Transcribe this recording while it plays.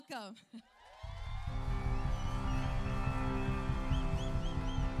welcome.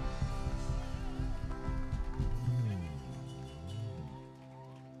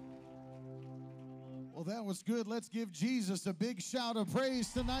 Well, that was good. Let's give Jesus a big shout of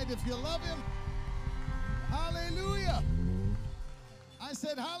praise tonight if you love him. Hallelujah. I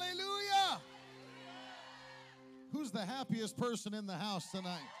said hallelujah. Who's the happiest person in the house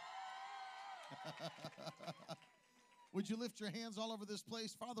tonight? Would you lift your hands all over this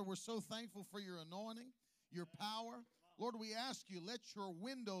place? Father, we're so thankful for your anointing, your power. Lord, we ask you, let your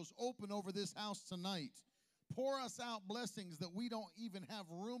windows open over this house tonight. Pour us out blessings that we don't even have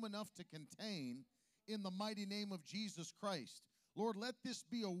room enough to contain in the mighty name of Jesus Christ. Lord, let this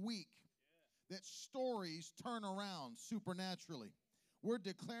be a week that stories turn around supernaturally. We're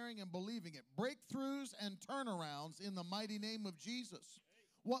declaring and believing it. Breakthroughs and turnarounds in the mighty name of Jesus.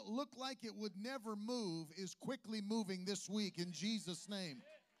 What looked like it would never move is quickly moving this week in Jesus' name.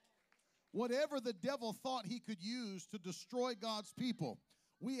 Whatever the devil thought he could use to destroy God's people,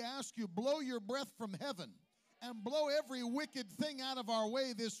 we ask you, blow your breath from heaven and blow every wicked thing out of our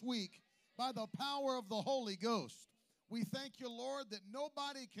way this week by the power of the Holy Ghost. We thank you, Lord, that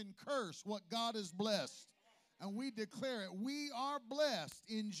nobody can curse what God has blessed. And we declare it. We are blessed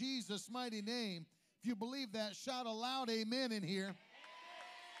in Jesus' mighty name. If you believe that, shout a loud amen in here.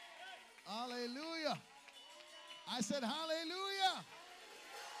 Hallelujah. I said hallelujah.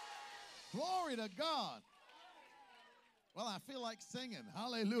 Glory to God. Well, I feel like singing.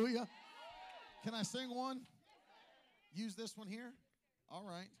 Hallelujah. Can I sing one? Use this one here? All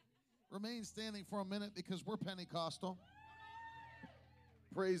right. Remain standing for a minute because we're Pentecostal.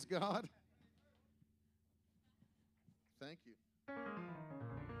 Praise God. Thank you.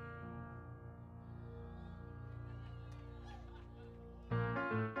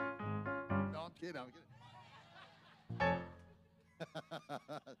 No, I'm kidding.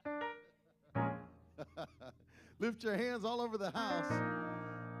 Lift your hands all over the house.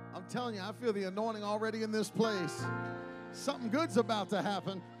 I'm telling you, I feel the anointing already in this place. Something good's about to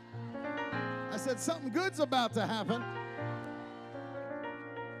happen. I said something good's about to happen.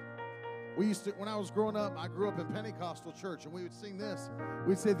 We used to, when I was growing up, I grew up in Pentecostal church, and we would sing this.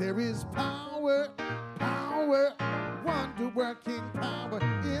 We'd say, there is power, power, wonder-working power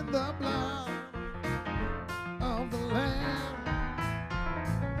in the blood of the Lamb.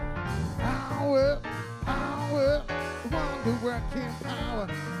 Power, power, wonder-working power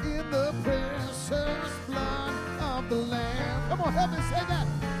in the precious blood of the Lamb. Come on, help me say that.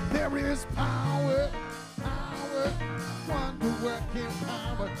 There is power, power, wonder-working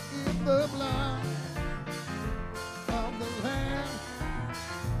power in the blood of the Lamb.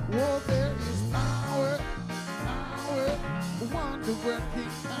 Oh, there is power, power,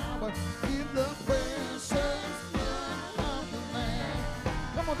 wonder-working power in the precious blood of the Lamb.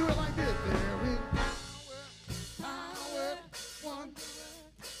 Come on, do it like this. There is power, power, wonder.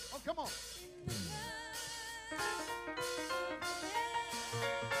 Oh, come on.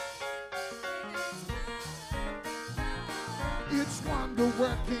 It's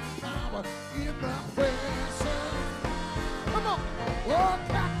wonder-working power in the precious. Come on. Oh,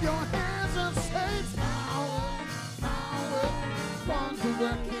 clap your hands and say power, power,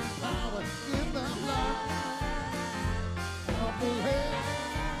 wonder-working power in the blood of the Lamb.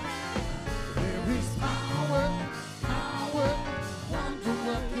 There is power, power,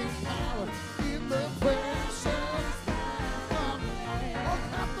 wonder-working power in the precious blood. Oh,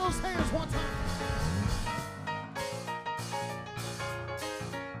 clap those hands one time.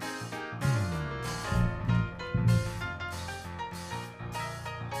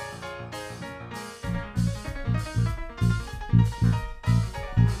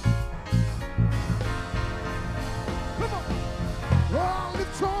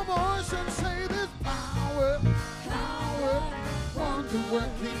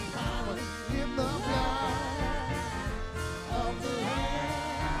 Working power in the blood of the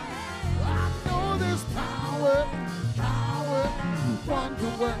Lamb. I know there's power, power,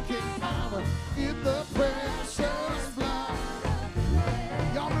 wonder-working power in the precious blood.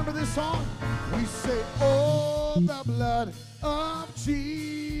 Y'all remember this song? We say, oh, the blood of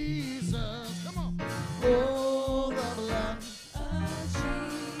Jesus. Come on. Oh, the blood of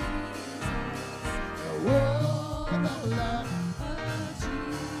Jesus. Oh, the blood.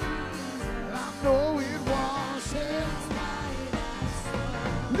 No, it washes white as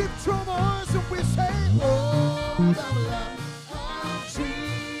snow. Lift your voice and we say, oh, the blood of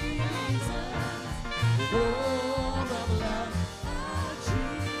Jesus. Oh, the blood of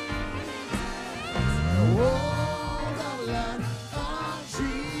Jesus. Oh, the blood of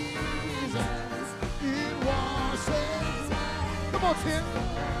Jesus. It washes white. Come on, Tim.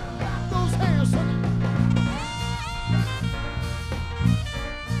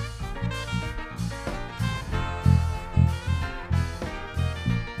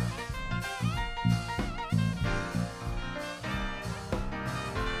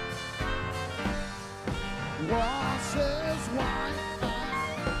 washes white.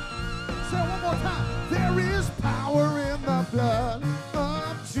 Say it one more time. There is power in the blood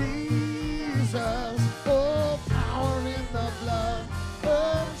of Jesus. Oh, power in the blood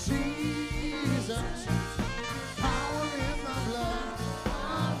of Jesus. Power in the blood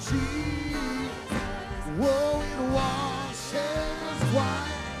of Jesus. Whoa, it washes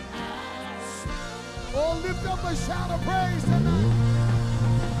white as snow. Oh, lift up a shout of praise tonight.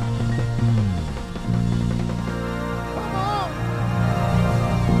 Come on.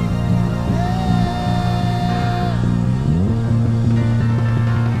 Yeah.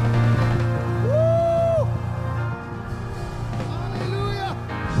 Woo. Hallelujah.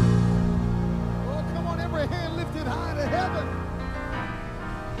 Oh, come on, every hand lifted high to heaven.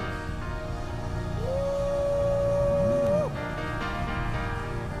 Woo.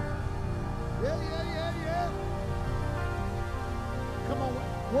 Yeah. Come on,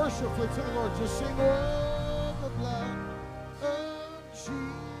 worshipfully to the Lord. Just sing, oh, the blood of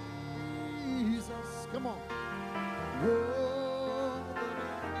Jesus. Come on. Oh, the blood.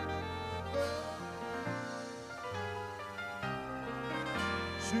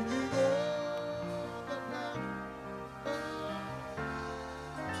 Singing, oh, the blood.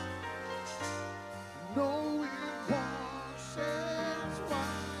 No, it washes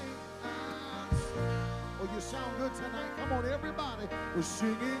white as snow. Oh, you sound good tonight. Come on, everybody. We're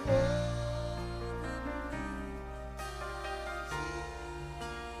singing, oh,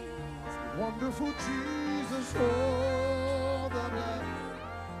 wonderful Jesus, oh, the blood.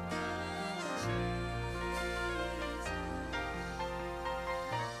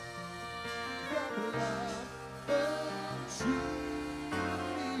 The blood of Jesus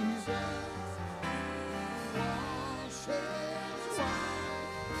washes white.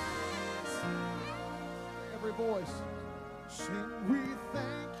 Every voice. Sing, we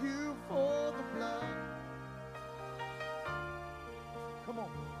thank you for the blood. Come on.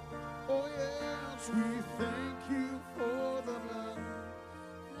 Oh yes, we thank you for the blood.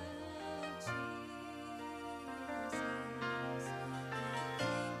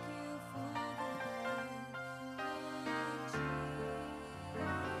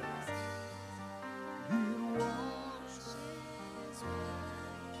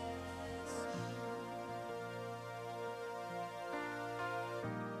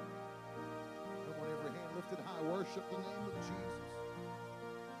 High, worship the name of Jesus.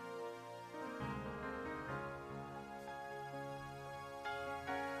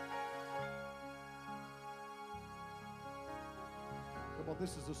 Come on,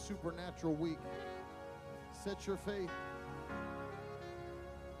 this is a supernatural week. Set your faith.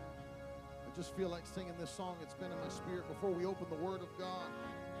 I just feel like singing this song. It's been in my spirit before we open the Word of God.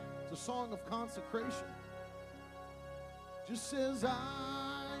 It's a song of consecration. Just says,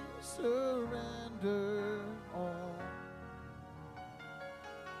 I surrender all,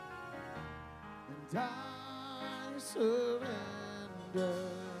 and I surrender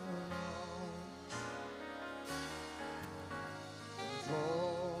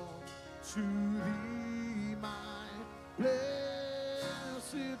all to thee, my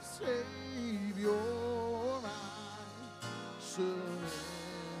blessed Savior. I surrender.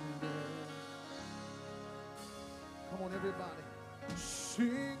 Come on, everybody.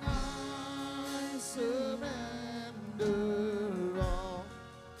 Sing, I surrender all.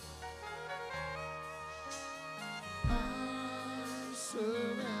 I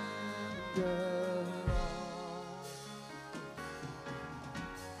surrender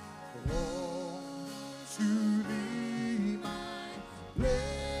all to thee, my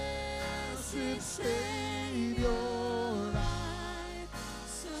blessed Savior. I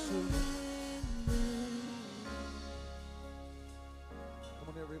surrender. Come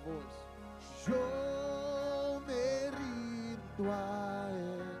on, every voice. Yo me rindo a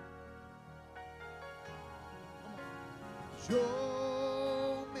él. Yo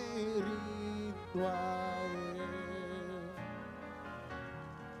me rindo a él.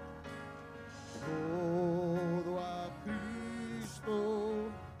 Todo a Cristo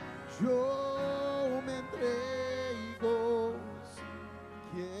yo me entrego.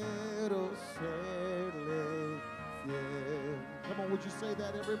 Quiero serle fiel. Come on, would you say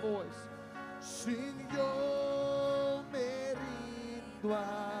that, every voice? Sing, yo me rindo a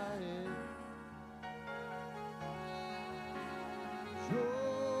él. Yo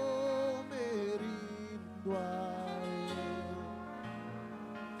me rindo a él.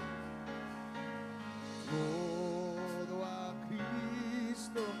 Todo a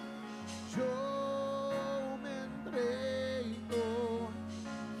Cristo yo me entrego.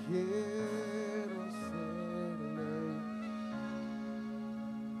 Quiero serle.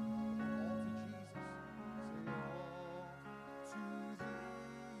 All to Jesus. Say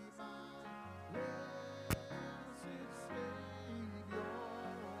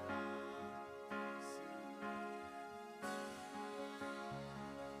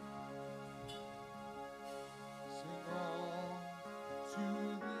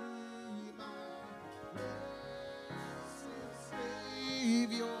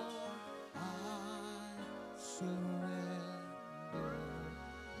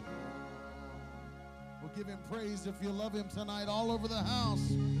Give him praise if you love him tonight all over the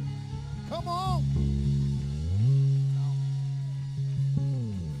house. Come on.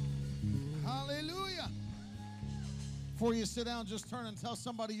 Hallelujah. Before you sit down, just turn and tell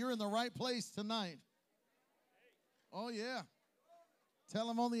somebody you're in the right place tonight. Oh, yeah. Tell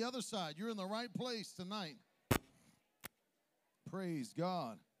them on the other side, you're in the right place tonight. Praise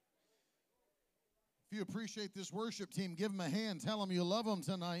God. If you appreciate this worship team, give them a hand. Tell them you love them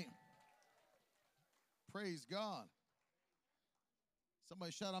tonight. Praise God.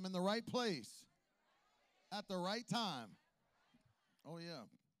 Somebody shout, I'm in the right place at the right time. Oh, yeah.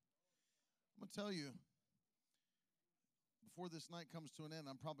 I'm going to tell you, before this night comes to an end,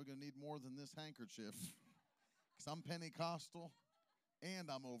 I'm probably going to need more than this handkerchief because I'm Pentecostal and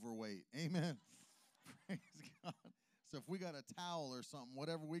I'm overweight. Amen. Praise God. So if we got a towel or something,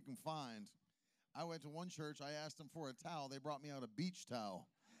 whatever we can find. I went to one church. I asked them for a towel. They brought me out a beach towel.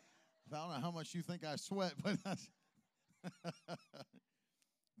 I don't know how much you think I sweat, but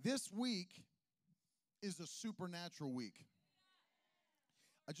this week is a supernatural week.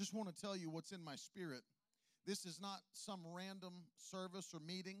 I just want to tell you what's in my spirit. This is not some random service or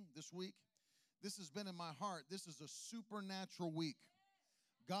meeting this week. This has been in my heart. This is a supernatural week.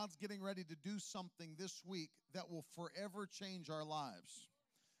 God's getting ready to do something this week that will forever change our lives.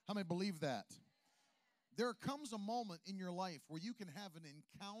 How many believe that? There comes a moment in your life where you can have an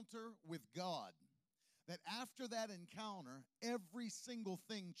encounter with God, that after that encounter, every single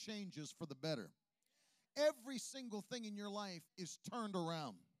thing changes for the better. Every single thing in your life is turned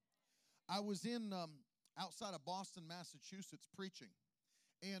around. I was in outside of Boston, Massachusetts, preaching.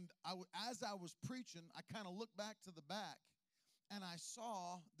 And as I was preaching, I kind of looked back to the back, and I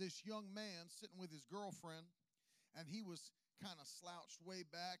saw this young man sitting with his girlfriend, and he was kind of slouched way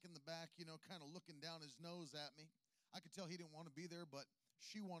back in the back, you know, kind of looking down his nose at me. I could tell he didn't want to be there, but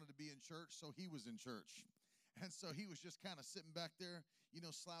she wanted to be in church, so he was in church. And so he was just kind of sitting back there, you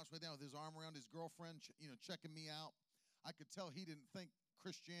know, slouched way down with his arm around his girlfriend, you know, checking me out. I could tell he didn't think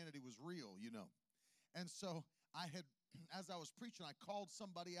Christianity was real, you know. And so as I was preaching, I called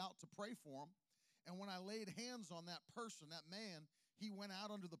somebody out to pray for him. And when I laid hands on that person, that man, he went out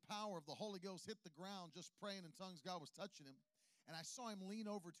under the power of the Holy Ghost, hit the ground, just praying in tongues. God was touching him. And I saw him lean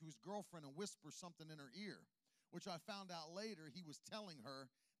over to his girlfriend and whisper something in her ear, which I found out later he was telling her,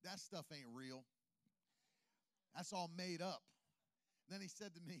 that stuff ain't real. That's all made up. Then he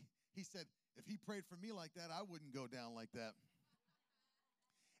said to me, he said, if he prayed for me like that, I wouldn't go down like that.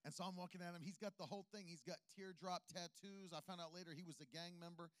 And so I'm looking at him. He's got the whole thing. He's got teardrop tattoos. I found out later he was a gang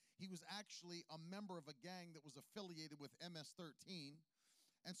member. He was actually a member of a gang that was affiliated with MS-13.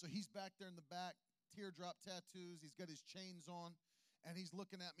 And so he's back there in the back, teardrop tattoos. He's got his chains on, and he's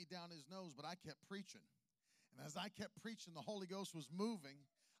looking at me down his nose, but I kept preaching. And as I kept preaching, the Holy Ghost was moving.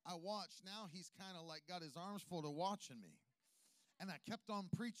 I watched. Now he's kind of like got his arms folded watching me. And I kept on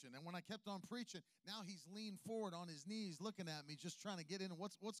preaching. And when I kept on preaching, now he's leaned forward on his knees looking at me, just trying to get in.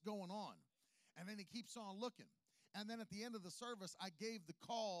 What's going on? And then he keeps on looking. And then at the end of the service, I gave the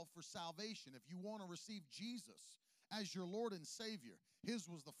call for salvation. If you want to receive Jesus as your Lord and Savior, his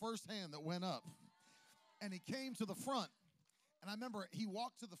was the first hand that went up. And he came to the front. And I remember he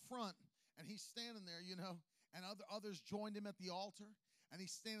walked to the front, and he's standing there, you know, and others joined him at the altar. And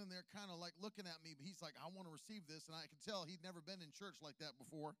he's standing there kind of like looking at me. But he's like, I want to receive this. And I could tell he'd never been in church like that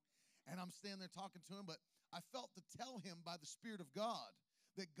before. And I'm standing there talking to him. But I felt to tell him by the Spirit of God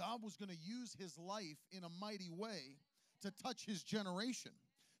that God was going to use his life in a mighty way to touch his generation.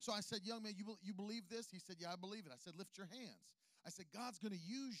 So I said, young man, you believe this? He said, yeah, I believe it. I said, lift your hands. I said, God's going to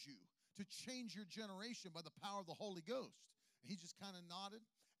use you to change your generation by the power of the Holy Ghost. And he just kind of nodded,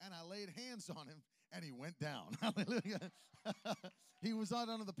 and I laid hands on him, and he went down. Hallelujah. He was not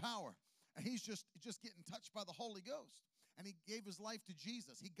under the power. And he's just getting touched by the Holy Ghost. And he gave his life to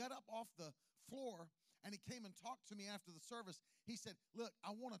Jesus. He got up off the floor, and he came and talked to me after the service. He said, look,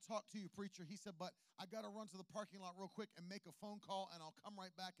 I want to talk to you, preacher. He said, but I got to run to the parking lot real quick and make a phone call, and I'll come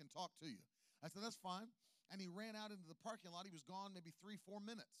right back and talk to you. I said, that's fine. And he ran out into the parking lot. He was gone maybe 3-4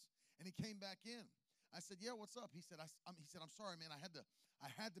 minutes. And he came back in. I said, yeah, what's up? He said, I'm sorry, man. I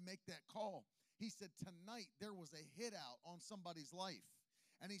had to make that call. He said, tonight there was a hit out on somebody's life.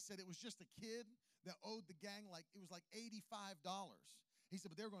 And he said it was just a kid that owed the gang it was like $85. He said,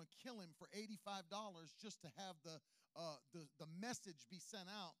 but they were going to kill him for $85 just to have the message be sent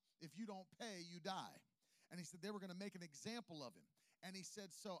out. If you don't pay, you die. And he said they were going to make an example of him. And he said,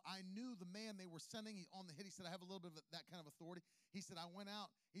 so I knew the man they were sending on the hit. He said, I have a little bit of that kind of authority. He said, I went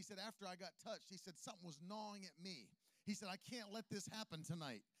out. He said, after I got touched, he said, something was gnawing at me. He said, I can't let this happen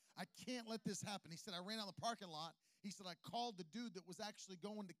tonight. I can't let this happen. He said, I ran out of the parking lot. He said, I called the dude that was actually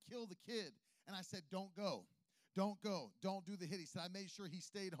going to kill the kid. And I said, don't go. Don't go. Don't do the hit. He said, I made sure he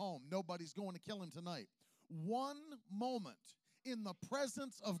stayed home. Nobody's going to kill him tonight. One moment in the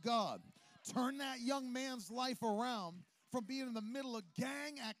presence of God turned that young man's life around from being in the middle of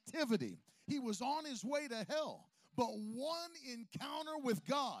gang activity. He was on his way to hell. But one encounter with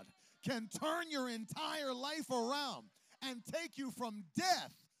God can turn your entire life around and take you from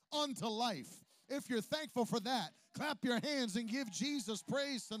death unto life. If you're thankful for that, clap your hands and give Jesus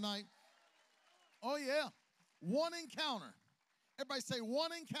praise tonight. Oh, yeah. One encounter. Everybody say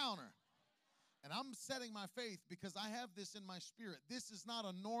one encounter. And I'm setting my faith because I have this in my spirit. This is not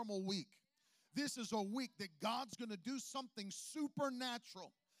a normal week. This is a week that God's going to do something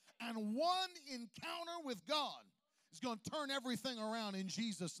supernatural. And one encounter with God is going to turn everything around in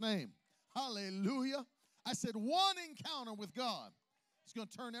Jesus' name. Hallelujah. I said one encounter with God is going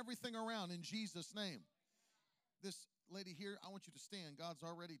to turn everything around in Jesus' name. This lady here, I want you to stand. God's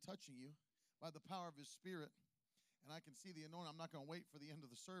already touching you by the power of his Spirit. And I can see the anointing. I'm not going to wait for the end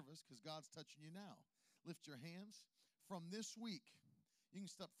of the service because God's touching you now. Lift your hands. From this week, you can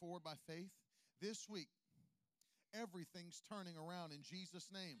step forward by faith. This week, everything's turning around in Jesus'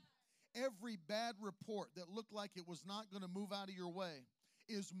 name. Every bad report that looked like it was not going to move out of your way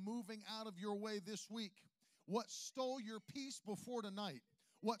is moving out of your way this week. What stole your peace before tonight,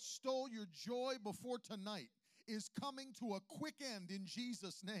 what stole your joy before tonight, is coming to a quick end in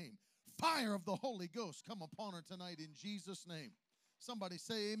Jesus' name. Fire of the Holy Ghost come upon her tonight in Jesus' name. Somebody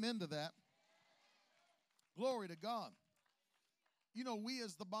say amen to that. Glory to God. You know, we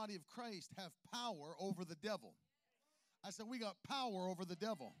as the body of Christ have power over the devil. I said we got power over the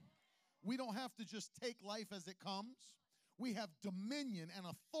devil. We don't have to just take life as it comes. We have dominion and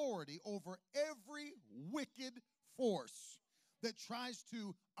authority over every wicked force that tries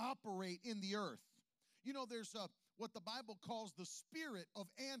to operate in the earth. You know, there's what the Bible calls the spirit of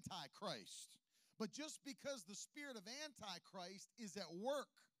Antichrist. But just because the spirit of Antichrist is at work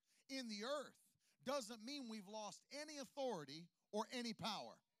in the earth doesn't mean we've lost any authority or any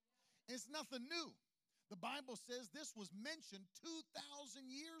power. It's nothing new. The Bible says this was mentioned 2,000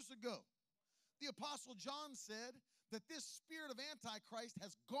 years ago. The Apostle John said that this spirit of Antichrist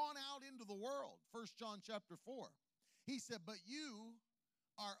has gone out into the world. 1 John chapter 4. He said, but you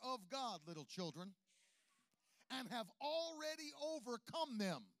are of God, little children, and have already overcome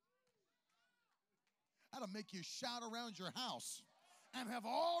them. That'll make you shout around your house. And have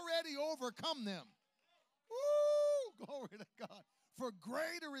already overcome them. Woo! Glory to God. For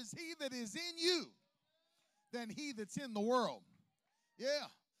greater is he that is in you than he that's in the world. Yeah.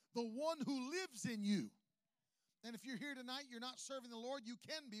 The one who lives in you. And if you're here tonight, you're not serving the Lord, you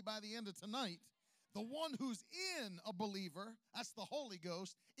can be by the end of tonight. The one who's in a believer, that's the Holy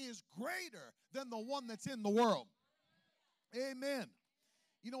Ghost, is greater than the one that's in the world. Amen.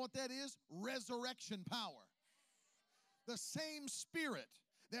 You know what that is? Resurrection power. The same spirit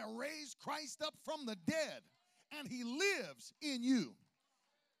that raised Christ up from the dead, and he lives in you.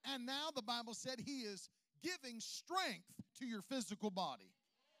 And now the Bible said he is giving strength to your physical body.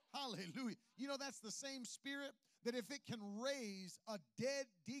 Hallelujah. You know, that's the same spirit that if it can raise a dead,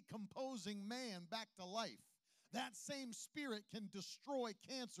 decomposing man back to life, that same spirit can destroy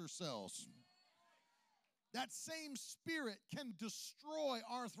cancer cells. That same spirit can destroy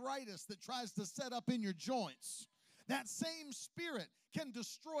arthritis that tries to set up in your joints. That same spirit can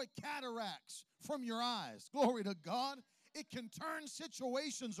destroy cataracts from your eyes. Glory to God. It can turn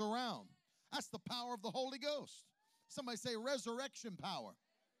situations around. That's the power of the Holy Ghost. Somebody say resurrection power.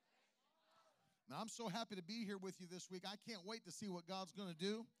 Now, I'm so happy to be here with you this week. I can't wait to see what God's going to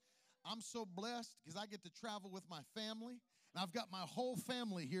do. I'm so blessed because I get to travel with my family. And I've got my whole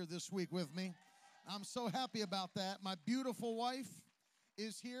family here this week with me. I'm so happy about that. My beautiful wife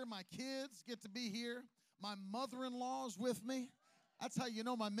is here. My kids get to be here. My mother-in-law is with me. That's how you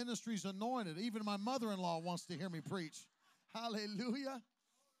know my ministry's anointed. Even my mother-in-law wants to hear me preach. Hallelujah.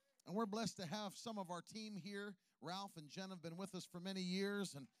 And we're blessed to have some of our team here. Ralph and Jen have been with us for many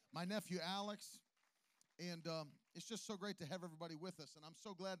years, and my nephew Alex. And it's just so great to have everybody with us, and I'm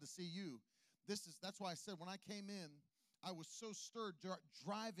so glad to see you. That's why I said when I came in, I was so stirred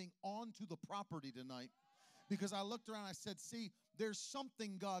driving onto the property tonight because I looked around and I said, see, there's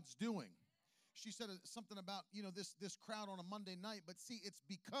something God's doing. She said something about, you know, this crowd on a Monday night, but see, it's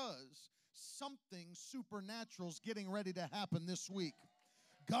because something supernatural's getting ready to happen this week.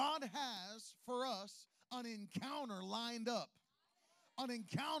 God has for us an encounter lined up. An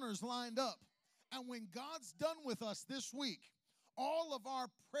encounter's lined up. And when God's done with us this week, all of our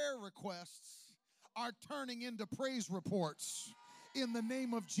prayer requests are turning into praise reports in the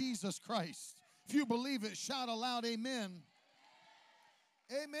name of Jesus Christ. If you believe it, shout aloud, amen.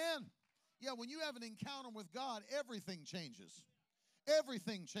 Amen. Yeah, when you have an encounter with God, everything changes.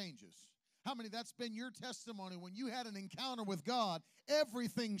 Everything changes. How many, that's been your testimony? When you had an encounter with God,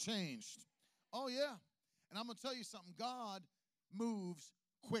 everything changed. Oh, yeah. And I'm going to tell you something. God moves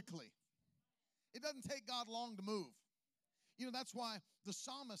quickly. It doesn't take God long to move. You know, that's why the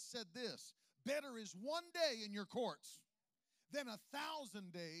psalmist said this: better is one day in your courts than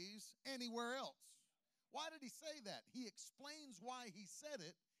 1,000 days anywhere else. Why did he say that? He explains why he said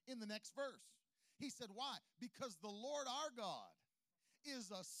it in the next verse. He said, why? Because the Lord our God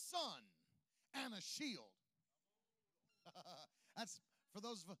is a sun and a shield. That's for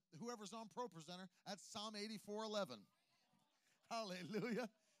those of whoever's on Pro Presenter, that's Psalm 84:11. Hallelujah.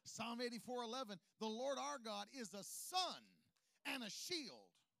 Psalm 84:11. The Lord our God is a sun and a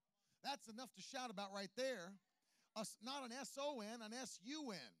shield. That's enough to shout about right there. Not an S-O-N, an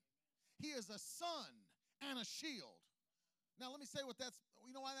S-U-N. He is a sun and a shield. Now, let me say what that's,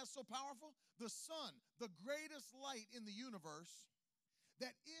 you know why that's so powerful? The sun, the greatest light in the universe,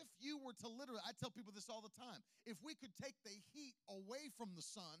 that if you were to literally, I tell people this all the time, if we could take the heat away from the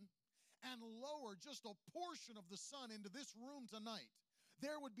sun and lower just a portion of the sun into this room tonight,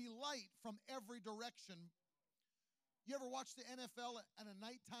 there would be light from every direction. You ever watch the NFL at a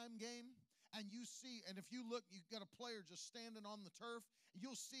nighttime game? And you see, and if you look, you've got a player just standing on the turf,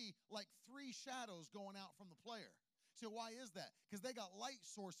 you'll see like 3 shadows going out from the player. So why is that? Because they got light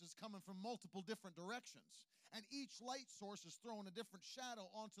sources coming from multiple different directions. And each light source is throwing a different shadow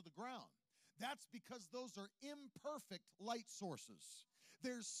onto the ground. That's because those are imperfect light sources.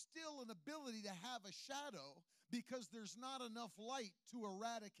 There's still an ability to have a shadow because there's not enough light to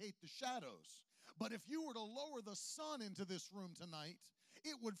eradicate the shadows. But if you were to lower the sun into this room tonight,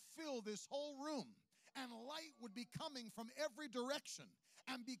 it would fill this whole room, and light would be coming from every direction.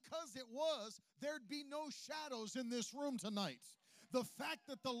 And because it was, there'd be no shadows in this room tonight. The fact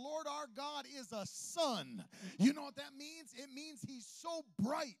that the Lord our God is a sun, you know what that means? It means he's so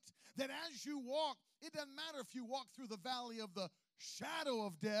bright that as you walk, it doesn't matter if you walk through the valley of the shadow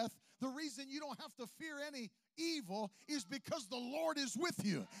of death. The reason you don't have to fear any evil is because the Lord is with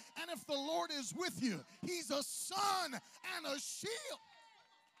you. And if the Lord is with you, he's a sun and a shield.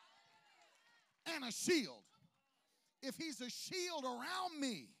 And a shield. If he's a shield around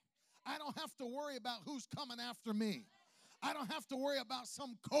me, I don't have to worry about who's coming after me. I don't have to worry about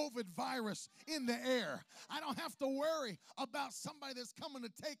some COVID virus in the air. I don't have to worry about somebody that's coming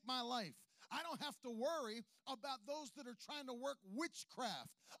to take my life. I don't have to worry about those that are trying to work witchcraft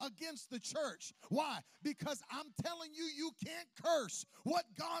against the church. Why? Because I'm telling you, you can't curse what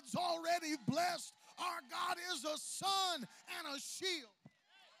God's already blessed. Our God is a sun and a shield.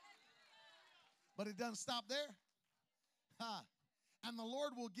 But it doesn't stop there. And the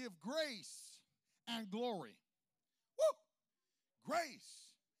Lord will give grace and glory. Woo!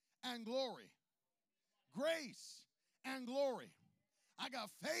 Grace and glory. Grace and glory. I got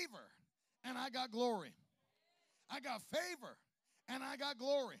favor and I got glory. I got favor and I got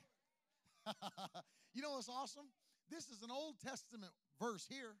glory. You know what's awesome? This is an Old Testament verse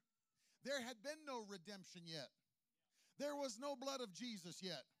here. There had been no redemption yet. There was no blood of Jesus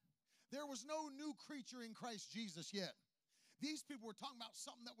yet. There was no new creature in Christ Jesus yet. These people were talking about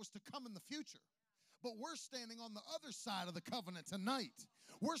something that was to come in the future. But we're standing on the other side of the covenant tonight.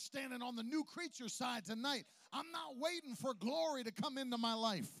 We're standing on the new creature side tonight. I'm not waiting for glory to come into my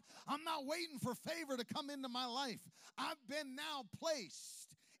life. I'm not waiting for favor to come into my life. I've been now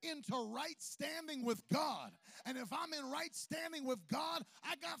placed into right standing with God. And if I'm in right standing with God,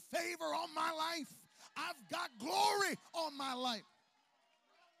 I got favor on my life. I've got glory on my life.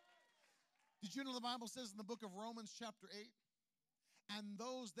 Did you know the Bible says in the book of Romans chapter 8, and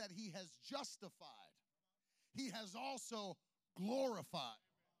those that he has justified, he has also glorified.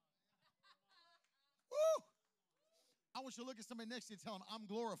 Woo! I want you to look at somebody next to you and tell them, I'm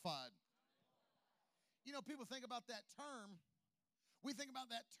glorified. You know, people think about that term. We think about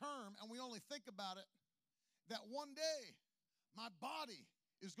that term, and we only think about it that one day my body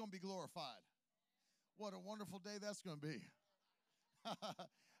is going to be glorified. What a wonderful day that's going to be.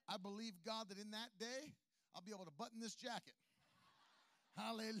 I believe, God, that in that day, I'll be able to button this jacket.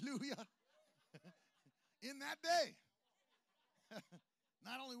 Hallelujah. In that day.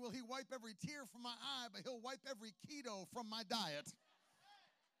 Not only will he wipe every tear from my eye, but he'll wipe every keto from my diet.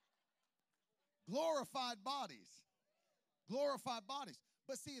 Glorified bodies. Glorified bodies.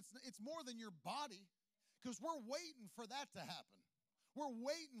 But see, it's more than your body, because we're waiting for that to happen. We're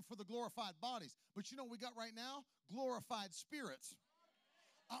waiting for the glorified bodies. But you know what we got right now? Glorified spirits.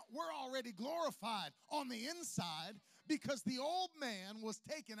 We're already glorified on the inside, because the old man was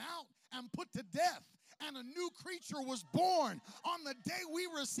taken out and put to death, and a new creature was born on the day we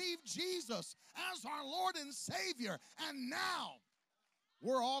received Jesus as our Lord and Savior. And now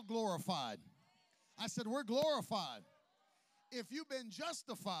we're all glorified. I said, we're glorified. If you've been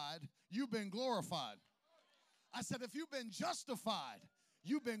justified, you've been glorified. I said, if you've been justified,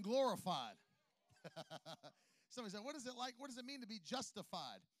 you've been glorified. Somebody said, what is it like? What does it mean to be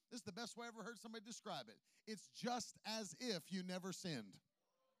justified? This is the best way I ever heard somebody describe it. It's just as if you never sinned.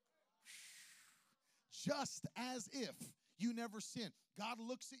 Just as if you never sinned. God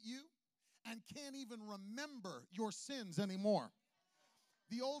looks at you and can't even remember your sins anymore.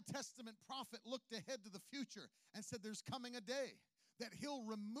 The Old Testament prophet looked ahead to the future and said there's coming a day that he'll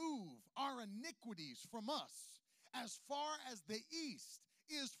remove our iniquities from us as far as the east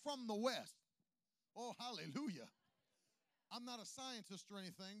is from the west. Oh, hallelujah. I'm not a scientist or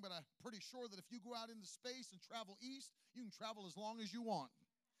anything, but I'm pretty sure that if you go out into space and travel east, you can travel as long as you want.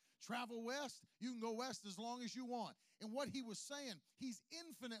 Travel west, you can go west as long as you want. And what he was saying, he's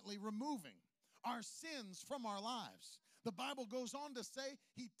infinitely removing our sins from our lives. The Bible goes on to say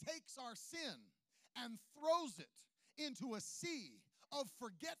he takes our sin and throws it into a sea of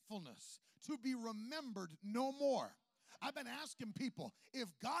forgetfulness to be remembered no more. I've been asking people, if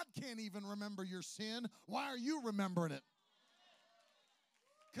God can't even remember your sin, why are you remembering it?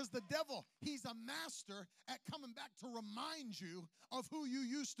 Because the devil, he's a master at coming back to remind you of who you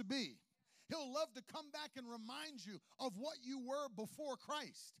used to be. He'll love to come back and remind you of what you were before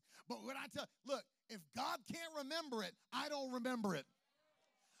Christ. But when I tell, look, if God can't remember it, I don't remember it.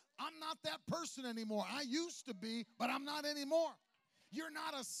 I'm not that person anymore. I used to be, but I'm not anymore. You're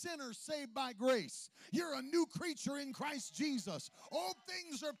not a sinner saved by grace. You're a new creature in Christ Jesus. Old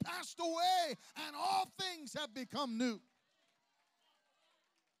things are passed away, and all things have become new.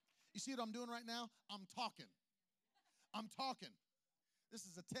 You see what I'm doing right now? I'm talking. I'm talking. This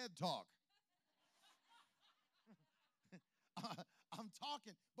is a TED Talk. I'm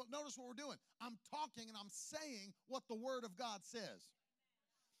talking, but notice what we're doing. I'm talking and I'm saying what the Word of God says.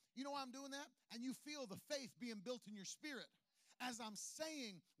 You know why I'm doing that? And you feel the faith being built in your spirit as I'm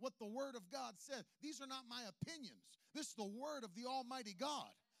saying what the Word of God says. These are not my opinions. This is the Word of the Almighty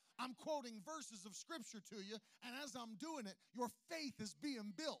God. I'm quoting verses of Scripture to you, and as I'm doing it, your faith is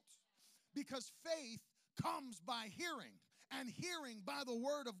being built. Because faith comes by hearing, and hearing by the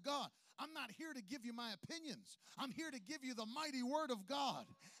Word of God. I'm not here to give you my opinions. I'm here to give you the mighty Word of God.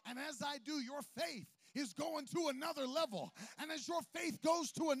 And as I do, your faith is going to another level. And as your faith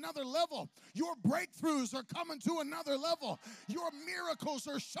goes to another level, your breakthroughs are coming to another level. Your miracles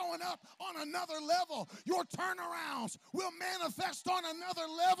are showing up on another level. Your turnarounds will manifest on another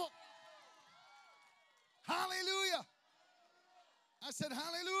level. Hallelujah. I said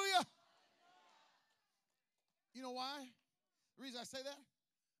hallelujah. You know why? The reason I say that?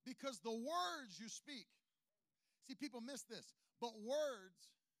 Because the words you speak. See, people miss this. But words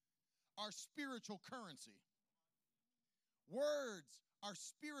are spiritual currency. Words are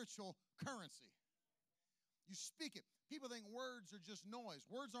spiritual currency. You speak it. People think words are just noise.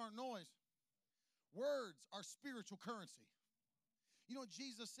 Words aren't noise. Words are spiritual currency. You know what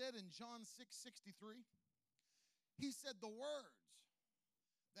Jesus said in John 6:63? He said, the words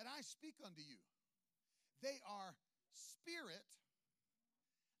that I speak unto you, they are spirit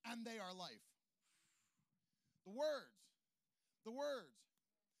and they are life. The words.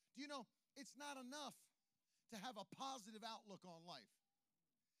 Do you know, it's not enough to have a positive outlook on life.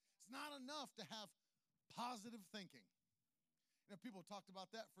 It's not enough to have positive thinking. You know, people have talked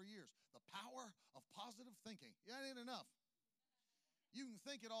about that for years. The power of positive thinking. Yeah, that ain't enough. You can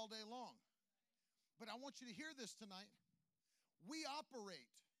think it all day long. But I want you to hear this tonight. We operate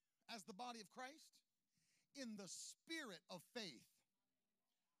as the body of Christ in the spirit of faith.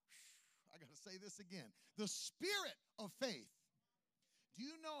 I got to say this again. The spirit of faith. Do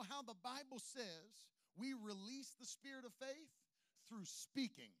you know how the Bible says we release the spirit of faith? Through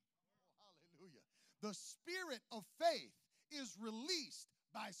speaking. Oh, hallelujah. The spirit of faith is released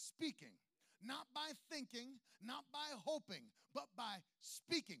by speaking. Not by thinking, not by hoping, but by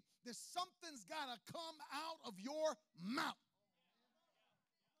speaking. There's something's got to come out of your mouth.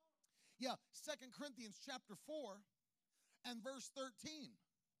 Yeah, 2 Corinthians chapter 4 and verse 13.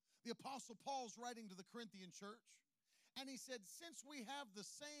 The Apostle Paul's writing to the Corinthian church, and he said, since we have the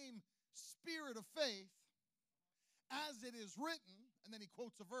same spirit of faith, as it is written, and then he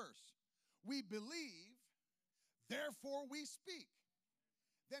quotes a verse, we believe, therefore we speak.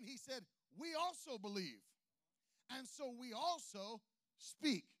 Then he said, we also believe, and so we also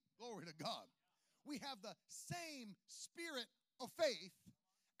speak. Glory to God. We have the same spirit of faith,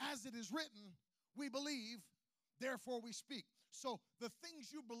 as it is written, we believe, Therefore we speak. So the things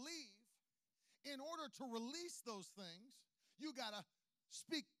you believe, in order to release those things, you got to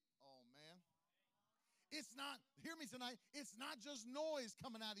speak. Oh, man. It's not, hear me tonight, it's not just noise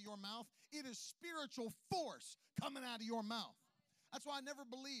coming out of your mouth. It is spiritual force coming out of your mouth. That's why I never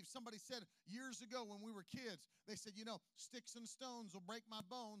believed. Somebody said years ago when we were kids, they said, you know, sticks and stones will break my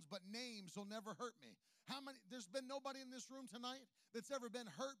bones, but names will never hurt me. There's been nobody in this room tonight that's ever been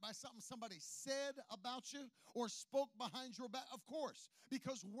hurt by something somebody said about you or spoke behind your back? Of course,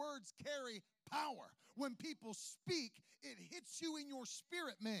 because words carry power. When people speak, it hits you in your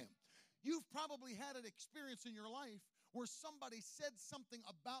spirit, man. You've probably had an experience in your life where somebody said something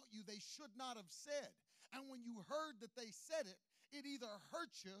about you they should not have said. And when you heard that they said it, it either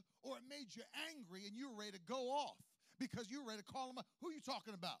hurt you or it made you angry and you were ready to go off because you were ready to call them up. Who are you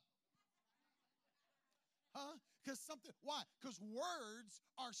talking about? Huh? Because something, why? Because words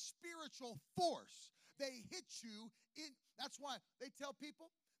are spiritual force. They hit you in. That's why they tell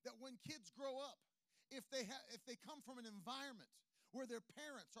people that when kids grow up, if they come from an environment where their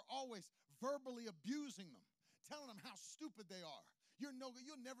parents are always verbally abusing them, telling them how stupid they are, you'll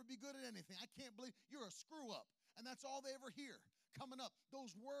never be good at anything. I can't believe you're a screw up. And that's all they ever hear coming up.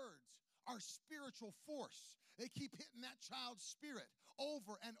 Those words are spiritual force. They keep hitting that child's spirit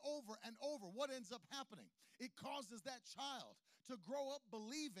over and over and over. What ends up happening? It causes that child to grow up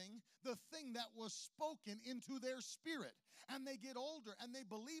believing the thing that was spoken into their spirit. And they get older and they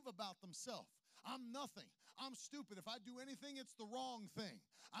believe about themselves. I'm nothing. I'm stupid. If I do anything, it's the wrong thing.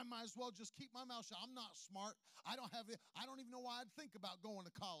 I might as well just keep my mouth shut. I'm not smart. I don't even know why I'd think about going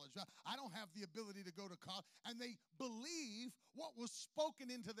to college. I don't have the ability to go to college. And they believe what was spoken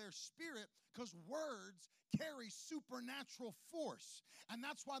into their spirit because words carry supernatural force. And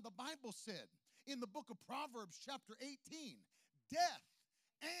that's why the Bible said in the book of Proverbs chapter 18, death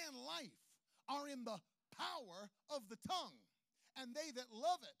and life are in the power of the tongue, and they that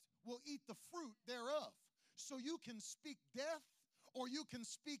love it will eat the fruit thereof. So you can speak death or you can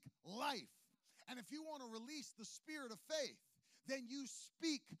speak life. And if you want to release the spirit of faith, then you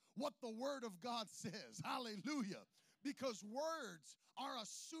speak what the word of God says. Hallelujah. Because words are a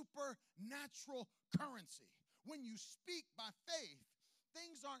supernatural currency. When you speak by faith,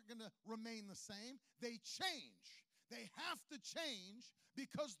 things aren't going to remain the same. They change. They have to change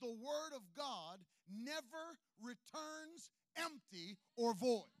because the word of God never returns empty or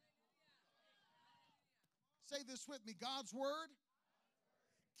void. Say this with me. God's word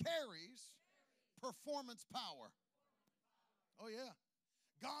carries performance power. Oh, yeah.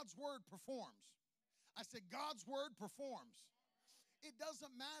 God's word performs. I said God's word performs. It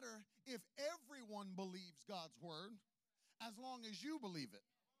doesn't matter if everyone believes God's word as long as you believe it.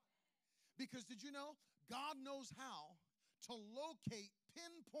 Because did you know God knows how to locate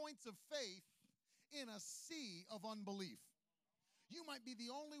pinpoints of faith in a sea of unbelief? You might be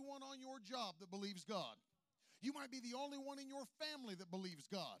the only one on your job that believes God. You might be the only one in your family that believes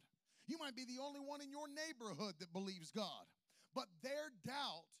God. You might be the only one in your neighborhood that believes God. But their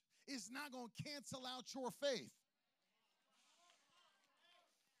doubt is not going to cancel out your faith.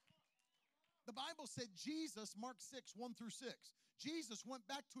 The Bible said Jesus, Mark 6, 1 through 6, Jesus went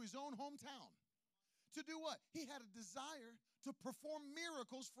back to his own hometown to do what? He had a desire to perform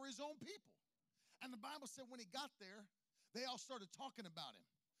miracles for his own people. And the Bible said when he got there, they all started talking about him.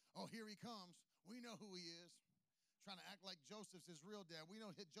 Oh, here he comes. We know who he is. Trying to act like Joseph's his real dad. We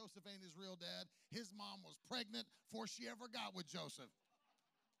know Joseph ain't his real dad. His mom was pregnant before she ever got with Joseph.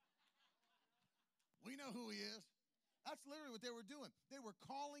 We know who he is. That's literally what they were doing. They were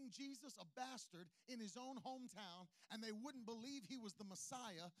calling Jesus a bastard in his own hometown, and they wouldn't believe he was the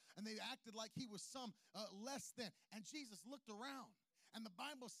Messiah, and they acted like he was some less than. And Jesus looked around, and the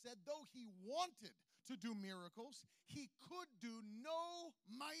Bible said though he wanted to do miracles, he could do no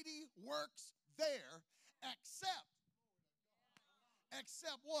mighty works there except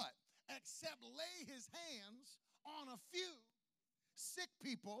what? Except lay his hands on a few sick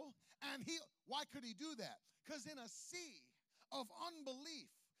people and heal. Why could he do that? Because in a sea of unbelief,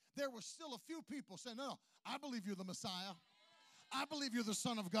 there were still a few people saying, no, I believe you're the Messiah. I believe you're the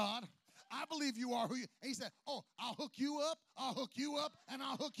Son of God. I believe you are who you. And he said, oh, I'll hook you up, I'll hook you up, and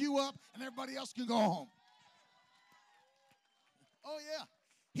I'll hook you up, and everybody else can go home. Oh, yeah.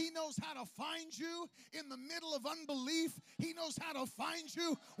 He knows how to find you in the middle of unbelief. He knows how to find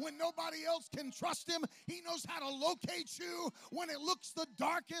you when nobody else can trust him. He knows how to locate you when it looks the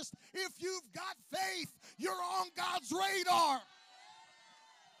darkest. If you've got faith, you're on God's radar.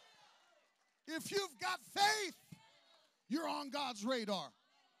 If you've got faith, you're on God's radar.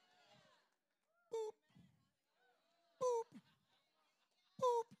 Boop, boop,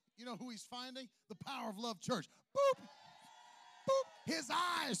 boop. You know who he's finding? The Power of Love Church. Boop. Boop. His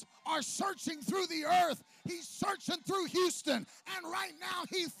eyes are searching through the earth. He's searching through Houston. And right now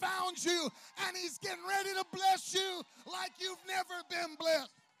he found you. And he's getting ready to bless you like you've never been blessed.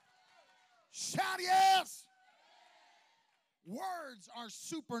 Shout yes. Words are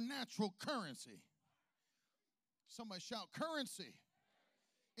supernatural currency. Somebody shout currency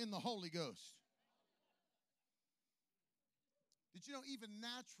in the Holy Ghost. Did you know even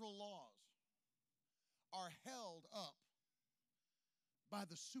natural laws are held up by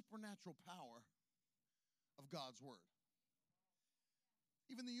the supernatural power of God's word?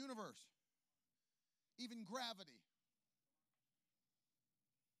 Even the universe, even gravity.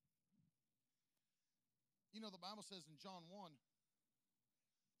 You know, the Bible says in John 1,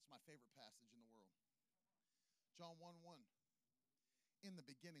 it's my favorite passage in the world. John 1:1, in the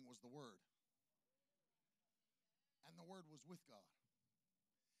beginning was the Word, and the Word was with God,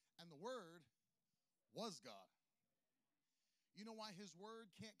 and the Word was God. You know why his word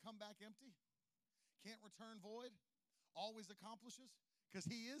can't come back empty? Can't return void? Always accomplishes? Because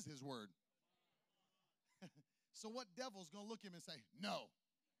he is his word. So what devil's going to look at him and say, no?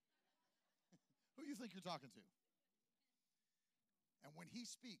 Who do you think you're talking to? And when he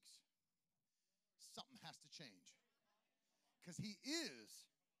speaks, something has to change. Because he is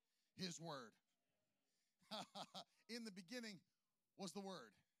his word. In the beginning was the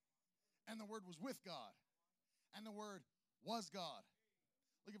Word, and the Word was with God, and the Word was God.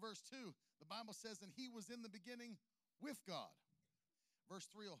 Look at verse 2. The Bible says, and he was in the beginning with God. Verse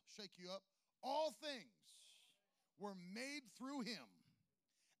 3 will shake you up. All things were made through him,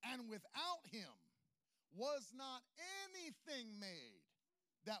 and without him was not anything made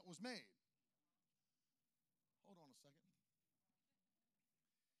that was made. Hold on a second.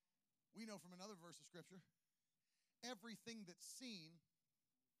 We know from another verse of Scripture, everything that's seen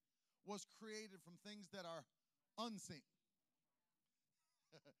was created from things that are unseen.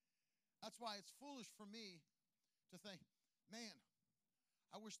 That's why it's foolish for me to think, man,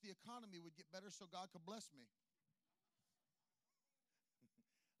 I wish the economy would get better so God could bless me.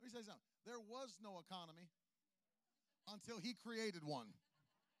 Let me say something. There was no economy until he created one.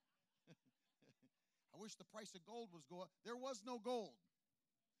 I wish the price of gold was go up. There was no gold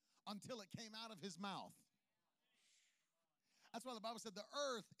until it came out of his mouth. That's why the Bible said the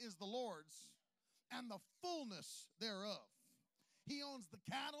earth is the Lord's and the fullness thereof. He owns the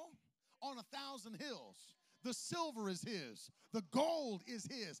cattle on 1,000 hills. The silver is his. The gold is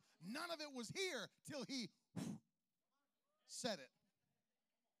his. None of it was here till he said it.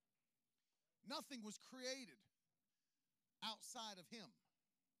 Nothing was created outside of him.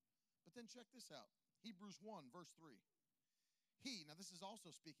 But then check this out. Hebrews 1, verse 3. He, now this is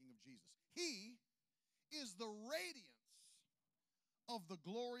also speaking of Jesus. He is the radiance of the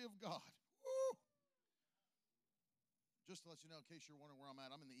glory of God. Woo! Just to let you know, in case you're wondering where I'm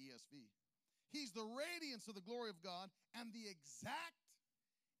at, I'm in the ESV. He's the radiance of the glory of God and the exact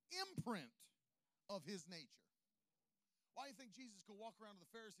imprint of his nature. Why do you think Jesus could walk around to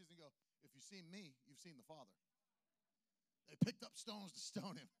the Pharisees and go, if you've seen me, you've seen the Father? They picked up stones to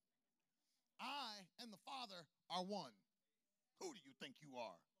stone him. I and the Father are one. Who do you think you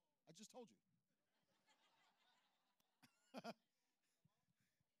are? I just told you.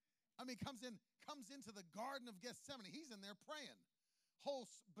 I mean, comes into the Garden of Gethsemane. He's in there praying. Whole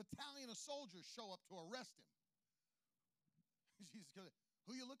battalion of soldiers show up to arrest him. Jesus goes,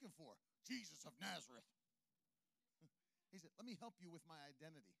 who are you looking for? Jesus of Nazareth. He said, let me help you with my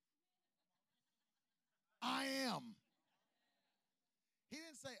identity. I am. He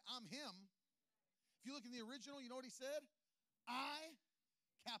didn't say, I'm him. If you look in the original, you know what he said? I,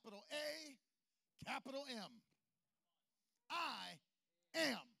 capital A, capital M. I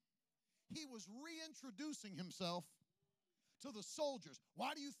am. He was reintroducing himself to the soldiers.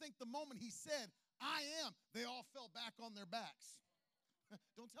 Why do you think the moment he said, I am, they all fell back on their backs?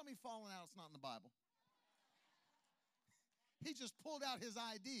 Don't tell me falling out, it's not in the Bible. He just pulled out his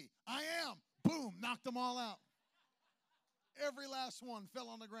ID. I am. Boom, knocked them all out. Every last one fell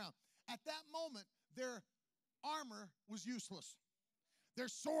on the ground. At that moment, their armor was useless. Their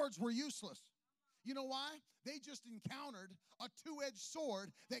swords were useless. You know why? They just encountered a two-edged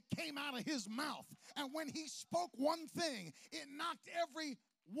sword that came out of his mouth. And when he spoke one thing, it knocked every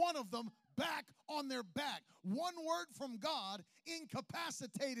one of them back on their back. One word from God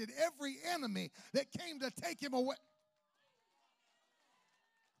incapacitated every enemy that came to take him away.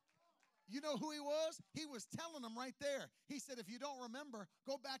 You know who he was? He was telling them right there. He said, if you don't remember,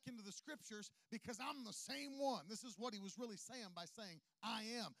 go back into the scriptures because I'm the same one. This is what he was really saying by saying, I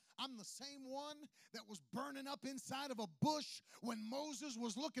am. I'm the same one that was burning up inside of a bush when Moses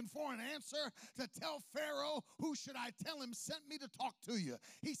was looking for an answer to tell Pharaoh, who should I tell him sent me to talk to you?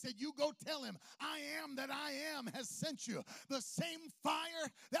 He said, you go tell him, I am that I am has sent you. The same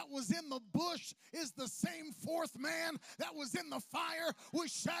fire that was in the bush is the same fourth man that was in the fire with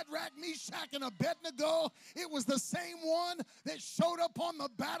Shadrach, Meshach, and Abednego. It was the same one that showed up on the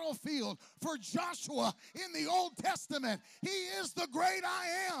battlefield for Joshua in the Old Testament. He is the great I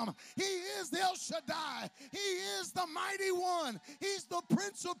am. He is the El Shaddai. He is the mighty one. He's the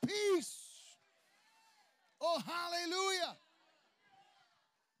Prince of Peace. Oh, hallelujah.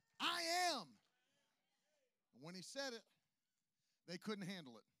 I am. When he said it, they couldn't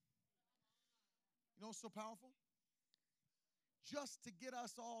handle it. You know what's so powerful? Just to get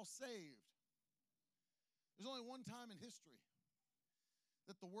us all saved. There's only one time in history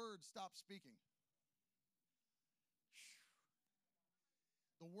that the word stopped speaking.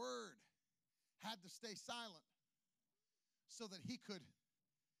 The word had to stay silent so that he could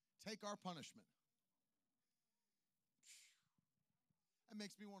take our punishment. That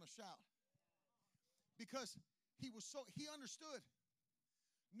makes me want to shout. Because he understood,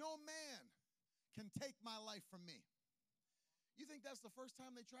 no man can take my life from me. You think that's the first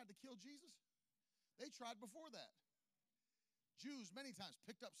time they tried to kill Jesus? They tried before that. Jews many times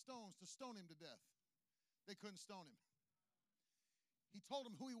picked up stones to stone him to death. They couldn't stone him. He told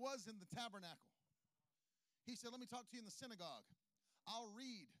them who he was in the tabernacle. He said, let me talk to you in the synagogue. I'll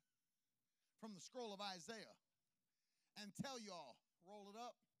read from the scroll of Isaiah and tell y'all, roll it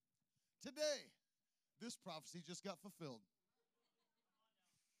up. Today, this prophecy just got fulfilled.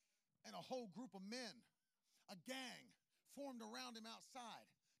 And a whole group of men, a gang, formed around him outside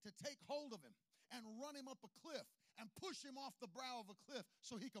to take hold of him and run him up a cliff and push him off the brow of a cliff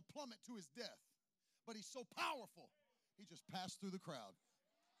so he could plummet to his death. But he's so powerful, he just passed through the crowd.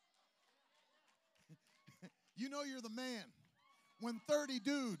 You know you're the man when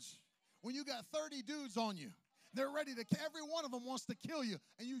when you got 30 dudes on you, they're ready to, every one of them wants to kill you,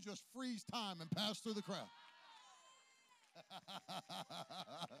 and you just freeze time and pass through the crowd.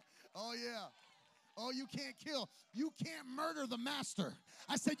 Oh, yeah. Oh, you can't kill. You can't murder the master.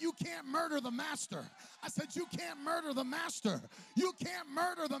 I said, you can't murder the master. I said, you can't murder the master. You can't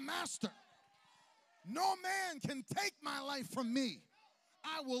murder the master. No man can take my life from me.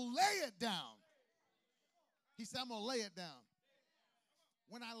 I will lay it down. He said, I'm going to lay it down.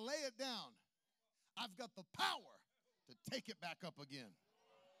 When I lay it down, I've got the power to take it back up again.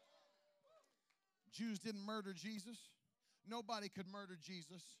 Jews didn't murder Jesus. Nobody could murder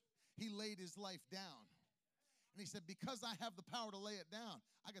Jesus. He laid his life down. And he said, because I have the power to lay it down,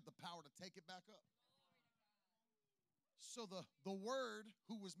 I got the power to take it back up. So the Word,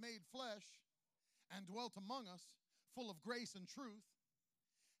 who was made flesh and dwelt among us, full of grace and truth,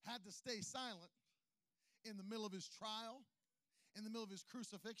 had to stay silent in the middle of his trial, in the middle of his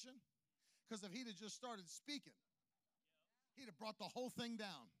crucifixion. Because if he'd have just started speaking, he'd have brought the whole thing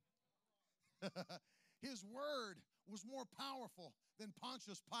down. His word was more powerful than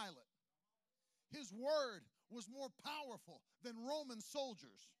Pontius Pilate. His word was more powerful than Roman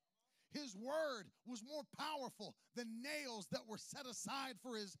soldiers. His word was more powerful than nails that were set aside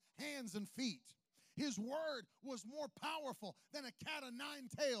for his hands and feet. His word was more powerful than a cat of nine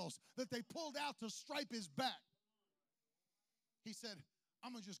tails that they pulled out to stripe his back. He said,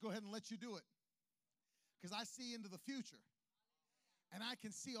 I'm going to just go ahead and let you do it because I see into the future. And I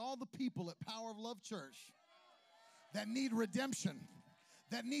can see all the people at Power of Love Church that need redemption,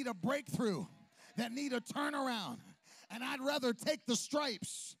 that need a breakthrough, that need a turnaround. And I'd rather take the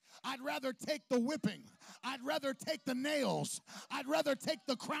stripes. I'd rather take the whipping. I'd rather take the nails. I'd rather take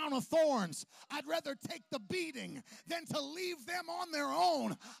the crown of thorns. I'd rather take the beating than to leave them on their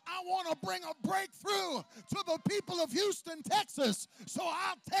own. I want to bring a breakthrough to the people of Houston, Texas, so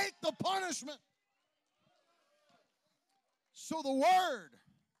I'll take the punishment. So the word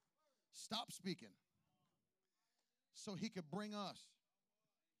stopped speaking so he could bring us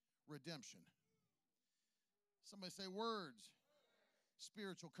redemption. Somebody say words,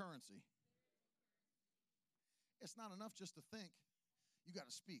 spiritual currency. It's not enough just to think. You got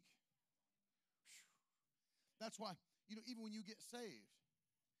to speak. That's why, even when you get saved,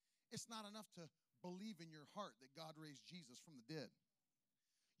 it's not enough to believe in your heart that God raised Jesus from the dead.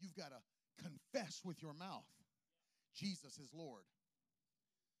 You've got to confess with your mouth Jesus is Lord.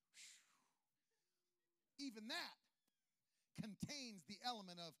 Even that contains the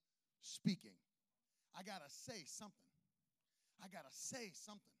element of speaking. I got to say something. I got to say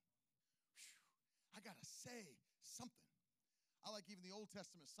something. I got to say something. I like even the Old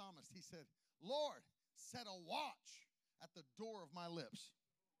Testament psalmist. He said, Lord, set a watch at the door of my lips.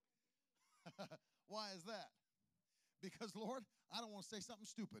 Why is that? Because, Lord, I don't want to say something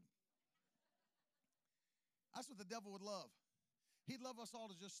stupid. That's what the devil would love. He'd love us all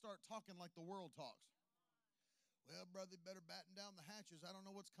to just start talking like the world talks. Well, brother, better batten down the hatches. I don't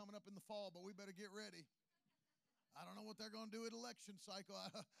know what's coming up in the fall, but we better get ready. I don't know what they're going to do at election cycle.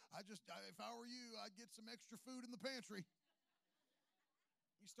 If I were you, I'd get some extra food in the pantry.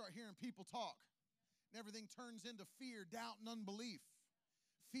 You start hearing people talk, and everything turns into fear, doubt, and unbelief.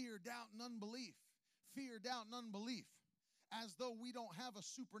 Fear, doubt, and unbelief. Fear, doubt, and unbelief. As though we don't have a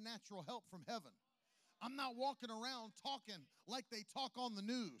supernatural help from heaven. I'm not walking around talking like they talk on the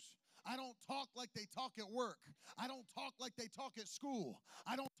news. I don't talk like they talk at work. I don't talk like they talk at school.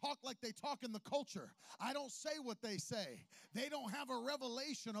 I don't talk like they talk in the culture. I don't say what they say. They don't have a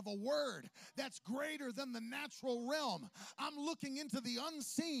revelation of a word that's greater than the natural realm. I'm looking into the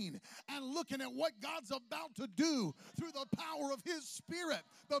unseen and looking at what God's about to do through the power of His Spirit.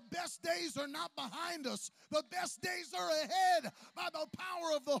 The best days are not behind us. The best days are ahead by the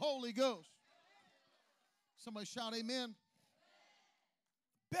power of the Holy Ghost. Somebody shout amen.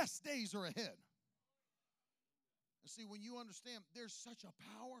 Best days are ahead. And see, when you understand there's such a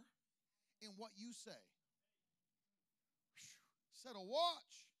power in what you say. Set a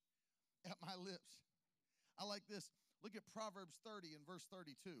watch at my lips. I like this. Look at Proverbs 30 and verse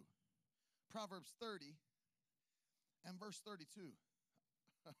 32. Proverbs 30 and verse 32.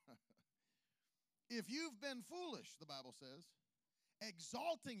 If you've been foolish, the Bible says,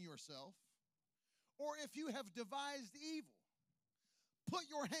 exalting yourself, or if you have devised evil, put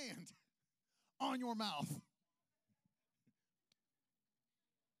your hand on your mouth.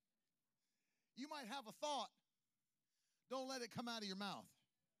 You might have a thought. Don't let it come out of your mouth.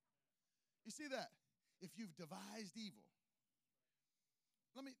 You see that? If you've devised evil.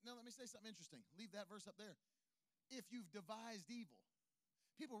 Let me say something interesting. Leave that verse up there. If you've devised evil.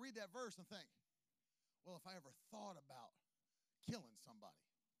 People read that verse and think, well, if I ever thought about killing somebody,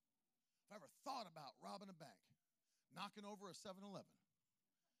 if I ever thought about robbing a bank, knocking over a 7-Eleven,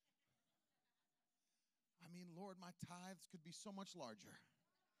 I mean, Lord, my tithes could be so much larger.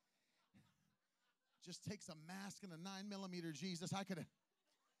 Just takes a mask and a 9mm, Jesus. I could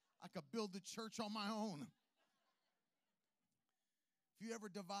build the church on my own. If you ever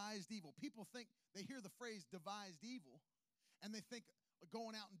devised evil, people think, they hear the phrase devised evil, and they think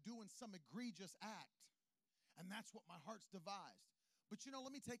going out and doing some egregious act. And that's what my heart's devised. But you know,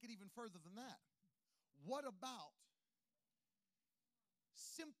 let me take it even further than that. What about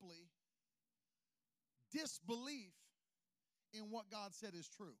simply disbelief in what God said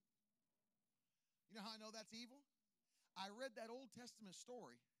is true? You know how I know that's evil? I read that Old Testament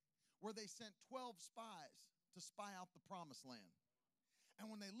story where they sent 12 spies to spy out the promised land.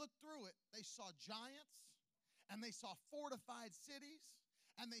 And when they looked through it, they saw giants, and they saw fortified cities,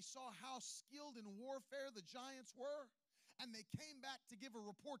 and they saw how skilled in warfare the giants were. And they came back to give a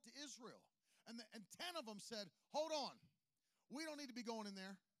report to Israel. And 10 of them said, hold on, we don't need to be going in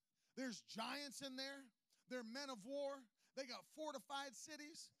there. There's giants in there. They're men of war. They got fortified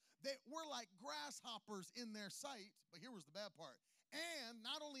cities. We're like grasshoppers in their sight. But here was the bad part. And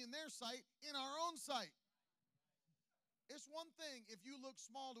not only in their sight, in our own sight. It's one thing if you look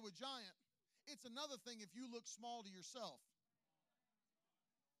small to a giant. It's another thing if you look small to yourself.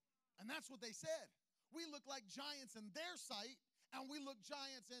 And that's what they said. We look like giants in their sight, and we look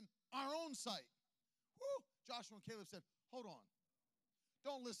giants in our own sight. Whew. Joshua and Caleb said, hold on.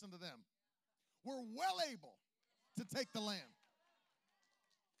 Don't listen to them. We're well able to take the land.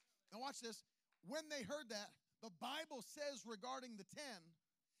 Now watch this. When they heard that, the Bible says regarding the 10,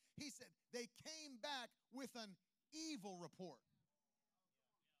 he said they came back with an evil report.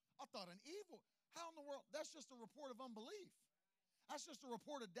 I thought an evil? How in the world? That's just a report of unbelief. That's just a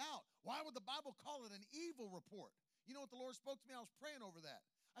report of doubt. Why would the Bible call it an evil report? You know what the Lord spoke to me? I was praying over that.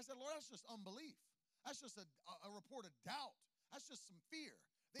 I said, Lord, that's just unbelief. That's just a report of doubt. That's just some fear.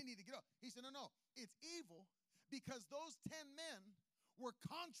 They need to get up. He said, no, it's evil because those 10 men were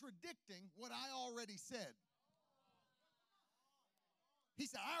contradicting what I already said. He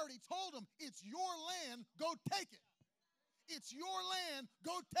said, I already told them, it's your land, go take it. It's your land,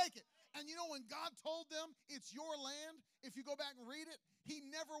 go take it. And you know when God told them it's your land, if you go back and read it, He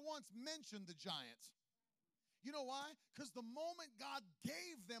never once mentioned the giants. You know why? Because the moment God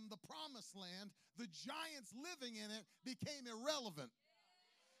gave them the promised land, the giants living in it became irrelevant.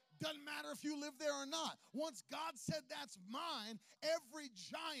 Doesn't matter if you live there or not. Once God said that's mine, every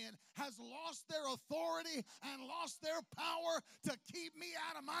giant has lost their authority and lost their power to keep me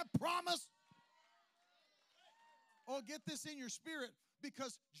out of my promise. Oh, get this in your spirit,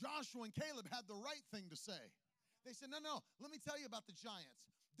 because Joshua and Caleb had the right thing to say. They said, no, let me tell you about the giants.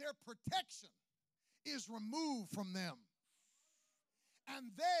 Their protection is removed from them.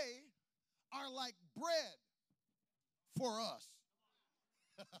 And they are like bread for us.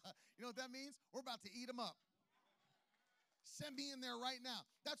 You know what that means? We're about to eat them up. Send me in there right now.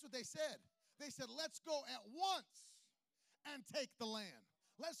 That's what they said. They said, let's go at once and take the land.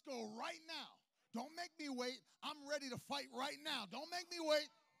 Let's go right now. Don't make me wait. I'm ready to fight right now. Don't make me wait.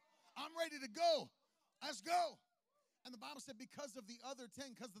 I'm ready to go. Let's go. And the Bible said because of the other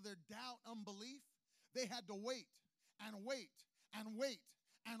 10, because of their doubt, unbelief, they had to wait and wait and wait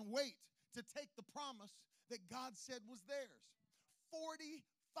and wait to take the promise that God said was theirs.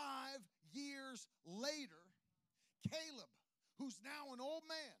 45 years later, Caleb, who's now an old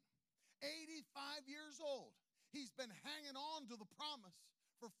man, 85 years old, he's been hanging on to the promise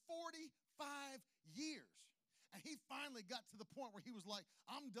for 45 years. And he finally got to the point where he was like,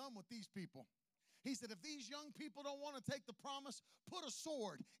 I'm done with these people. He said, if these young people don't want to take the promise, put a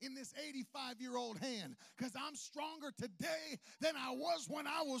sword in this 85-year-old hand, because I'm stronger today than I was when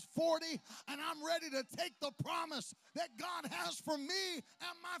I was 40, and I'm ready to take the promise that God has for me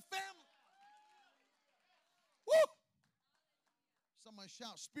and my family. Woo! Somebody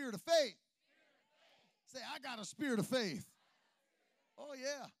shout, spirit of faith. Say, I got a spirit of faith. Oh,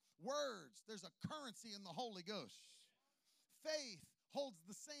 yeah. Words. There's a currency in the Holy Ghost. Faith holds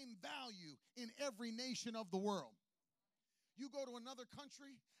the same value in every nation of the world. You go to another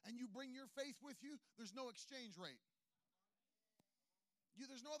country and you bring your faith with you, there's no exchange rate.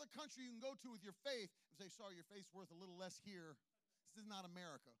 There's no other country you can go to with your faith and say, sorry, your faith's worth a little less here. This is not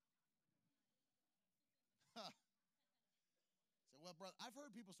America. Say, well, brother, I've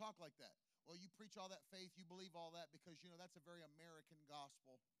heard people talk like that. Well, you preach all that faith, you believe all that because, that's a very American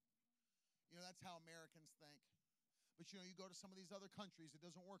gospel. That's how Americans think. But, you go to some of these other countries, it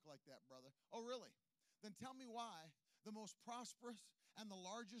doesn't work like that, brother. Oh, really? Then tell me why the most prosperous and the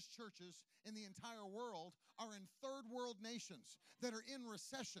largest churches in the entire world are in third world nations that are in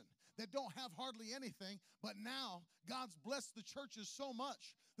recession, that don't have hardly anything, but now God's blessed the churches so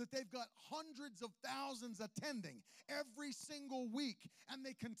much that they've got hundreds of thousands attending every single week, and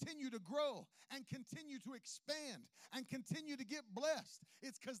they continue to grow and continue to expand and continue to get blessed.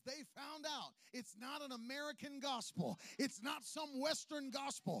 It's because they found out it's not an American gospel. It's not some Western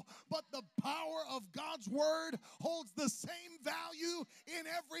gospel, but the power of God's word holds the same value in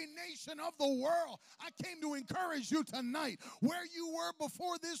every nation of the world. I came to encourage you tonight. Where you were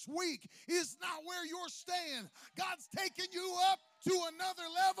before this week is not where you're staying. God's taking you up to another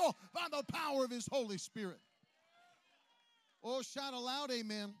level by the power of his Holy Spirit. Oh, shout aloud,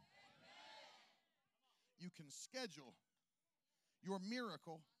 amen. You can schedule your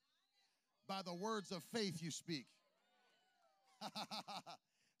miracle by the words of faith you speak.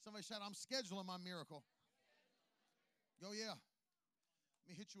 Somebody shout, I'm scheduling my miracle. Oh, yeah. Let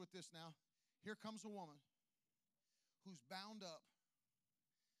me hit you with this now. Here comes a woman who's bound up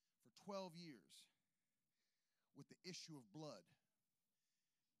for 12 years with the issue of blood.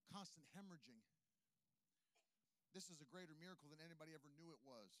 Constant hemorrhaging. This is a greater miracle than anybody ever knew it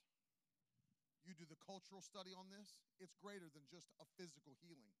was. You do the cultural study on this, it's greater than just a physical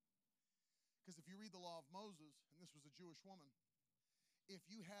healing. Because if you read the law of Moses, and this was a Jewish woman, if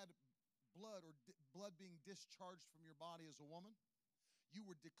you had blood or blood being discharged from your body as a woman, you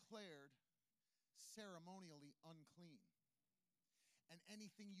were declared ceremonially unclean. And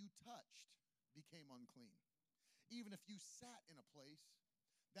anything you touched became unclean. Even if you sat in a place,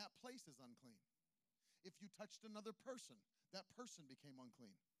 that place is unclean. If you touched another person, that person became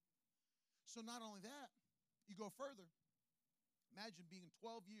unclean. So not only that, you go further. Imagine being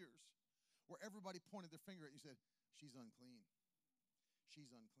 12 years where everybody pointed their finger at you and said, she's unclean.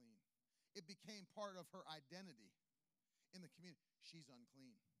 She's unclean. It became part of her identity in the community. She's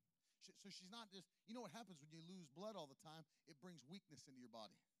unclean. So she's not just, you know what happens when you lose blood all the time? It brings weakness into your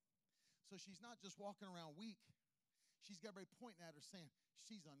body. So she's not just walking around weak. She's got everybody pointing at her saying,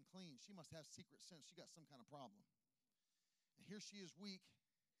 she's unclean. She must have secret sins. She got some kind of problem. And here she is weak,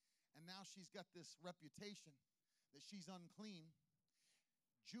 and now she's got this reputation that she's unclean.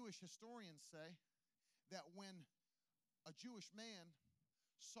 Jewish historians say that when a Jewish man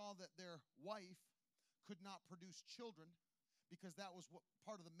saw that their wife could not produce children, because that was what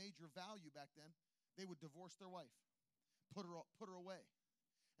part of the major value back then, they would divorce their wife, put her away.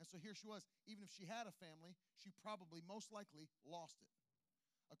 And so here she was. Even if she had a family, she probably most likely lost it,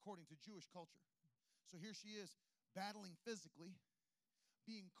 according to Jewish culture. So here she is, battling physically,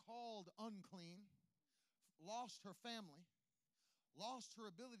 being called unclean, lost her family, lost her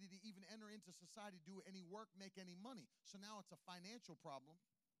ability to even enter into society, do any work, make any money. So now it's a financial problem.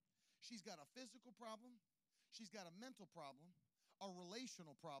 She's got a physical problem. She's got a mental problem, a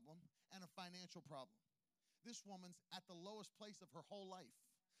relational problem, and a financial problem. This woman's at the lowest place of her whole life,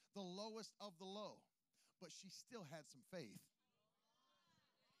 the lowest of the low, but she still had some faith.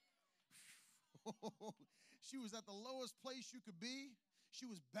 She was at the lowest place you could be. She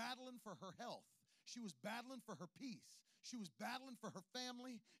was battling for her health. She was battling for her peace. She was battling for her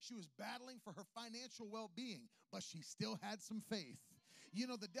family. She was battling for her financial well-being, but she still had some faith. You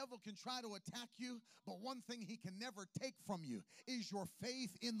know, the devil can try to attack you, but one thing he can never take from you is your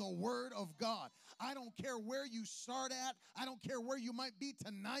faith in the Word of God. I don't care where you start at. I don't care where you might be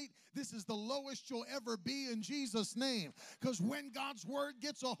tonight. This is the lowest you'll ever be in Jesus' name. Because when God's Word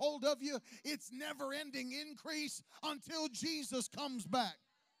gets a hold of you, it's never-ending increase until Jesus comes back.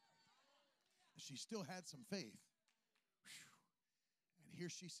 She still had some faith. And here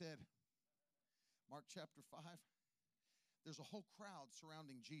she said, Mark chapter 5, there's a whole crowd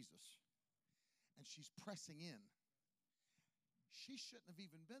surrounding Jesus, and she's pressing in. She shouldn't have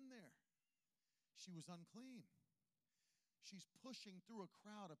even been there. She was unclean. She's pushing through a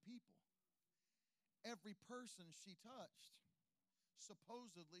crowd of people. Every person she touched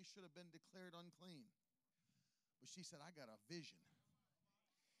supposedly should have been declared unclean. But she said, I got a vision.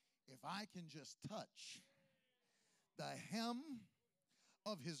 If I can just touch the hem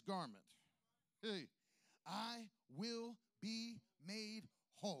of his garment, hey, I will be made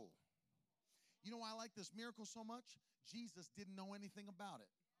whole. You know why I like this miracle so much? Jesus didn't know anything about it.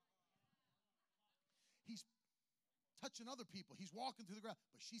 He's touching other people. He's walking through the ground,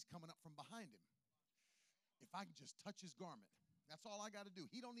 but she's coming up from behind him. If I can just touch his garment, that's all I got to do.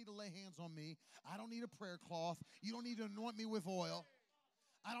 He don't need to lay hands on me. I don't need a prayer cloth. You don't need to anoint me with oil.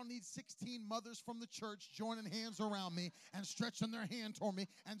 I don't need 16 mothers from the church joining hands around me and stretching their hand toward me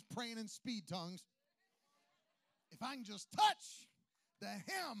and praying in speed tongues. If I can just touch the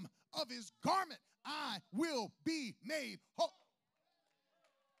hem of his garment, I will be made whole.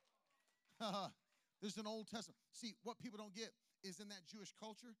 There's an Old Testament. See, what people don't get is in that Jewish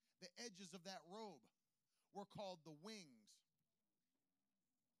culture, the edges of that robe were called the wings.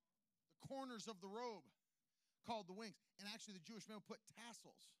 The corners of the robe called the wings. And actually, the Jewish men would put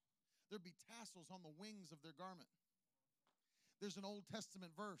tassels. There'd be tassels on the wings of their garment. There's an Old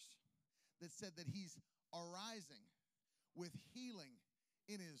Testament verse that said that he's arising with healing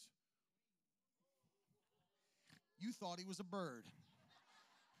in his. You thought he was a bird.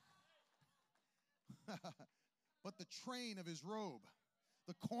 But the train of his robe,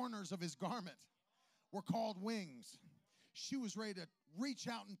 the corners of his garment were called wings. She was ready to reach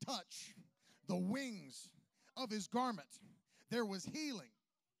out and touch the wings of his garment. There was healing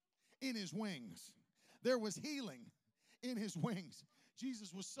in his wings. There was healing in his wings.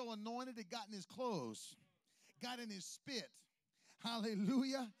 Jesus was so anointed, it got in his clothes, got in his spit.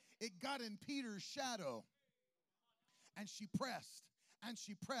 Hallelujah. It got in Peter's shadow. And she pressed, and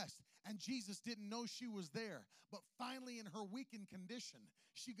she pressed, and Jesus didn't know she was there. But finally, in her weakened condition,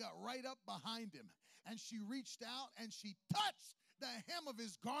 she got right up behind him, and she reached out, and she touched the hem of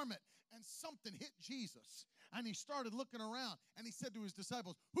his garment, and something hit Jesus. And he started looking around, and he said to his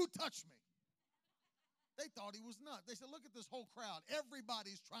disciples, who touched me? They thought he was nuts. They said, look at this whole crowd.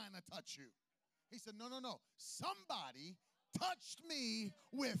 Everybody's trying to touch you. He said, no, no, no. Somebody touched me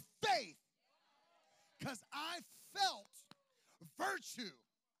with faith, because I felt virtue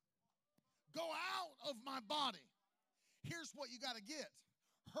go out of my body. Here's what you got to get.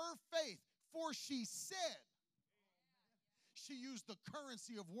 Her faith, for she said, she used the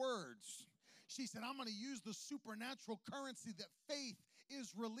currency of words. She said, I'm going to use the supernatural currency that faith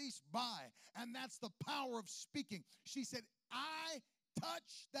is released by, and that's the power of speaking. She said, I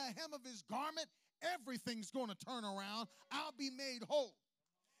touch the hem of his garment, everything's going to turn around. I'll be made whole.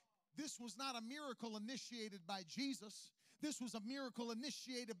 This was not a miracle initiated by Jesus. This was a miracle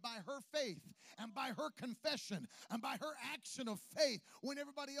initiated by her faith and by her confession and by her action of faith. When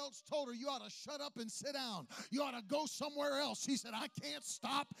everybody else told her, you ought to shut up and sit down. You ought to go somewhere else. She said, I can't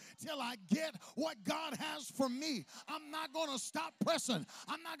stop till I get what God has for me. I'm not going to stop pressing.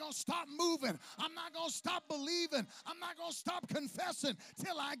 I'm not going to stop moving. I'm not going to stop believing. I'm not going to stop confessing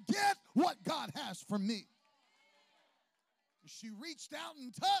till I get what God has for me. She reached out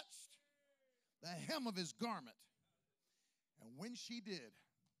and touched the hem of his garment. And when she did,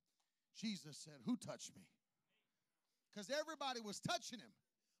 Jesus said, who touched me? Because everybody was touching him,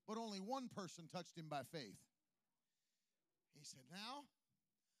 but only one person touched him by faith. He said, now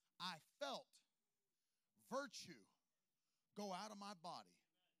I felt virtue go out of my body.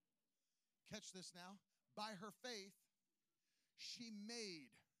 Catch this now. By her faith, she made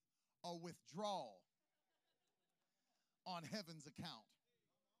a withdrawal on heaven's account.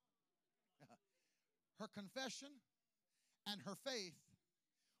 Her confession and her faith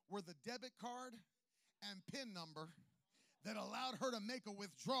were the debit card and PIN number that allowed her to make a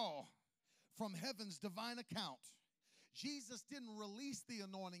withdrawal from heaven's divine account. Jesus didn't release the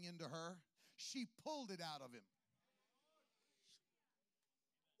anointing into her. She pulled it out of him.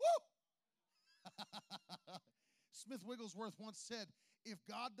 Woo! Smith Wigglesworth once said, if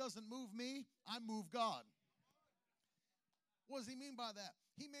God doesn't move me, I move God. What does he mean by that?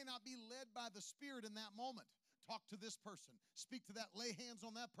 He may not be led by the Spirit in that moment. Talk to this person, speak to that, lay hands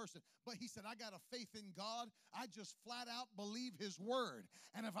on that person. But he said, I got a faith in God. I just flat out believe his word.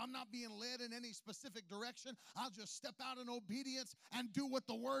 And if I'm not being led in any specific direction, I'll just step out in obedience and do what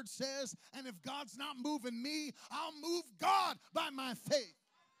the word says. And if God's not moving me, I'll move God by my faith.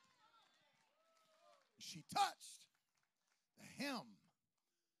 She touched the hem.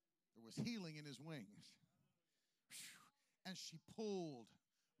 There was healing in his wings. And she pulled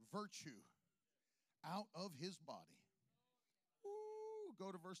virtue out of his body. Ooh,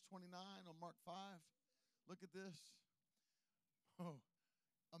 go to verse 29 on Mark 5. Look at this. Oh,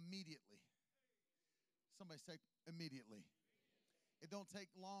 immediately. Somebody say immediately. It don't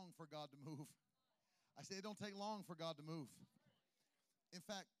take long for God to move. I say it don't take long for God to move. In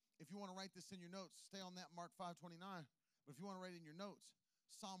fact, if you want to write this in your notes, stay on that Mark 5:29. But if you want to write it in your notes,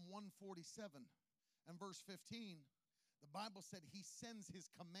 Psalm 147 and verse 15, the Bible said he sends his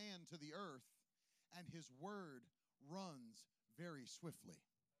command to the earth and his word runs very swiftly.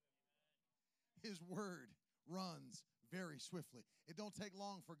 His word runs very swiftly. It don't take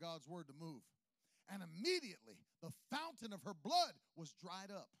long for God's word to move. And immediately the fountain of her blood was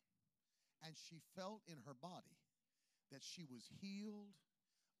dried up, and she felt in her body that she was healed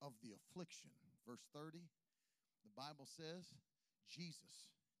of the affliction. Verse 30, the Bible says,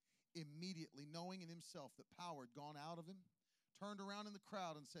 Jesus, immediately knowing in himself that power had gone out of him, turned around in the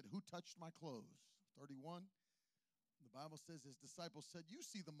crowd and said, who touched my clothes? 31, the Bible says his disciples said, you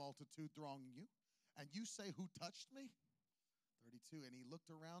see the multitude thronging you, and you say, who touched me? 32, and he looked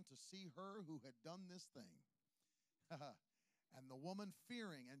around to see her who had done this thing. And the woman,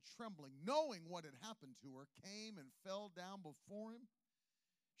 fearing and trembling, knowing what had happened to her, came and fell down before him.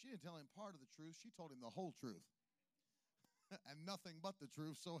 She didn't tell him part of the truth. She told him the whole truth. And nothing but the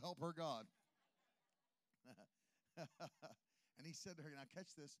truth, so help her God. And he said to her, now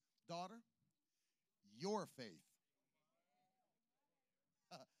catch this, daughter, your faith,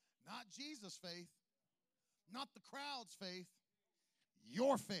 not Jesus' faith, not the crowd's faith,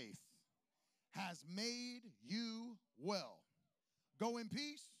 your faith has made you well. Go in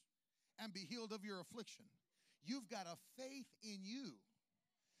peace and be healed of your affliction. You've got a faith in you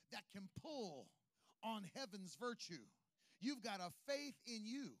that can pull on heaven's virtue. You've got a faith in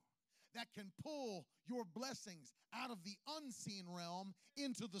you that can pull your blessings out of the unseen realm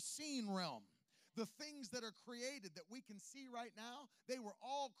into the seen realm. The things that are created that we can see right now, they were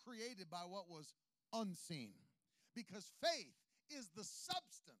all created by what was unseen. Because faith is the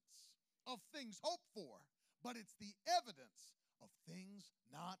substance of things hoped for, but it's the evidence of things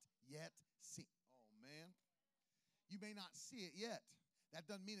not yet seen. Oh, man. You may not see it yet. That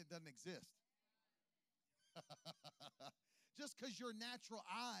doesn't mean it doesn't exist. Just because your natural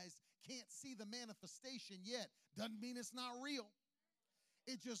eyes can't see the manifestation yet doesn't mean it's not real.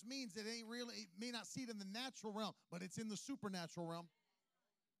 It just means it ain't real. It may not see it in the natural realm, but it's in the supernatural realm.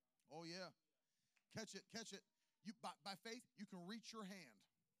 Oh, yeah. Catch it, catch it. You, by faith, you can reach your hand.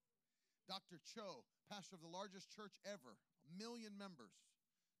 Dr. Cho, pastor of the largest church ever, 1 million members,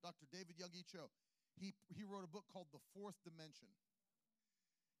 Dr. David Yogi Cho, he wrote a book called The Fourth Dimension.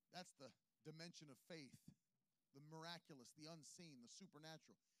 That's the dimension of faith, the miraculous, the unseen, the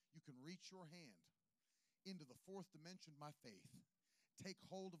supernatural. You can reach your hand into the fourth dimension by faith, take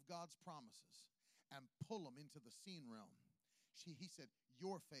hold of God's promises, and pull them into the seen realm. He said,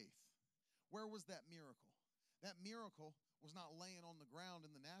 your faith. Where was that miracle? That miracle was not laying on the ground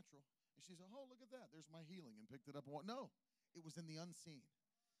in the natural. And she said, oh, look at that. There's my healing, and picked it up. No, it was in the unseen.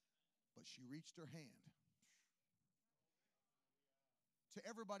 But she reached her hand. To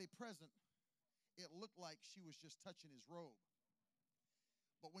everybody present, it looked like she was just touching his robe.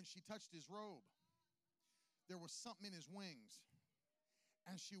 But when she touched his robe, there was something in his wings.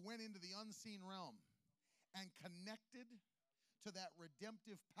 And she went into the unseen realm and connected to that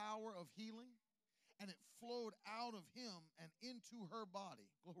redemptive power of healing. And it flowed out of him and into her body.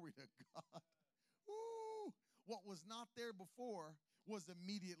 Glory to God. Woo! What was not there before was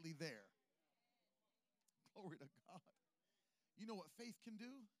immediately there. Glory to God. You know what faith can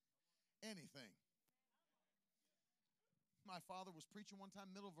do? Anything. My father was preaching one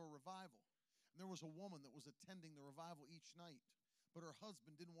time, middle of a revival. And there was a woman that was attending the revival each night, but her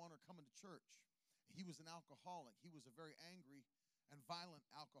husband didn't want her coming to church. He was an alcoholic. He was a very angry and violent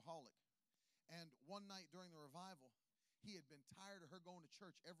alcoholic. And one night during the revival, he had been tired of her going to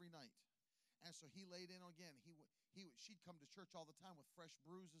church every night. And so he laid in again. She'd come to church all the time with fresh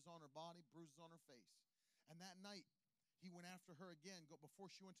bruises on her body, bruises on her face. And that night, he went after her again before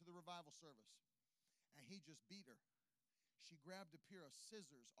she went to the revival service. And he just beat her. She grabbed a pair of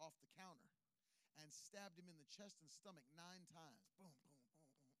scissors off the counter and stabbed him in the chest and stomach 9 times. Boom, boom, boom,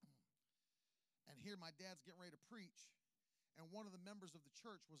 boom, boom. And here my dad's getting ready to preach. And one of the members of the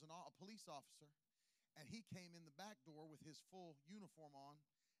church was a police officer. And he came in the back door with his full uniform on.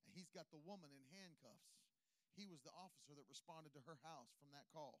 And he's got the woman in handcuffs. He was the officer that responded to her house from that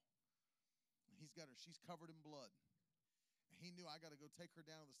call. And he's got her. She's covered in blood. And he knew, I got to go take her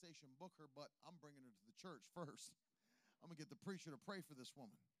down to the station, book her, but I'm bringing her to the church first. I'm going to get the preacher to pray for this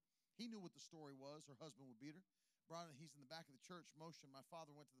woman. He knew what the story was. Her husband would beat her. He's in the back of the church, motion. My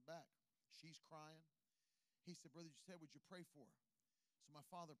father went to the back. She's crying. He said, Brother Giuseppe, would you pray for her? So my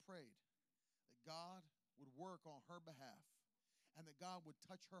father prayed that God would work on her behalf and that God would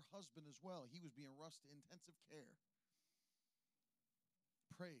touch her husband as well. He was being rushed to intensive care.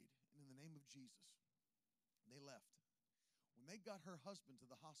 Prayed, and in the name of Jesus, they left. When they got her husband to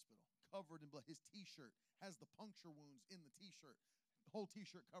the hospital, covered in blood, his T-shirt has the puncture wounds in the T-shirt, the whole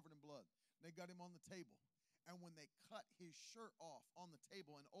T-shirt covered in blood. They got him on the table. And when they cut his shirt off on the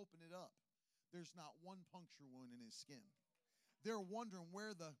table and open it up, there's not one puncture wound in his skin. They're wondering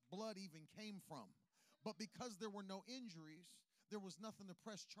where the blood even came from. But because there were no injuries, there was nothing to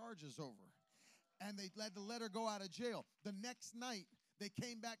press charges over. And they had to let her go out of jail. The next night, they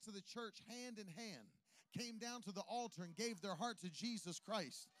came back to the church hand in hand, came down to the altar and gave their heart to Jesus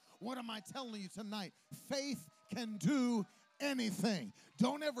Christ. What am I telling you tonight? Faith can do anything.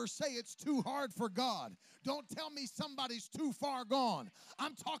 Don't ever say it's too hard for God. Don't tell me somebody's too far gone.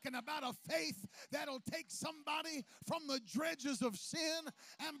 I'm talking about a faith that'll take somebody from the dredges of sin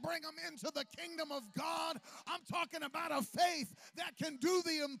and bring them into the kingdom of God. I'm talking about a faith that can do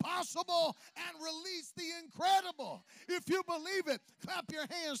the impossible and release the incredible. If you believe it, clap your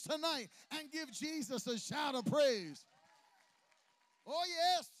hands tonight and give Jesus a shout of praise. Oh,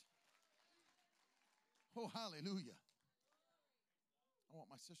 yes. Oh, hallelujah. I want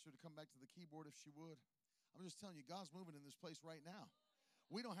my sister to come back to the keyboard if she would. I'm just telling you, God's moving in this place right now.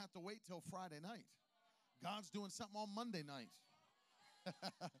 We don't have to wait till Friday night. God's doing something on Monday night.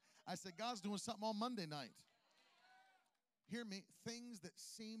 I said, God's doing something on Monday night. Hear me, things that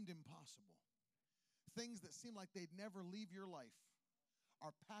seemed impossible, things that seemed like they'd never leave your life,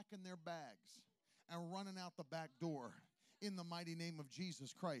 are packing their bags and running out the back door in the mighty name of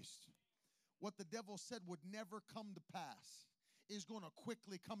Jesus Christ. What the devil said would never come to pass is going to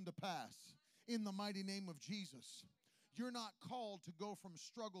quickly come to pass in the mighty name of Jesus. You're not called to go from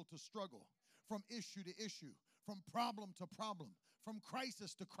struggle to struggle, from issue to issue, from problem to problem, from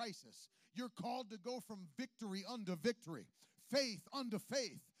crisis to crisis. You're called to go from victory unto victory, faith unto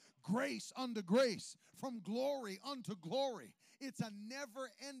faith, grace unto grace, from glory unto glory. It's a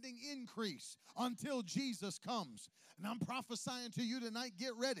never-ending increase until Jesus comes. And I'm prophesying to you tonight,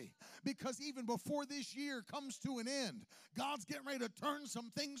 get ready. Because even before this year comes to an end, God's getting ready to turn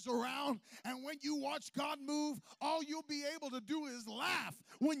some things around. And when you watch God move, all you'll be able to do is laugh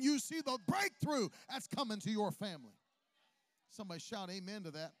when you see the breakthrough that's coming to your family. Somebody shout amen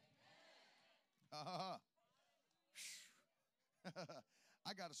to that.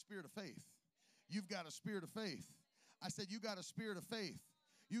 I got a spirit of faith. You've got a spirit of faith. I said, you got a spirit of faith.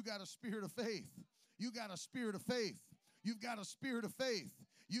 You got a spirit of faith. You got a spirit of faith. You've got a spirit of faith.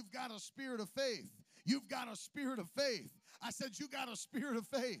 You've got a spirit of faith. You've got a spirit of faith. I said, you got a spirit of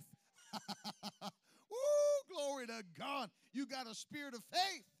faith. Woo, glory to God. You got a spirit of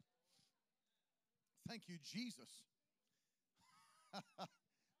faith. Thank you, Jesus.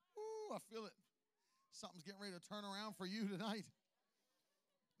 Woo, I feel it. Something's getting ready to turn around for you tonight.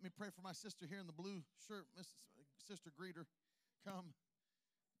 Let me pray for my sister here in the blue shirt. Sister Greeter, come.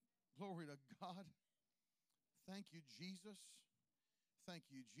 Glory to God. Thank you, Jesus. Thank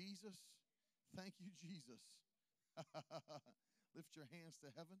you, Jesus. Thank you, Jesus. Lift your hands to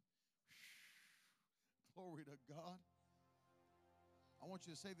heaven. Glory to God. I want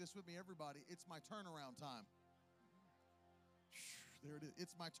you to say this with me, everybody. It's my turnaround time. There it is.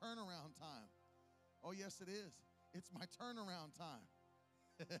 It's my turnaround time. Oh, yes, it is. It's my turnaround time.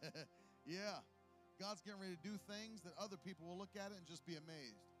 Yeah. God's getting ready to do things that other people will look at it and just be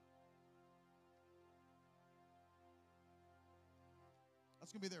amazed.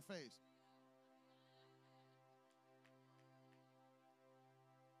 That's going to be their face.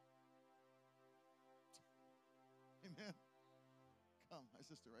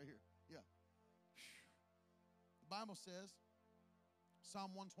 sister right here. Yeah. The Bible says,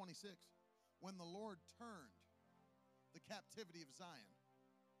 Psalm 126, when the Lord turned the captivity of Zion,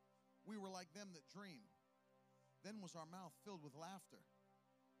 we were like them that dream. Then was our mouth filled with laughter,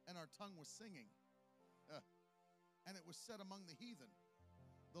 and our tongue was singing. And it was said among the heathen,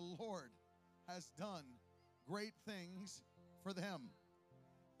 the Lord has done great things for them.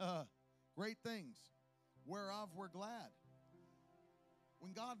 Great things, whereof we're glad.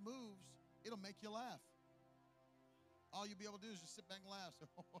 When God moves, it'll make you laugh. All you'll be able to do is just sit back and laugh. So,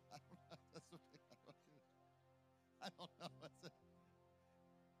 I don't know. That's okay. I don't know. That's it.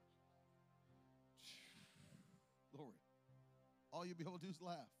 Glory. All you'll be able to do is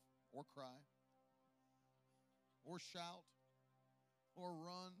laugh or cry or shout or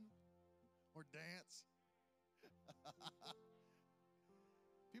run or dance.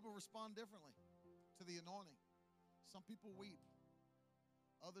 People respond differently to the anointing. Some people weep.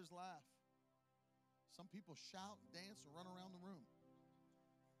 Others laugh. Some people shout, dance, and run around the room.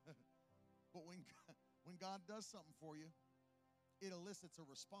 But when God does something for you, it elicits a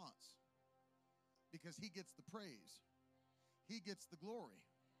response because he gets the praise. He gets the glory.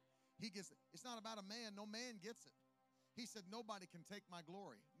 It's not about a man. No man gets it. He said, nobody can take my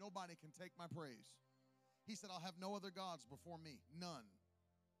glory. Nobody can take my praise. He said, I'll have no other gods before me. None.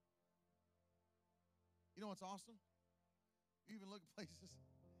 You know what's awesome? You even look at places,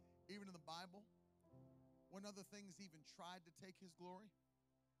 even in the Bible, when other things even tried to take his glory,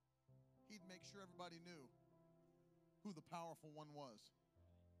 he'd make sure everybody knew who the powerful one was.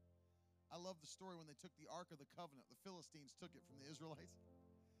 I love the story when they took the Ark of the Covenant. The Philistines took it from the Israelites,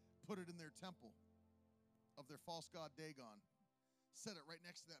 put it in their temple of their false god Dagon, set it right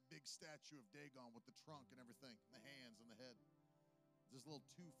next to that big statue of Dagon with the trunk and everything, and the hands and the head. This little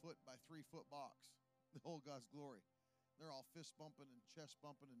 2-foot by 3-foot box, the whole God's glory. They're all fist bumping and chest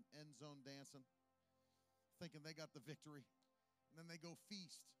bumping and end zone dancing, thinking they got the victory. And then they go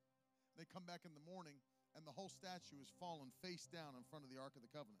feast. They come back in the morning, and the whole statue is fallen face down in front of the Ark of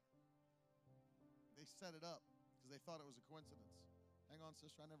the Covenant. They set it up because they thought it was a coincidence. Hang on,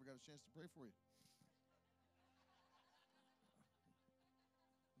 sister, I never got a chance to pray for you.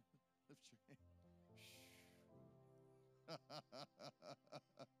 Lift your hand.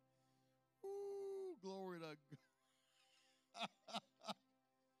 Ooh, glory to God.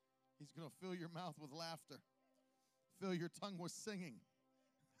 He's going to fill your mouth with laughter. Fill your tongue with singing.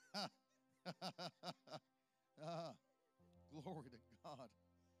 Glory to God.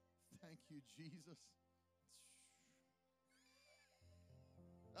 Thank you, Jesus.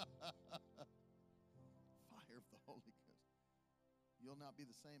 Fire of the Holy Ghost. You'll not be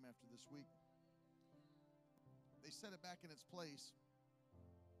the same after this week. They set it back in its place,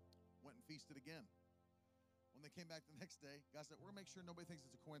 went and feasted again. When they came back the next day, God said, we're going to make sure nobody thinks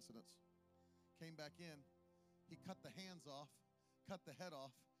it's a coincidence. Came back in. He cut the hands off, cut the head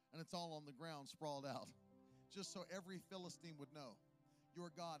off, and it's all on the ground sprawled out. Just so every Philistine would know,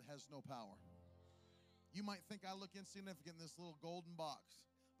 your God has no power. You might think I look insignificant in this little golden box,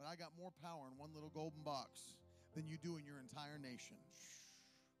 but I got more power in one little golden box than you do in your entire nation.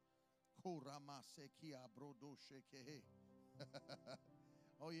 Oh,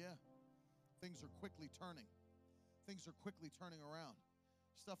 yeah. Things are quickly turning. Things are quickly turning around.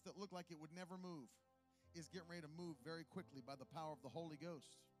 Stuff that looked like it would never move is getting ready to move very quickly by the power of the Holy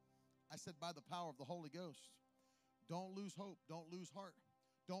Ghost. I said by the power of the Holy Ghost. Don't lose hope. Don't lose heart.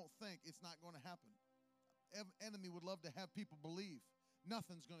 Don't think it's not going to happen. Enemy would love to have people believe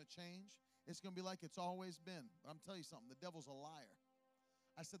nothing's going to change. It's going to be like it's always been. But I'm telling you something. The devil's a liar.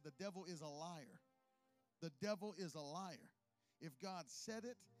 I said the devil is a liar. The devil is a liar. If God said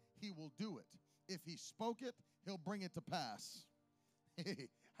it, he will do it. If he spoke it, he'll bring it to pass.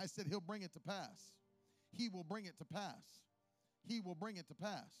 I said he'll bring it to pass. He will bring it to pass. He will bring it to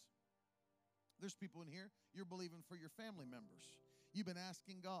pass. There's people in here, you're believing for your family members. You've been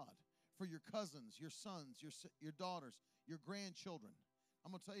asking God for your cousins, your sons, your daughters, your grandchildren.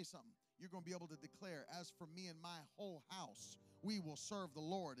 I'm going to tell you something. You're going to be able to declare, as for me and my whole house, we will serve the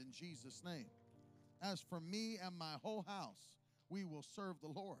Lord in Jesus' name. As for me and my whole house, we will serve the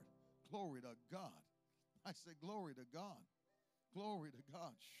Lord. Glory to God. I said, glory to God. Glory to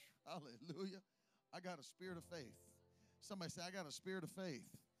God. Hallelujah. I got a spirit of faith. Somebody say, I got a spirit of faith.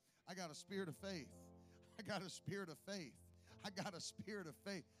 I got a spirit of faith. I got a spirit of faith. I got a spirit of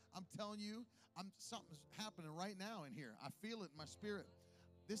faith. I'm telling you, something's happening right now in here. I feel it in my spirit.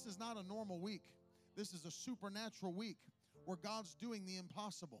 This is not a normal week. This is a supernatural week where God's doing the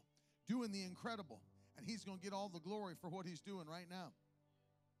impossible, doing the incredible, and he's going to get all the glory for what he's doing right now.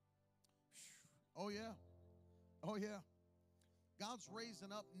 Oh, yeah. Oh, yeah. God's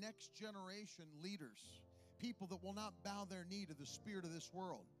raising up next generation leaders, people that will not bow their knee to the spirit of this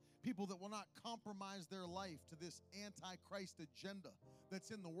world, people that will not compromise their life to this antichrist agenda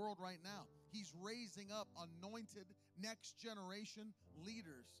that's in the world right now. He's raising up anointed next generation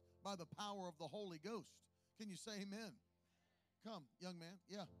leaders by the power of the Holy Ghost. Can you say amen? Come, young man.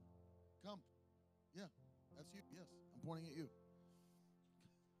 Yeah. Come. Yeah. That's you. Yes. I'm pointing at you.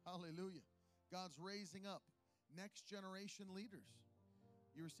 Hallelujah. God's raising up next generation leaders.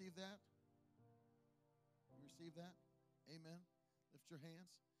 You receive that? You receive that? Amen. Lift your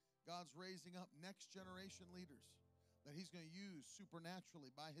hands. God's raising up next generation leaders that he's going to use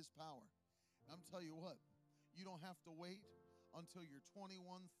supernaturally by his power. And I'm telling you what, you don't have to wait until you're 21,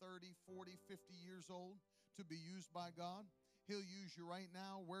 30, 40, 50 years old to be used by God. He'll use you right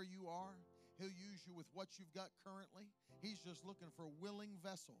now where you are. He'll use you with what you've got currently. He's just looking for willing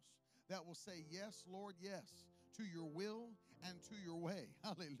vessels that will say, yes, Lord, yes, to your will and to your way.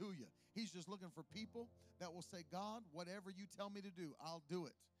 Hallelujah. He's just looking for people that will say, God, whatever you tell me to do, I'll do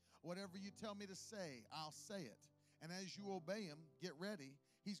it. Whatever you tell me to say, I'll say it. And as you obey him, get ready.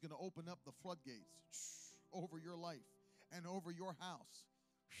 He's going to open up the floodgates over your life and over your house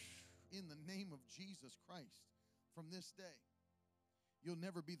in the name of Jesus Christ. From this day, you'll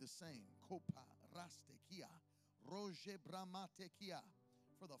never be the same. Kopa rastekia, roje bramatekia.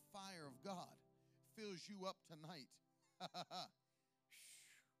 For the fire of God fills you up tonight. Fire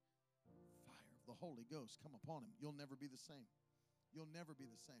of the Holy Ghost come upon him. You'll never be the same. You'll never be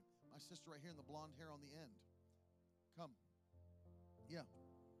the same. My sister right here in the blonde hair on the end. Come. Yeah.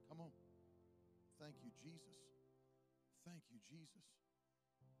 Come on. Thank you, Jesus. Thank you, Jesus.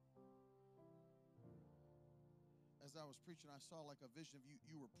 As I was preaching, I saw like a vision of you.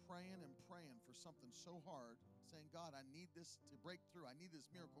 You were praying and praying for something so hard, saying, God, I need this to break through. I need this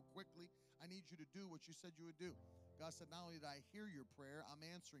miracle quickly. I need you to do what you said you would do. God said, not only did I hear your prayer, I'm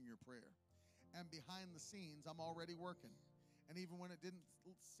answering your prayer. And behind the scenes, I'm already working. And even when it didn't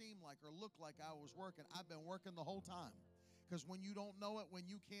seem like or look like I was working, I've been working the whole time. Because when you don't know it, when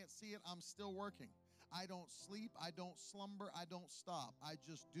you can't see it, I'm still working. I don't sleep. I don't slumber. I don't stop. I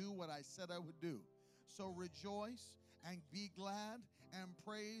just do what I said I would do. So rejoice and be glad and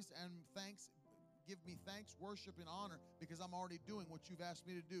praise and thanks. Give me thanks, worship, and honor because I'm already doing what you've asked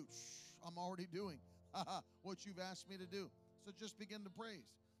me to do. I'm already doing what you've asked me to do. So just begin to praise.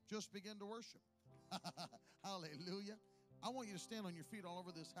 Just begin to worship. Hallelujah. I want you to stand on your feet all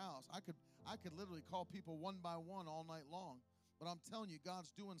over this house. I could literally call people one by one all night long, but I'm telling you,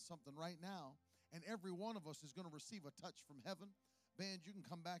 God's doing something right now, and every one of us is going to receive a touch from heaven. Band, you can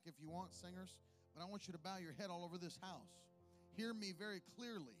come back if you want, singers, but I want you to bow your head all over this house. Hear me very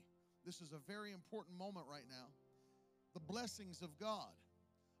clearly. This is a very important moment right now. The blessings of God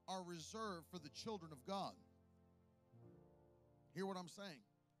are reserved for the children of God. Hear what I'm saying?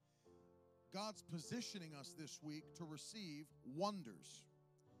 God's positioning us this week to receive wonders.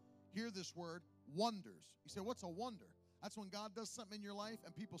 Hear this word, wonders. You say, what's a wonder? That's when God does something in your life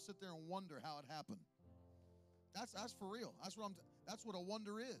and people sit there and wonder how it happened. That's for real. That's what a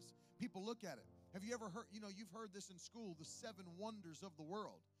wonder is. People look at it. Have you ever heard, you've heard this in school, the 7 wonders of the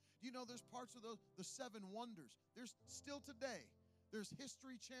world. Do you know there's parts of the 7 wonders? There's still today, there's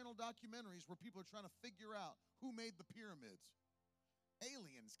History Channel documentaries where people are trying to figure out who made the pyramids.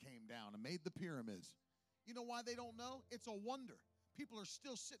 Aliens came down and made the pyramids. You know why they don't know? It's a wonder. People are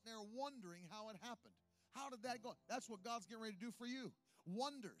still sitting there wondering how it happened. How did that go? That's what God's getting ready to do for you.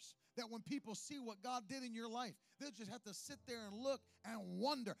 Wonders. That when people see what God did in your life, they'll just have to sit there and look and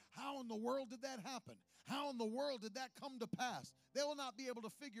wonder, how in the world did that happen? How in the world did that come to pass? They will not be able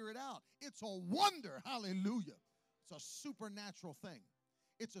to figure it out. It's a wonder. Hallelujah. It's a supernatural thing.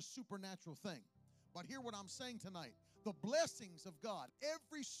 It's a supernatural thing. But hear what I'm saying tonight. The blessings of God,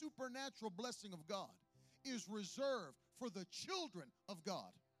 every supernatural blessing of God is reserved for the children of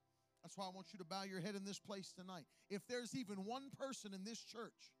God. That's why I want you to bow your head in this place tonight. If there's even one person in this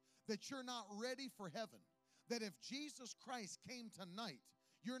church that you're not ready for heaven, that if Jesus Christ came tonight,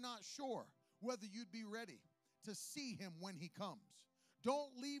 you're not sure whether you'd be ready to see him when he comes.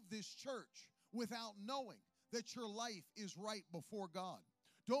 Don't leave this church without knowing that your life is right before God.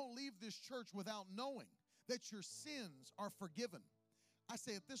 Don't leave this church without knowing that your sins are forgiven. I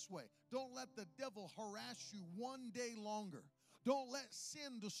say it this way. Don't let the devil harass you one day longer. Don't let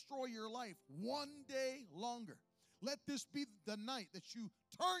sin destroy your life one day longer. Let this be the night that you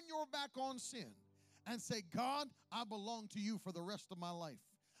turn your back on sin and say, God, I belong to you for the rest of my life.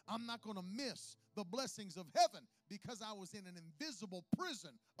 I'm not going to miss the blessings of heaven because I was in an invisible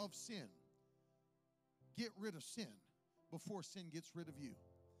prison of sin. Get rid of sin before sin gets rid of you.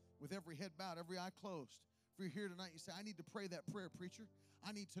 With every head bowed, every eye closed, If you're here tonight, you say, I need to pray that prayer, preacher.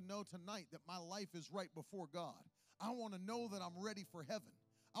 I need to know tonight that my life is right before God. I want to know that I'm ready for heaven.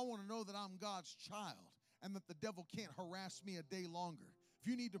 I want to know that I'm God's child and that the devil can't harass me a day longer. If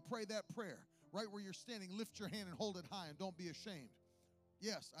you need to pray that prayer, right where you're standing, lift your hand and hold it high and don't be ashamed.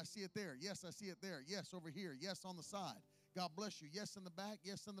 Yes, I see it there. Yes, I see it there. Yes, over here. Yes, on the side. God bless you. Yes, in the back.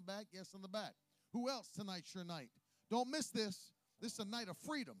 Yes, in the back. Yes, in the back. Who else tonight's your night? Don't miss this. This is a night of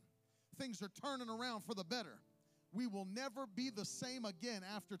freedom. Things are turning around for the better. We will never be the same again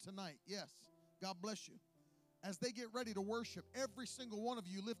after tonight. Yes, God bless you. As they get ready to worship, every single one of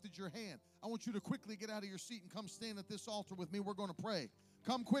you lifted your hand. I want you to quickly get out of your seat and come stand at this altar with me. We're going to pray.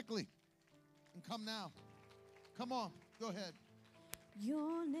 Come quickly and come now. Come on. Go ahead.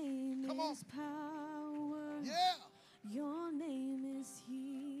 Your name is power. Yeah. Your name is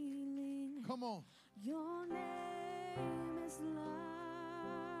healing. Come on. Your name is life.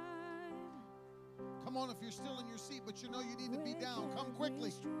 Come on, if you're still in your seat, but you know you need to be down, come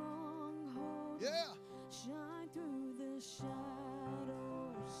quickly. Yeah. Shine through the shadows,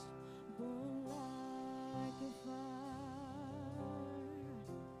 burn like a fire.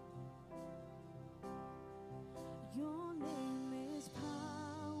 Your name is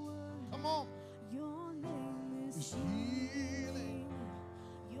power. Come on. Your name is healing.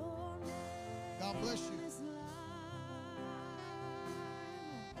 Your name God bless you. is life.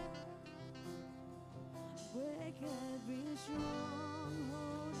 Break every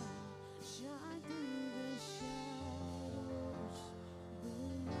stronghold. Shine through the shadows.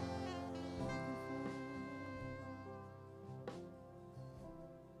 Burn like a fire.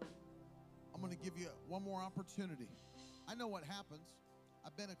 I'm going to give you one more opportunity. I know what happens.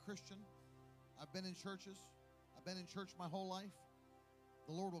 I've been a Christian. I've been in churches. I've been in church my whole life.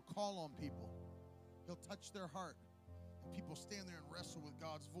 The Lord will call on people. He'll touch their heart. And people stand there and wrestle with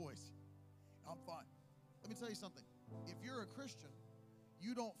God's voice. I'm fine. Let me tell you something. If you're a Christian,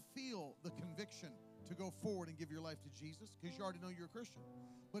 you don't feel the conviction to go forward and give your life to Jesus because you already know you're a Christian.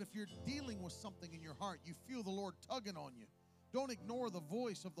 But if you're dealing with something in your heart, you feel the Lord tugging on you, don't ignore the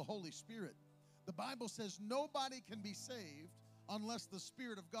voice of the Holy Spirit. The Bible says nobody can be saved unless the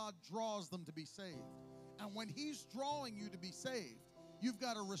Spirit of God draws them to be saved. And when He's drawing you to be saved, you've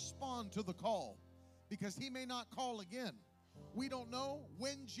got to respond to the call because He may not call again. We don't know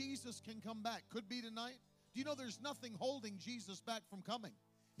when Jesus can come back. Could be tonight. Do you know there's nothing holding Jesus back from coming?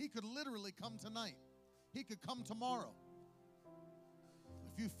 He could literally come tonight. He could come tomorrow.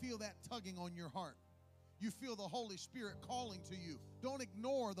 If you feel that tugging on your heart, you feel the Holy Spirit calling to you, don't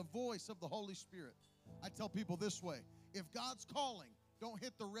ignore the voice of the Holy Spirit. I tell people this way, if God's calling, don't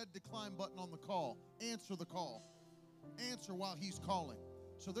hit the red decline button on the call. Answer the call. Answer while He's calling.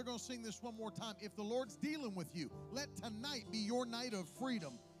 So they're going to sing this one more time. If the Lord's dealing with you, let tonight be your night of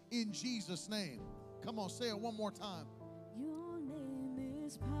freedom in Jesus' name. Come on, say it one more time. Your name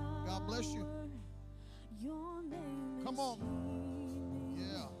is power. God bless you. Your name Come is on. healing.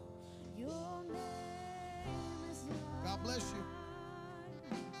 Yeah. Your name is life. God bless you.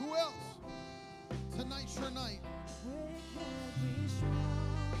 Who else? Tonight's your night. Break every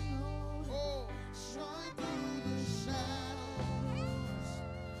stronghold. Oh, shine through the shadows.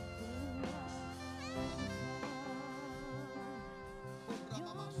 Burn like a fire. Oh,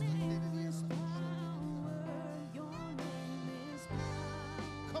 Your name is power. Your name is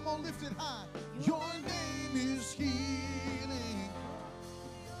power. come on, lift it high. Your name is healing.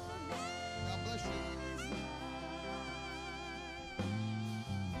 God bless you.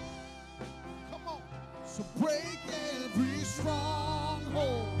 Come on. So break every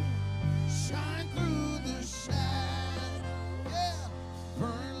stronghold. Shine through the shadow. Yeah.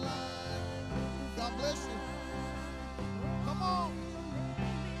 Burn like. God bless you. Come on.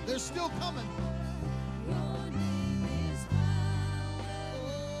 They're still coming. Your name is power.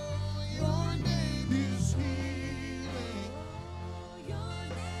 Oh, your name is healing. Your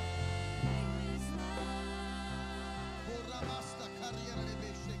name is life.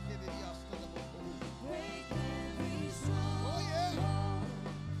 Break every stronghold. Oh, yeah.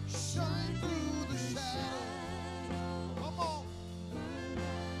 Shine through the shadow. Come on.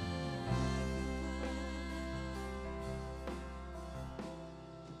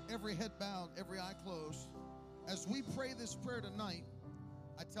 Every head bowed, every eye closed. As we pray this prayer tonight,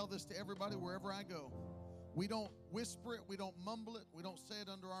 I tell this to everybody wherever I go. We don't whisper it, we don't mumble it, we don't say it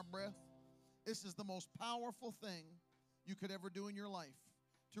under our breath. This is the most powerful thing you could ever do in your life,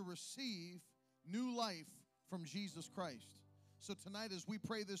 to receive new life from Jesus Christ. So tonight as we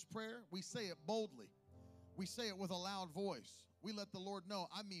pray this prayer, we say it boldly. We say it with a loud voice. We let the Lord know,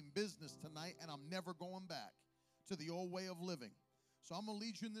 I mean business tonight, and I'm never going back to the old way of living. So I'm going to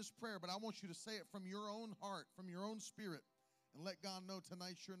lead you in this prayer, but I want you to say it from your own heart, from your own spirit, and let God know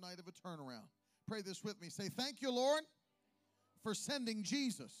tonight's your night of a turnaround. Pray this with me. Say, thank you, Lord, for sending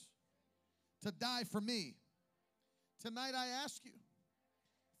Jesus to die for me. Tonight I ask you,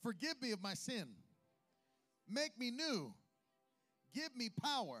 forgive me of my sin. Make me new. Give me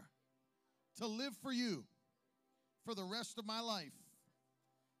power to live for you for the rest of my life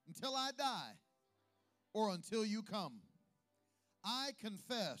until I die or until you come. I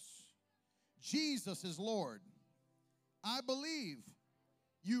confess Jesus is Lord. I believe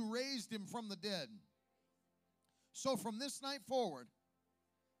you raised him from the dead. So from this night forward,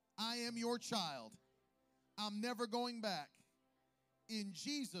 I am your child. I'm never going back. In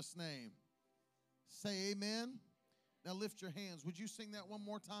Jesus' name, say amen. Now lift your hands. Would you sing that one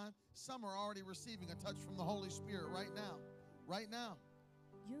more time? Some are already receiving a touch from the Holy Spirit right now. Right now.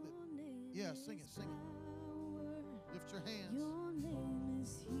 Your name Yeah, sing it, sing it. power. Lift your hands. Your name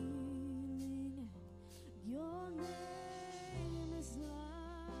is healing. Your name is life.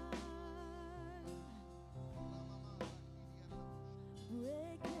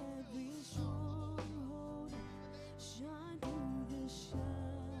 Break every stronghold. Shine through the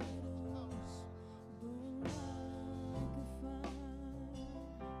shadows. Burn like a fire.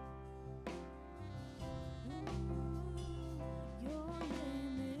 Your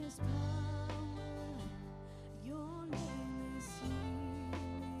name is power. Your name is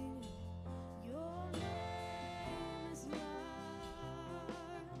healing. Your name is life.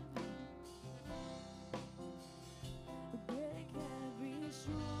 Break every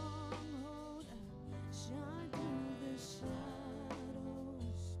stronghold. Shine through the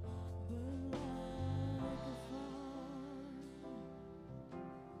shadows. Burn like a fire.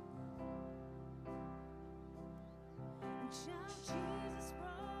 And shout Jesus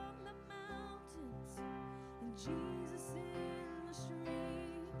from the mountains, and Jesus in the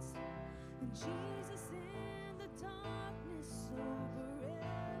streets, and Jesus in the darkness over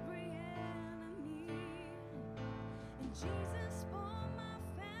every enemy, and Jesus for my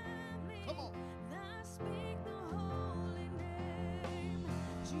family. Come on. I speak the holy name,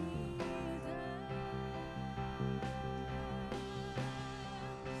 Jesus.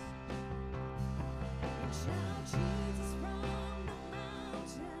 And shout Jesus from the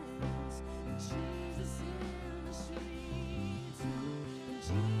mountains, and Jesus in the streets, and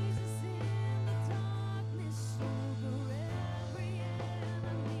Jesus in the darkness over every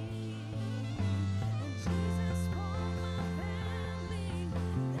enemy, and Jesus for my family.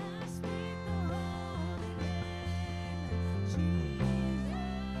 I speak the holy name, Jesus.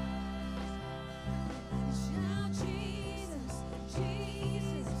 Shout Jesus,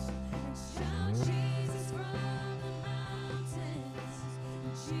 Jesus, and shout Jesus from the mountains,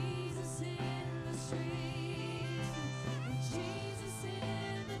 and Jesus in the streets, and Jesus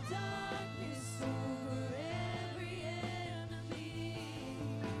in the darkness over every enemy,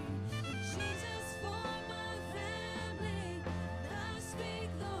 and Jesus for my family. I speak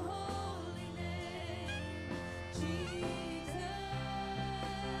the holy name, Jesus.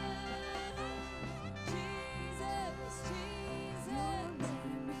 Jesus, Jesus, your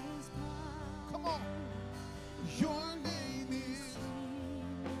name is power. Come on. Your name is.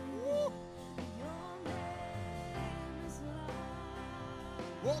 Woo. Your name is life.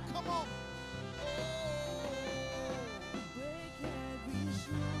 Well, come on. Break every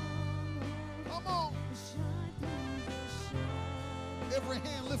stronghold. Come on. Shine through the shadows. Every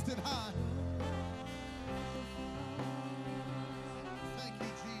hand lifted high. Thank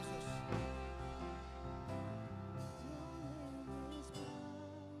you, Jesus.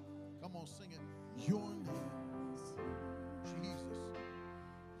 Come on, sing it. Your name, Jesus.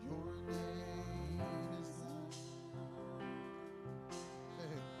 Your name is life.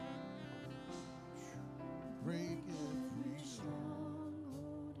 Hey. Break every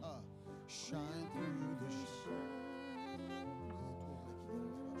stronghold. Shine through the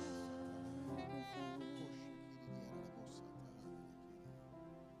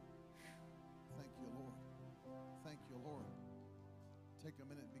Thank you, Lord. Thank you, Lord. Take a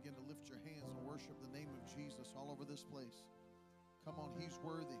minute and begin to lift your hands and worship the name of Jesus all over this place. Come on, he's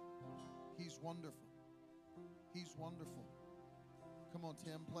worthy. He's wonderful. He's wonderful. Come on,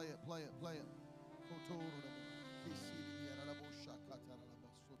 Tim, play it, play it, play it.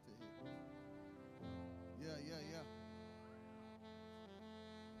 Yeah, yeah, yeah.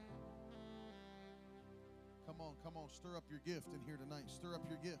 Come on, stir up your gift in here tonight. Stir up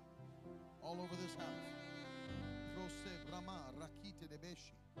your gift all over this house.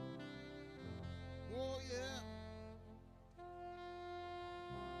 Oh, yeah.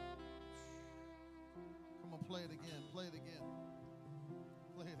 Come on, play it again, play it again.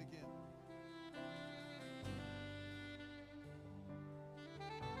 Play it again.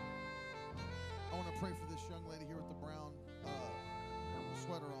 I want to pray for this young lady here with the brown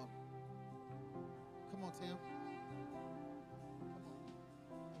sweater on. Come on, Tim.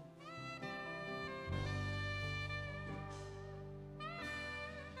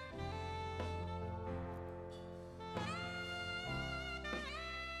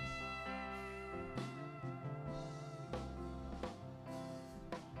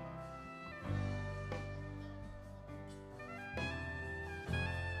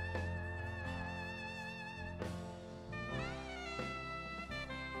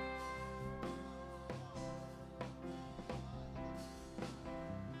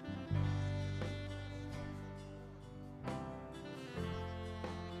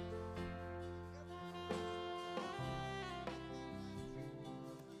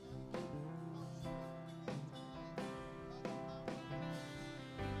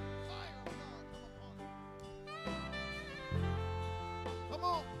 Come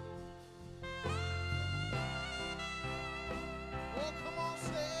on. Oh, come on,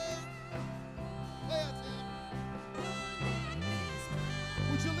 say it. Play it, Tim.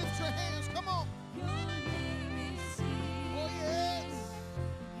 Would you lift your hands? Come on. Oh, yes.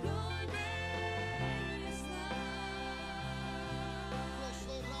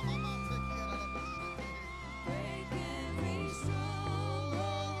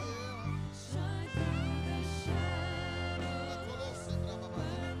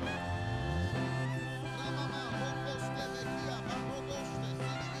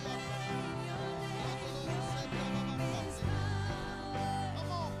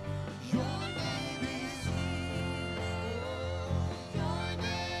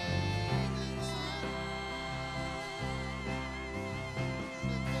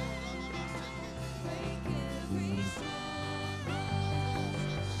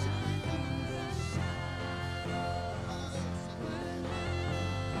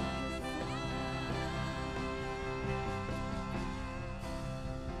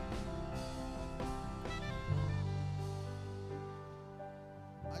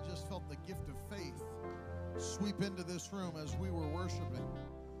 I just felt the gift of faith sweep into this room as we were worshiping.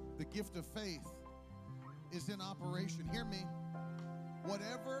 The gift of faith is in operation. Hear me.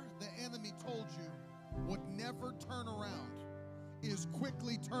 Whatever the enemy told you would never turn around is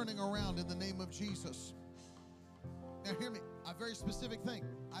quickly turning around in the name of Jesus. Now hear me. A very specific thing.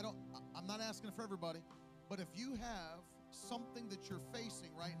 I'm not asking for everybody, but if you have something that you're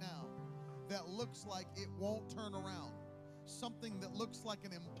facing right now that looks like it won't turn around, something that looks like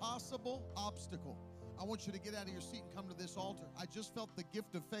an impossible obstacle, I want you to get out of your seat and come to this altar. I just felt the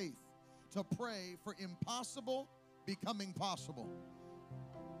gift of faith to pray for impossible becoming possible.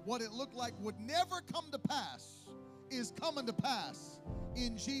 What it looked like would never come to pass is coming to pass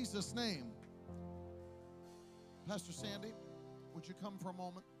in Jesus' name. Pastor Sandy, would you come for a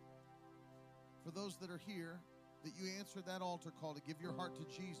moment? For those that are here, that you answered that altar call to give your heart to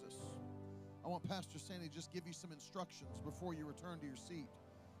Jesus, I want Pastor Sandy to just give you some instructions before you return to your seat.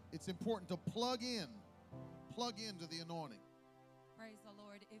 It's important to plug into the anointing. Praise the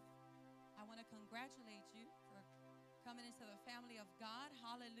Lord. I want to congratulate you for coming into the family of God.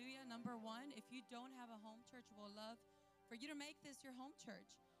 Hallelujah. Number one, if you don't have a home church, we'll love for you to make this your home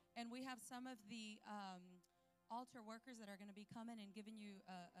church. And we have some of the altar workers that are going to be coming and giving you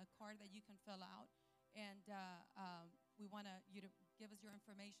a card that you can fill out. And we want you to give us your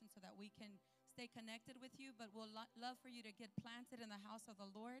information so that we can stay connected with you. But we'll love for you to get planted in the house of the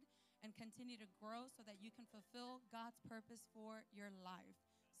Lord and continue to grow so that you can fulfill God's purpose for your life.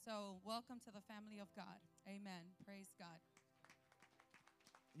 So welcome to the family of God. Amen. Praise God.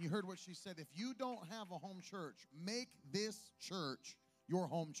 You heard what she said. If you don't have a home church, make this church your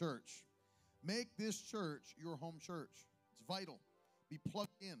home church. Make this church your home church. It's vital. Be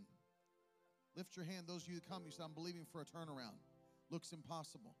plugged in. Lift your hand. Those of you that come, you say, I'm believing for a turnaround. Looks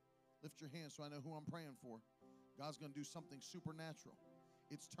impossible. Lift your hand so I know who I'm praying for. God's going to do something supernatural.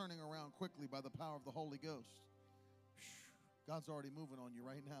 It's turning around quickly by the power of the Holy Ghost. God's already moving on you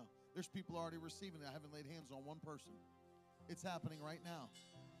right now. There's people already receiving it. I haven't laid hands on one person. It's happening right now.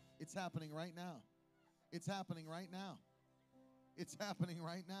 It's happening right now. It's happening right now. It's happening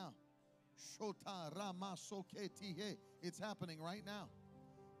right now. Shota Rama Soketihe. It's happening right now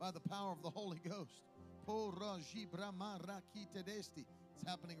by the power of the Holy Ghost. It's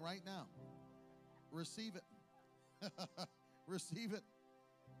happening right now. Receive it. Receive it.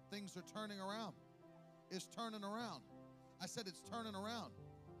 Things are turning around. It's turning around. I said it's turning around.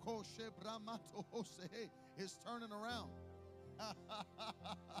 It's turning around.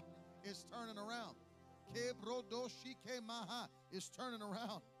 It's turning around. It's turning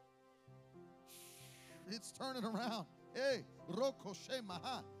around. It's turning around. Hey, Rokoshe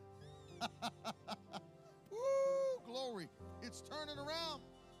Maha. Woo, glory. It's turning around.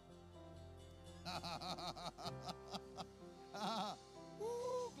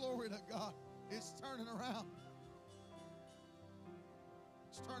 Woo, glory to God. It's turning around.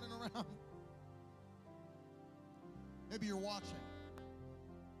 It's turning around. Maybe you're watching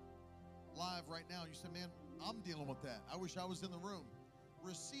live right now. You say, man, I'm dealing with that. I wish I was in the room.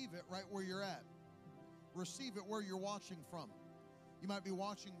 Receive it right where you're at. Receive it where you're watching from. You might be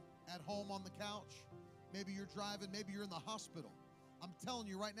watching at home on the couch. Maybe you're driving. Maybe you're in the hospital. I'm telling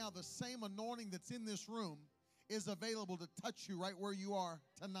you right now, the same anointing that's in this room is available to touch you right where you are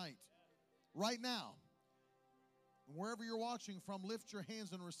tonight. Right now. Wherever you're watching from, lift your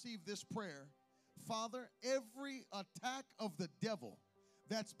hands and receive this prayer. Father, every attack of the devil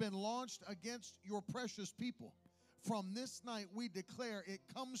that's been launched against your precious people, from this night we declare it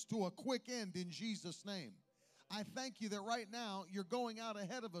comes to a quick end in Jesus' name. I thank you that right now you're going out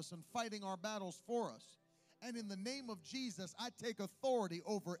ahead of us and fighting our battles for us. And in the name of Jesus, I take authority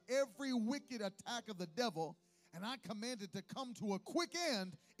over every wicked attack of the devil, and I command it to come to a quick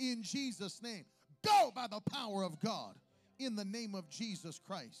end in Jesus' name. Go by the power of God. In the name of Jesus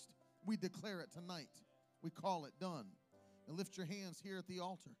Christ, we declare it tonight. We call it done. And lift your hands here at the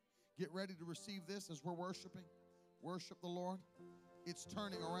altar. Get ready to receive this as we're worshiping. Worship the Lord. It's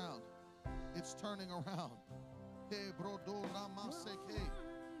turning around. It's turning around.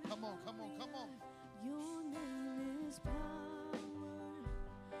 Come on, come on, come on. Your name is power.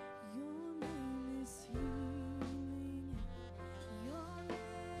 Your name is healing. Your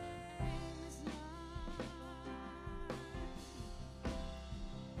name is life.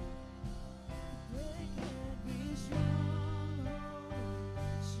 Break every stronghold.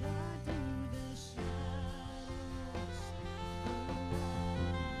 Shine through the shadows.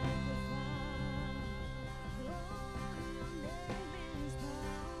 Burn like a fire. Oh, your name is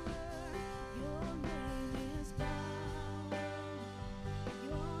power. Your name is power.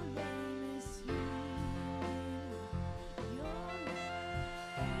 Your name is healing. Your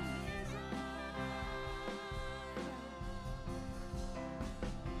name is life.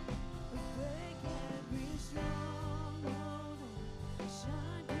 Break every stronghold.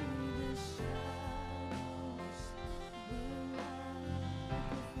 Shine through the shadows. Burn like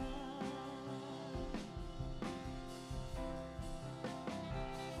a fire.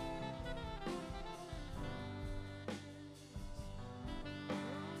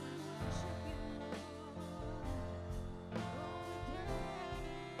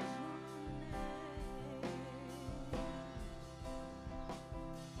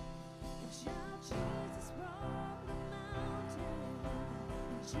 Shout Jesus from the mountain,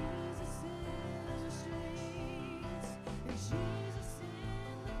 and Jesus in the streets, and Jesus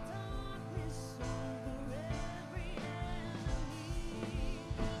in the darkness over every enemy.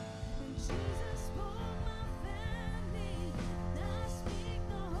 And Jesus for my family, and I speak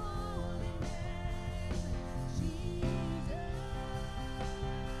the holy name, Jesus.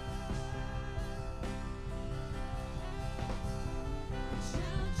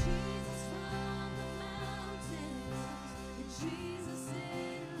 Shout Jesus from the mountains, and Jesus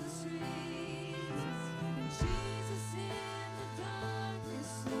in the streets.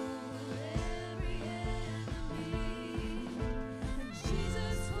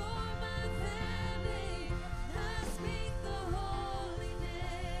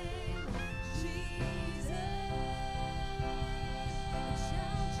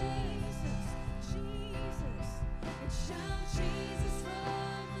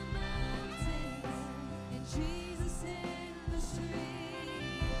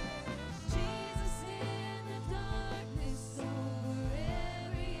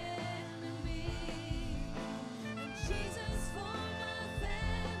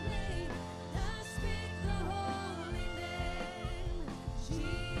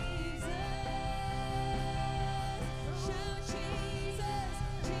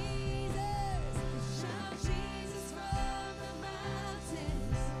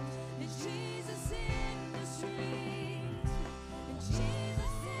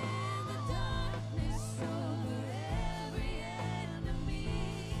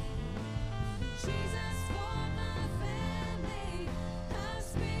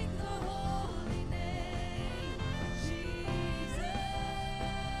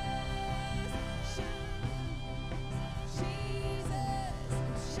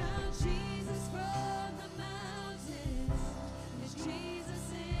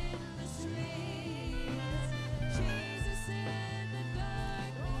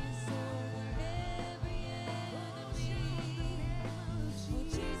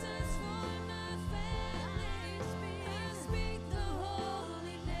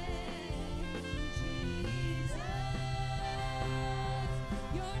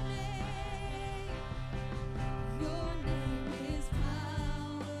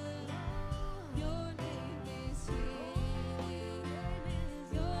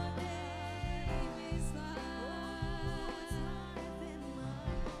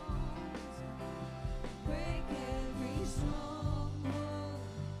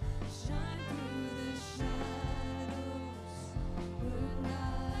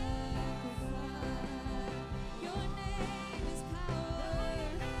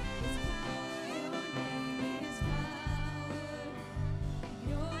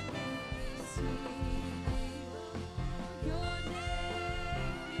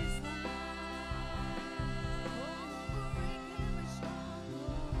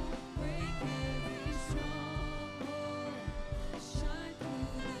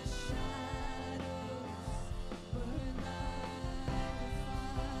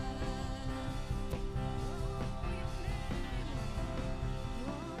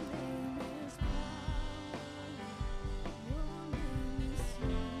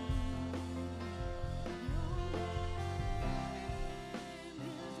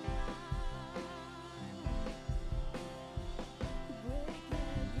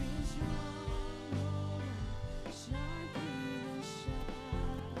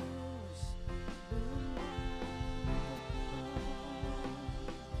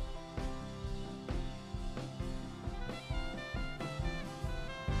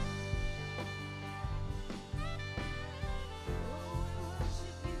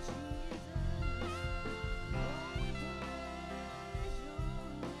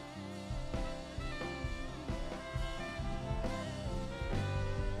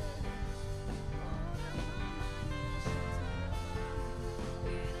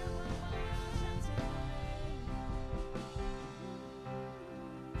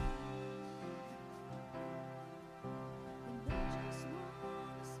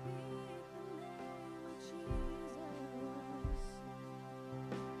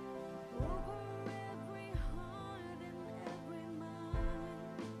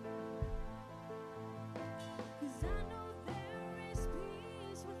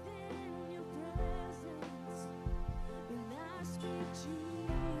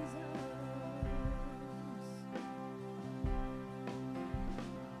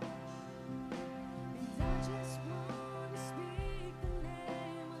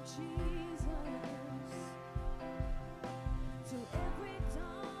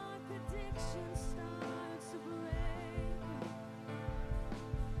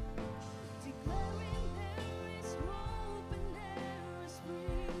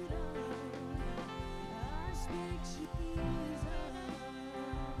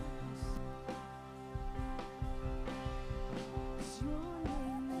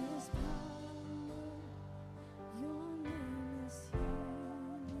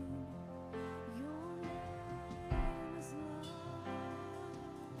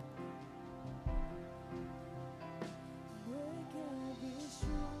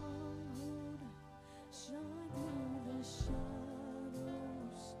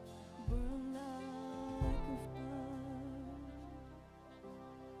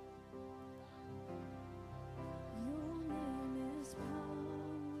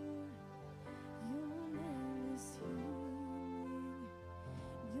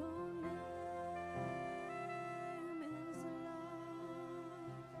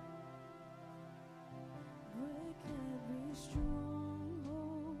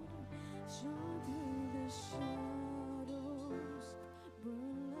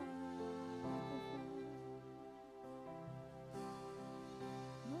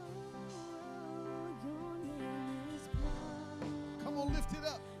 Lift it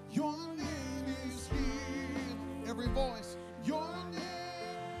up. Your name is healing. Every voice. Your name.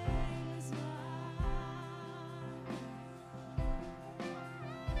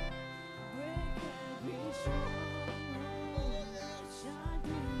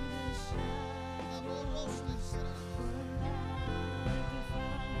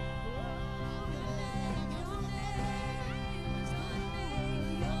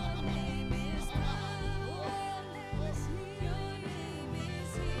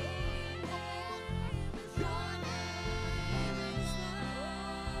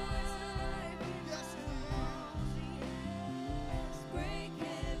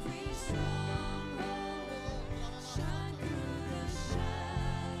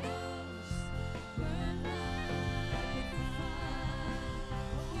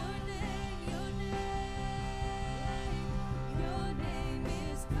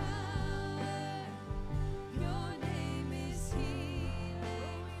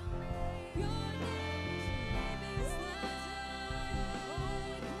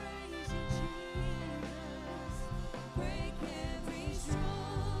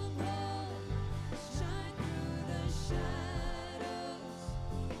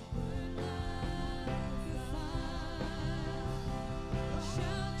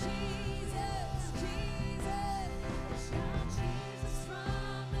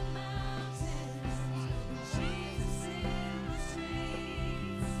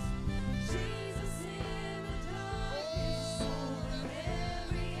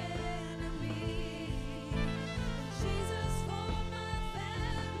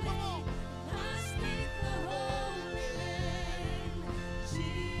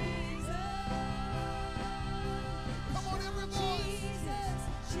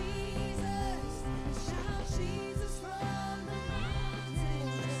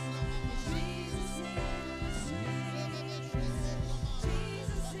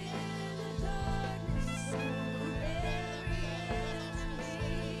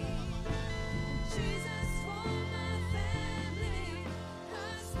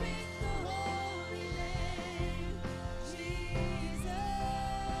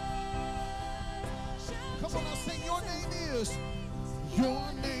 Come on, now sing. Your name is.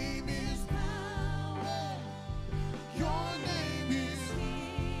 Your name is power. Your name is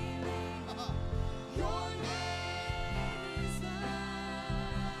healing. Your name is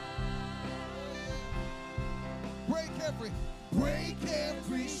life. Break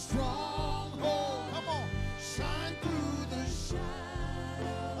every stronghold. Come on, shine through the shadows.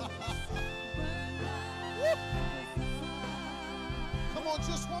 Come on,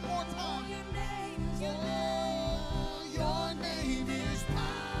 just one more time. Oh, your name is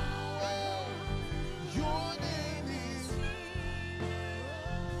power. Your name is healing.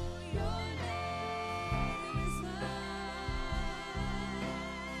 Your name is life.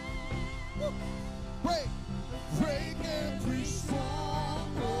 Break every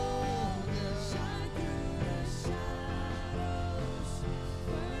stronghold. Shine through the shadows.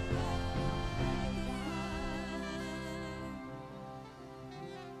 Burn like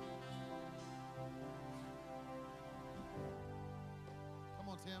Come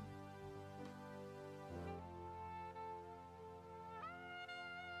on, Tim.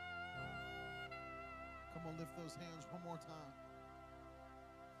 Come on, lift those hands one more time.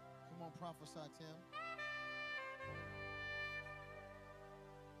 Come on, prophesy, Tim.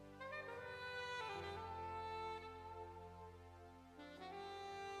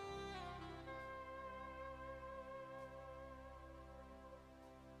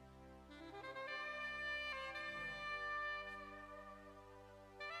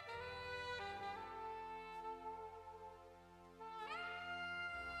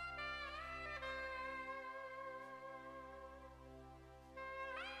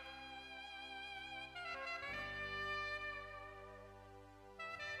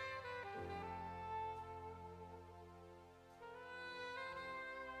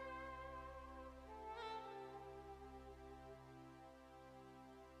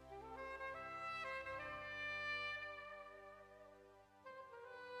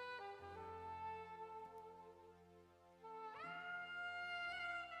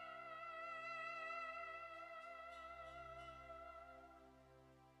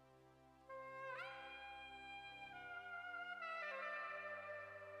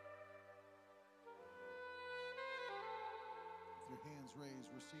 Your hands raised,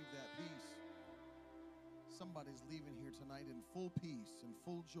 receive that peace. Somebody's leaving here tonight in full peace and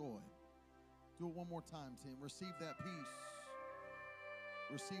full joy. Do it one more time, Tim. Receive that peace.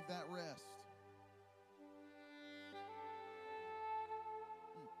 Receive that rest.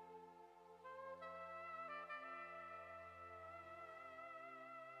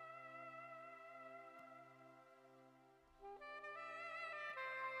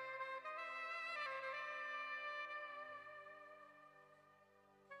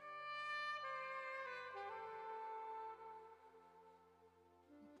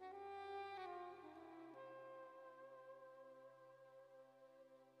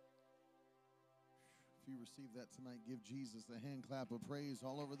 you receive that tonight, give Jesus a hand clap of praise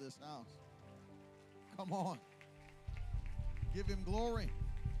all over this house. Come on. Give him glory.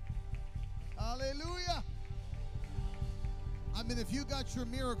 Hallelujah. I mean, if you got your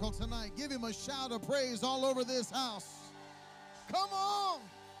miracle tonight, give him a shout of praise all over this house. Come on.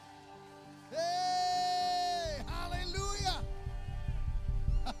 Hey, hallelujah.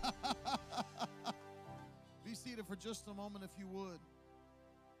 Be seated for just a moment if you would.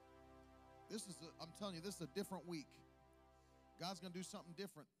 I'm telling you, this is a different week. God's going to do something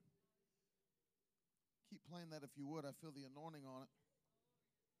different. Keep playing that if you would. I feel the anointing on it.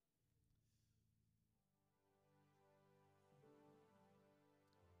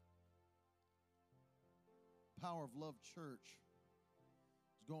 Power of Love Church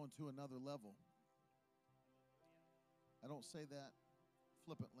is going to another level. I don't say that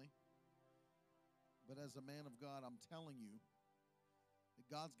flippantly, but as a man of God, I'm telling you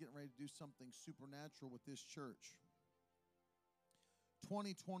that God's getting ready to do something supernatural with this church.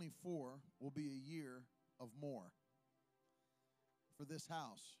 2024 will be a year of more for this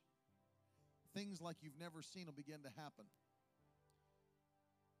house. Things like you've never seen will begin to happen.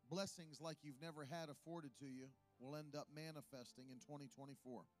 Blessings like you've never had afforded to you will end up manifesting in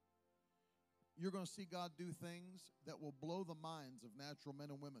 2024. You're going to see God do things that will blow the minds of natural men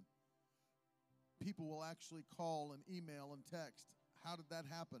and women. People will actually call and email and text, how did that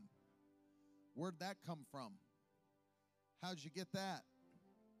happen? Where'd that come from? How'd you get that?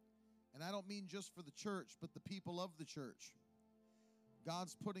 And I don't mean just for the church, but the people of the church.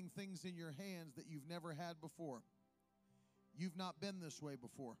 God's putting things in your hands that you've never had before. You've not been this way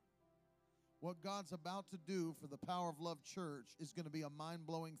before. What God's about to do for the Power of Love Church is going to be a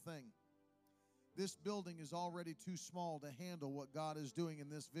mind-blowing thing. This building is already too small to handle what God is doing in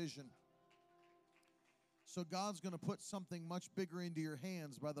this vision. So God's going to put something much bigger into your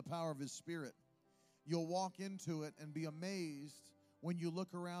hands by the power of His Spirit. You'll walk into it and be amazed when you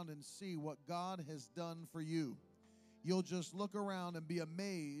look around and see what God has done for you. You'll just look around and be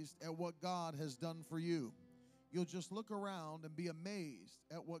amazed at what God has done for you. You'll just look around and be amazed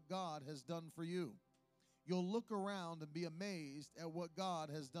at what God has done for you. You'll look around and be amazed at what God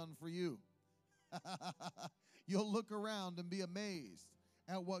has done for you. You'll look around and be amazed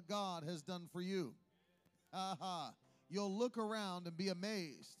at what God has done for you. You'll look around and be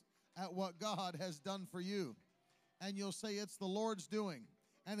amazed at what God has done for you. And you'll say, it's the Lord's doing,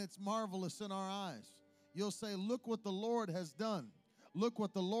 and it's marvelous in our eyes. You'll say, look what the Lord has done. Look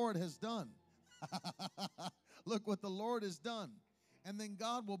what the Lord has done. Look what the Lord has done. And then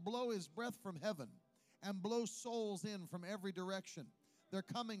God will blow His breath from heaven and blow souls in from every direction. They're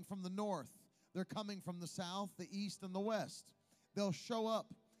coming from the north. They're coming from the south, the east, and the west. They'll show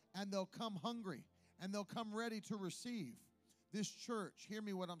up, and they'll come hungry, and they'll come ready to receive. This church, hear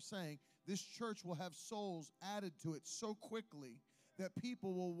me what I'm saying, this church will have souls added to it so quickly that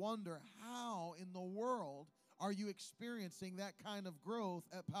people will wonder, how in the world are you experiencing that kind of growth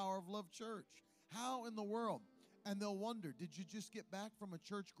at Power of Love Church? How in the world? And they'll wonder, did you just get back from a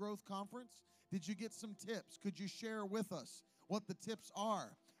church growth conference? Did you get some tips? Could you share with us what the tips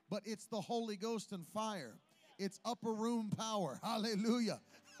are? But it's the Holy Ghost and fire. It's upper room power. Hallelujah.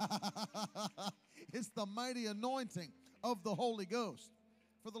 It's the mighty anointing of the Holy Ghost.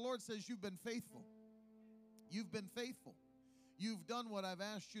 For the Lord says, you've been faithful. You've been faithful. You've done what I've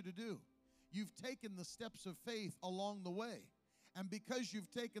asked you to do. You've taken the steps of faith along the way. And because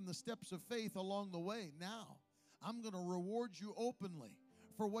you've taken the steps of faith along the way, now I'm going to reward you openly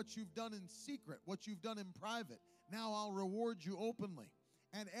for what you've done in secret, what you've done in private. Now I'll reward you openly.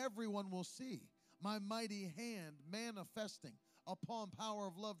 And everyone will see my mighty hand manifesting upon Power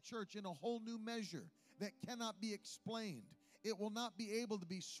of Love Church in a whole new measure that cannot be explained. It will not be able to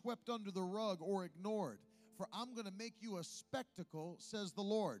be swept under the rug or ignored. For I'm going to make you a spectacle, says the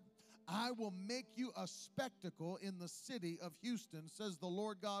Lord. I will make you a spectacle in the city of Houston, says the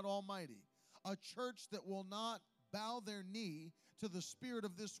Lord God Almighty. A church that will not bow their knee to the spirit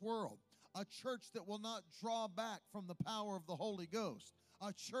of this world. A church that will not draw back from the power of the Holy Ghost.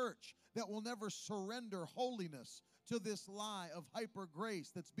 A church that will never surrender holiness to this lie of hyper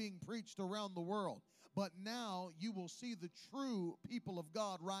grace that's being preached around the world. But now you will see the true people of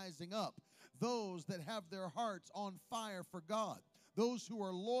God rising up. Those that have their hearts on fire for God. Those who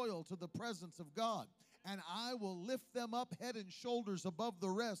are loyal to the presence of God. And I will lift them up head and shoulders above the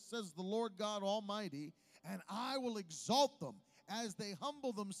rest, says the Lord God Almighty. And I will exalt them as they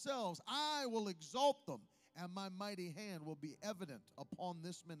humble themselves. I will exalt them. And my mighty hand will be evident upon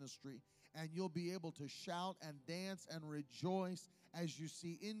this ministry. And you'll be able to shout and dance and rejoice as you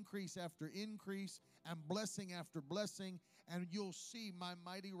see increase after increase and blessing after blessing. And you'll see my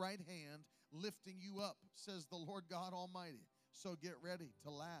mighty right hand lifting you up, says the Lord God Almighty. So get ready to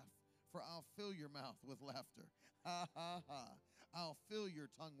laugh, for I'll fill your mouth with laughter. Ha, ha, ha. I'll fill your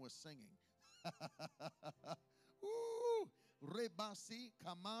tongue with singing. Ooh. Rebasi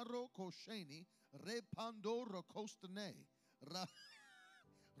Camaro Kosheni, Repando Rokostane,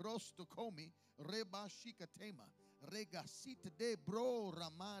 Rostokomi, Rebashikatema, Regasita de Bro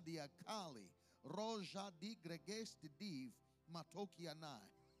Ramadia Kali, Roja di Greges de Div, Matokianai.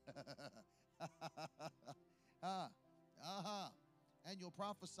 And you'll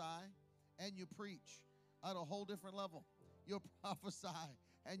prophesy and you preach at a whole different level. You'll prophesy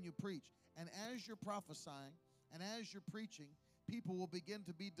and you preach. And as you're prophesying and as you're preaching, people will begin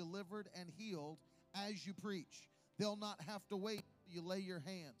to be delivered and healed as you preach. They'll not have to wait till you lay your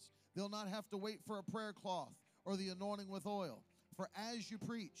hands. They'll not have to wait for a prayer cloth or the anointing with oil. For as you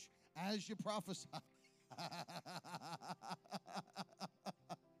preach, as you prophesy,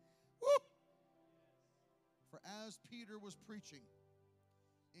 for as Peter was preaching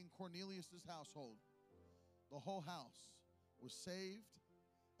in Cornelius' household, the whole house was saved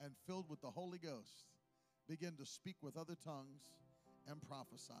and filled with the Holy Ghost, begin to speak with other tongues and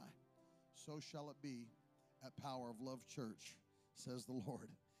prophesy. So shall it be at Power of Love Church, says the Lord.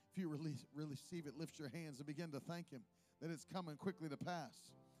 If you receive it, lift your hands and begin to thank Him that it's coming quickly to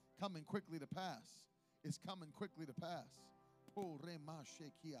pass. Coming quickly to pass. It's coming quickly to pass.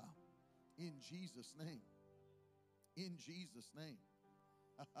 In Jesus' name. In Jesus' name.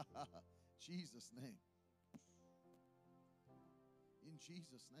 Jesus' name. In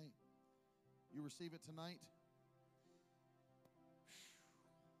Jesus' name. You receive it tonight?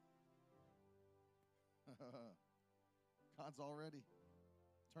 God's already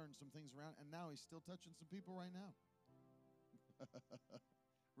turned some things around, and now He's still touching some people right now.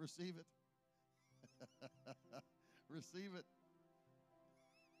 Receive it. Receive it.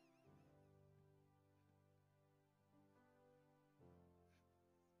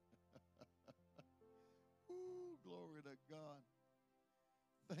 Ooh, glory to God.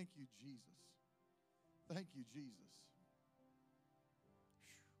 Thank you, Jesus. Thank you, Jesus.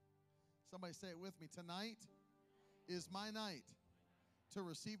 Somebody say it with me. Tonight is my night to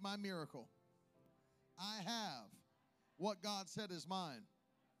receive my miracle. I have what God said is mine.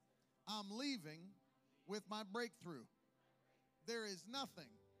 I'm leaving with my breakthrough. There is nothing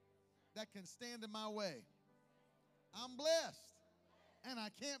that can stand in my way. I'm blessed and I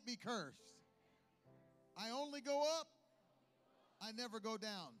can't be cursed. I only go up. I never go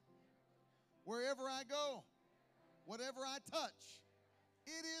down. Wherever I go, whatever I touch,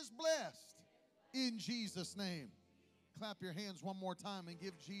 it is blessed in Jesus' name. Clap your hands one more time and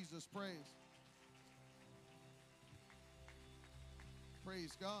give Jesus praise.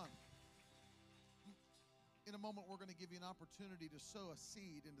 Praise God. In a moment, we're going to give you an opportunity to sow a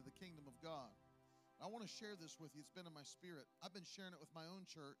seed into the kingdom of God. I want to share this with you. It's been in my spirit. I've been sharing it with my own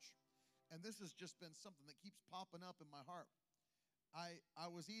church, and this has just been something that keeps popping up in my heart. I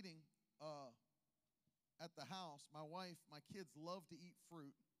was eating at the house. My wife, my kids love to eat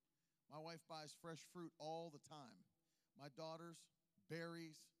fruit. My wife buys fresh fruit all the time. My daughters,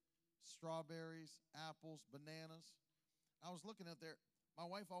 berries, strawberries, apples, bananas. I was looking at there. My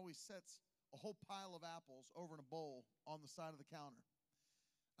wife always sets a whole pile of apples over in a bowl on the side of the counter.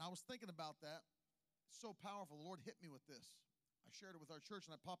 And I was thinking about that. So powerful. The Lord hit me with this. I shared it with our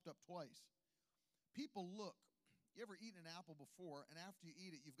church, and I popped up twice. People look. You ever eaten an apple before, and after you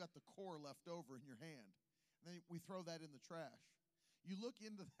eat it, you've got the core left over in your hand. And then we throw that in the trash. You look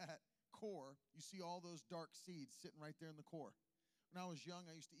into that core, you see all those dark seeds sitting right there in the core. When I was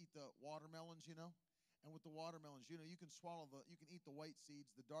young, I used to eat the watermelons, And with the watermelons, you can eat the white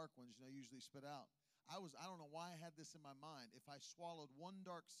seeds, the dark ones, usually spit out. I don't know why I had this in my mind. If I swallowed one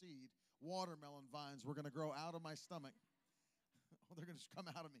dark seed, watermelon vines were going to grow out of my stomach. They're going to just come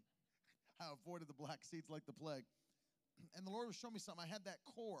out of me. I avoided the black seeds like the plague. And the Lord was showing me something. I had that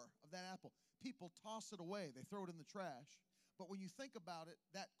core of that apple. People toss it away. They throw it in the trash. But when you think about it,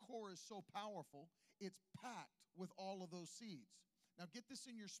 that core is so powerful, it's packed with all of those seeds. Now get this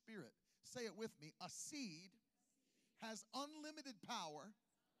in your spirit. Say it with me. A seed has unlimited power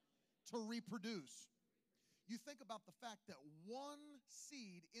to reproduce. You think about the fact that one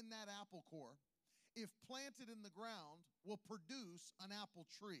seed in that apple core, if planted in the ground, will produce an apple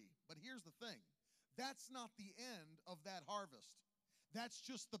tree. But here's the thing. That's not the end of that harvest. That's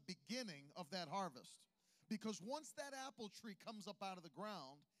just the beginning of that harvest. Because once that apple tree comes up out of the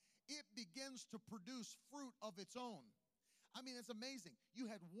ground, it begins to produce fruit of its own. I mean, it's amazing.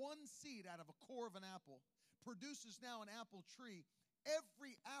 You had one seed out of a core of an apple, produces now an apple tree.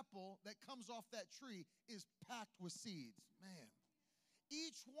 Every apple that comes off that tree is packed with seeds. Man,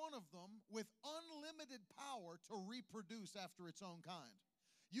 each one of them with unlimited power to reproduce after its own kind.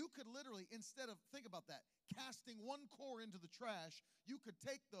 You could literally, instead of, think about that, casting one core into the trash, you could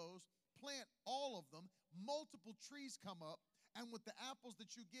take those, plant all of them, multiple trees come up, and with the apples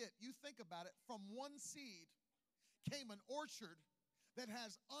that you get, you think about it, from one seed came an orchard that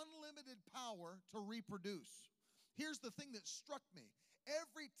has unlimited power to reproduce. Here's the thing that struck me.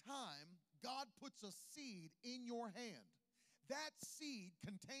 Every time God puts a seed in your hand, that seed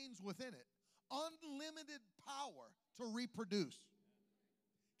contains within it unlimited power to reproduce.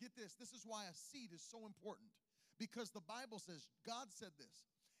 Get this. This is why a seed is so important. Because the Bible says, God said this,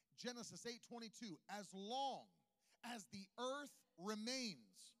 Genesis 8:22, as long as the earth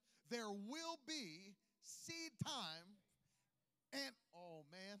remains, there will be seed time. And, oh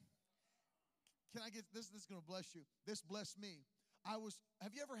man, can I get this? This is going to bless you. This blessed me.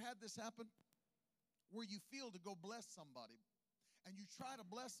 Have you ever had this happen? Where you feel to go bless somebody, and you try to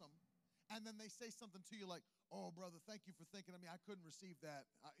bless them, and then they say something to you like, oh, brother, thank you for thinking of me. I couldn't receive that.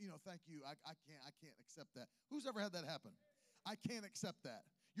 Thank you. I can't accept that. Who's ever had that happen? I can't accept that.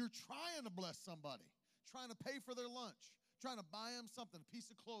 You're trying to bless somebody, trying to pay for their lunch, trying to buy them something, a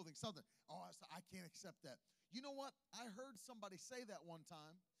piece of clothing, something. Oh, I can't accept that. You know what? I heard somebody say that one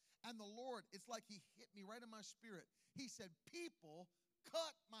time, and the Lord, it's like he hit me right in my spirit. He said, people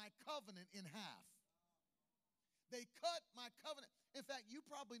cut my covenant in half. They cut my covenant. In fact, you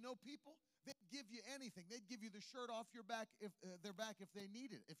probably know people, they'd give you anything. They'd give you the shirt off your back if their back if they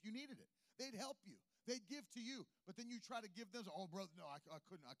needed it, if you needed it. They'd help you. They'd give to you. But then you try to give them, oh, brother, no, I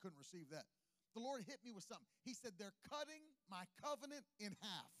couldn't receive that. The Lord hit me with something. He said, they're cutting my covenant in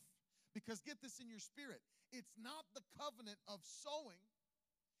half. Because get this in your spirit. It's not the covenant of sowing.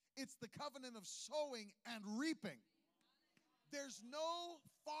 It's the covenant of sowing and reaping. There's no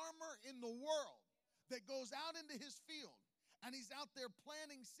farmer in the world that goes out into his field and he's out there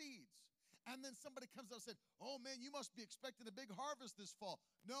planting seeds. And then somebody comes up and said, oh man, you must be expecting a big harvest this fall.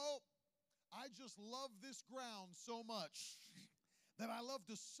 No, I just love this ground so much that I love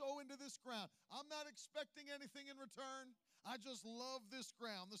to sow into this ground. I'm not expecting anything in return. I just love this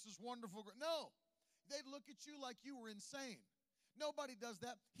ground. This is wonderful. No, they'd look at you like you were insane. Nobody does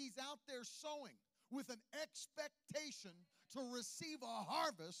that. He's out there sowing with an expectation to receive a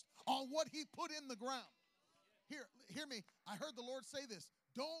harvest on what he put in the ground. Hear me. I heard the Lord say this.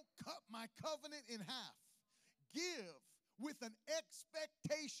 Don't cut my covenant in half. Give with an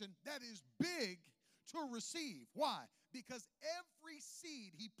expectation that is big to receive. Why? Because every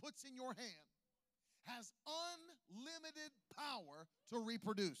seed he puts in your hand has unlimited power to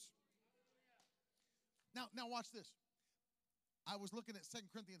reproduce. Now watch this. I was looking at 2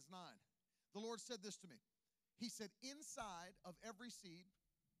 Corinthians 9. The Lord said this to me. He said, inside of every seed,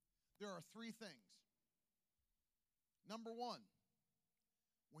 there are three things. Number one,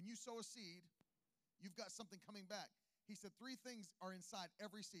 when you sow a seed, you've got something coming back. He said three things are inside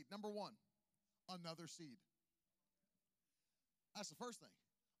every seed. Number one, another seed. That's the first thing.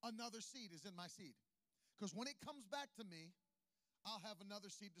 Another seed is in my seed. Because when it comes back to me, I'll have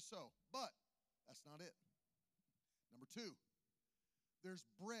another seed to sow. But that's not it. Number two, there's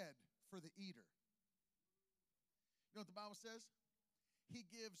bread for the eater. You know what the Bible says? He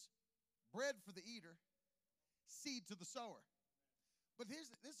gives bread for the eater, seed to the sower. But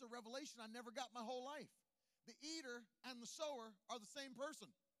this is a revelation I never got my whole life. The eater and the sower are the same person.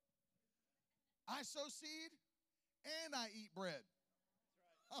 I sow seed and I eat bread.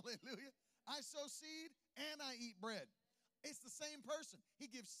 Hallelujah. I sow seed and I eat bread. It's the same person. He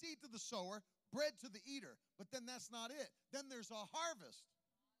gives seed to the sower, bread to the eater. But then that's not it. Then there's a harvest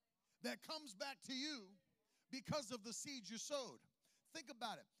that comes back to you because of the seeds you sowed. Think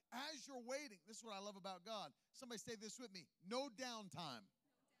about it. As you're waiting, this is what I love about God. Somebody say this with me. No downtime.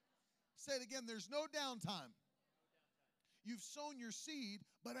 Say it again. There's no downtime. You've sown your seed,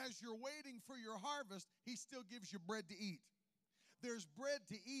 but as you're waiting for your harvest, he still gives you bread to eat. There's bread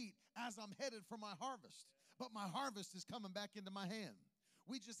to eat as I'm headed for my harvest, but my harvest is coming back into my hand.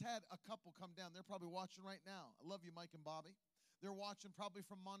 We just had a couple come down. They're probably watching right now. I love you, Mike and Bobby. They're watching probably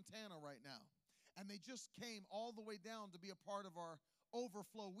from Montana right now. And they just came all the way down to be a part of our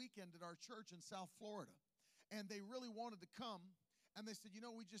overflow weekend at our church in South Florida. And they really wanted to come. And they said,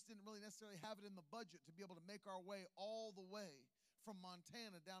 we just didn't really necessarily have it in the budget to be able to make our way all the way from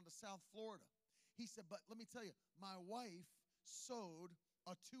Montana down to South Florida. He said, but let me tell you, my wife sowed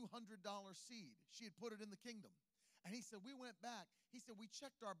a $200 seed. She had put it in the kingdom. And he said, we went back. He said, we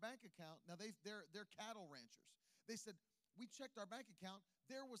checked our bank account. Now, they're cattle ranchers. They said, we checked our bank account.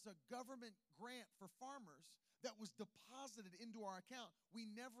 There was a government grant for farmers that was deposited into our account.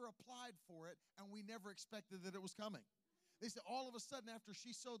 We never applied for it, and we never expected that it was coming. They said all of a sudden after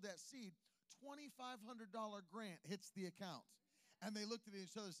she sowed that seed, $2,500 grant hits the account. And they looked at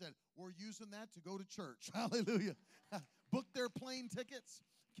each other and said, we're using that to go to church. Hallelujah. Booked their plane tickets,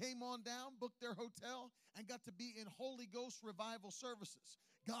 came on down, booked their hotel, and got to be in Holy Ghost revival services.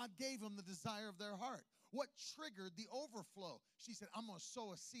 God gave them the desire of their heart. What triggered the overflow? She said, I'm going to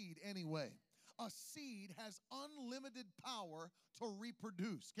sow a seed anyway. A seed has unlimited power to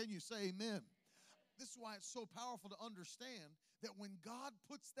reproduce. Can you say amen? This is why it's so powerful to understand that when God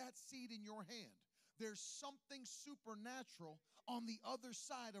puts that seed in your hand, there's something supernatural on the other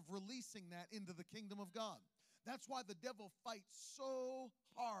side of releasing that into the kingdom of God. That's why the devil fights so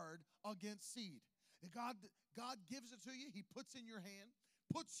hard against seed. God gives it to you. He puts in your hand,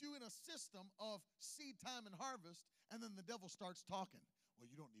 puts you in a system of seed time and harvest, and then the devil starts talking. Well,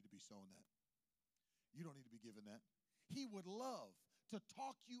 you don't need to be sowing that. You don't need to be giving that. He would love to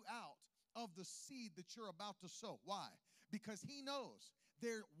talk you out of the seed that you're about to sow. Why? Because he knows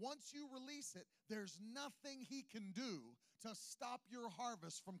once you release it, there's nothing he can do to stop your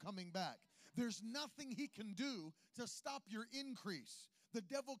harvest from coming back. There's nothing he can do to stop your increase. The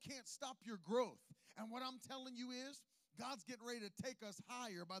devil can't stop your growth. And what I'm telling you is, God's getting ready to take us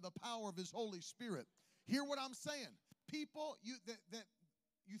higher by the power of his Holy Spirit. Hear what I'm saying. People, you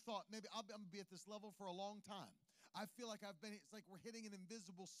thought, maybe I'm going to be at this level for a long time. I feel like it's like we're hitting an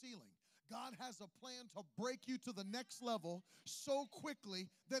invisible ceiling. God has a plan to break you to the next level so quickly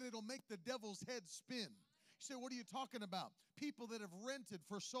that it'll make the devil's head spin. You say, what are you talking about? People that have rented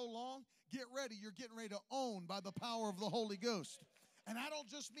for so long, get ready. You're getting ready to own by the power of the Holy Ghost. And I don't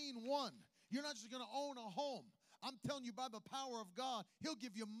just mean one. You're not just going to own a home. I'm telling you, by the power of God, he'll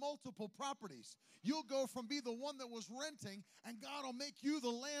give you multiple properties. You'll go from be the one that was renting, and God will make you the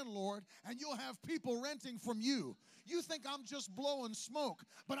landlord, and you'll have people renting from you. You think I'm just blowing smoke,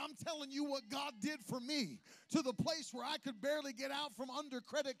 but I'm telling you what God did for me, to the place where I could barely get out from under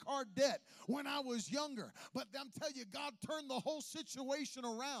credit card debt when I was younger. But I'm telling you, God turned the whole situation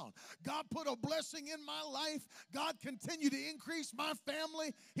around. God put a blessing in my life. God continued to increase my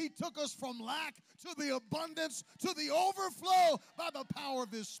family. He took us from lack to the abundance, to the overflow by the power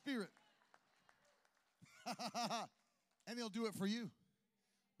of his Spirit. And he'll do it for you.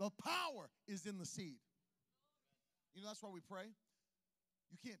 The power is in the seed. You know, that's why we pray.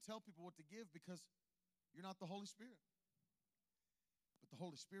 You can't tell people what to give because you're not the Holy Spirit. But the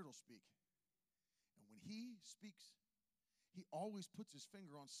Holy Spirit will speak. And when he speaks, he always puts his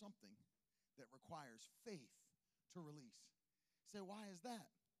finger on something that requires faith to release. You say, why is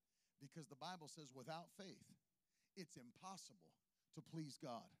that? Because the Bible says without faith, it's impossible to please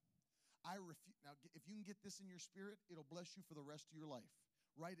God. Now, if you can get this in your spirit, it'll bless you for the rest of your life.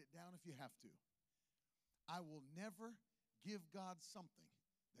 Write it down if you have to. I will never give God something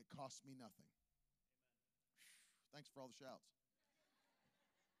that costs me nothing. Thanks for all the shouts.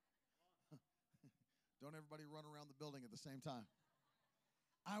 Don't everybody run around the building at the same time.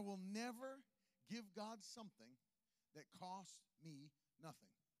 I will never give God something that costs me nothing.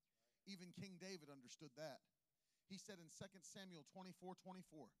 Even King David understood that. He said in 2 Samuel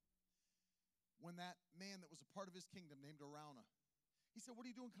 24:24, when that man that was a part of his kingdom named Araunah, he said, what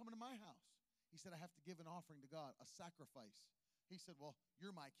are you doing coming to my house? He said, I have to give an offering to God, a sacrifice. He said, well,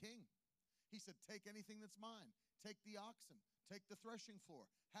 you're my king. He said, take anything that's mine. Take the oxen. Take the threshing floor.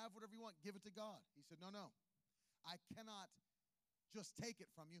 Have whatever you want. Give it to God. He said, no. I cannot just take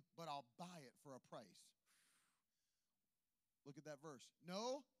it from you, but I'll buy it for a price. Look at that verse.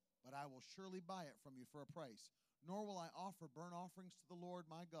 No, but I will surely buy it from you for a price. Nor will I offer burnt offerings to the Lord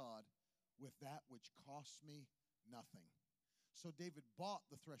my God with that which costs me nothing. So David bought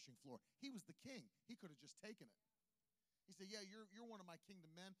the threshing floor. He was the king. He could have just taken it. He said, yeah, you're one of my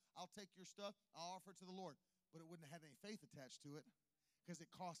kingdom men. I'll take your stuff. I'll offer it to the Lord. But it wouldn't have had any faith attached to it because it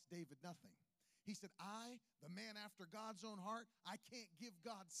cost David nothing. He said, I, the man after God's own heart, I can't give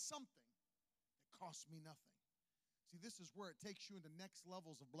God something that costs me nothing. See, this is where it takes you into next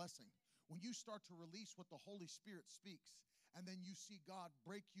levels of blessing. When you start to release what the Holy Spirit speaks, and then you see God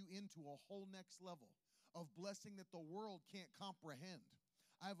break you into a whole next level of blessing that the world can't comprehend.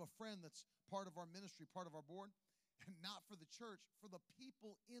 I have a friend that's part of our ministry, part of our board, and not for the church, for the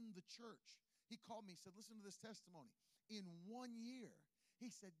people in the church. He called me, he said, listen to this testimony. In 1 year,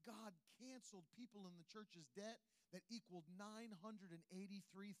 he said, God canceled people in the church's debt that equaled $983,000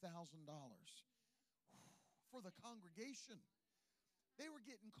 for the congregation. They were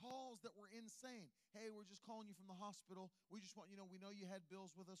getting calls that were insane. Hey, we're just calling you from the hospital. We just want, we know you had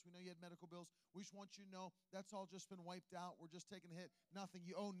bills with us. We know you had medical bills. We just want you to know that's all just been wiped out. We're just taking a hit. Nothing.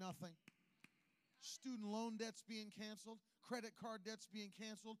 You owe nothing. Student loan debts being canceled. Credit card debts being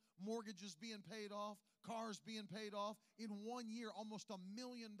canceled. Mortgages being paid off. cars being paid off. In 1 year, almost $1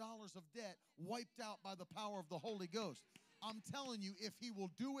 million of debt wiped out by the power of the Holy Ghost. I'm telling you, if he will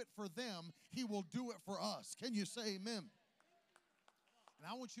do it for them, he will do it for us. Can you say amen? And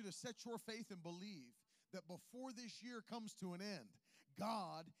I want you to set your faith and believe that before this year comes to an end,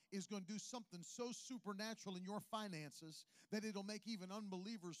 God is going to do something so supernatural in your finances that it'll make even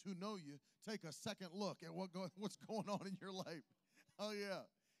unbelievers who know you take a second look at what's going on in your life. Oh, yeah.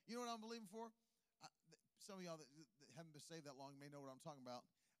 You know what I'm believing for? Some of y'all that haven't been saved that long may know what I'm talking about.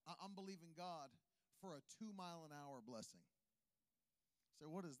 I'm believing God for a 2-mile-an-hour blessing. So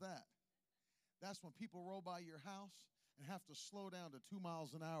what is that? That's when people roll by your house and have to slow down to 2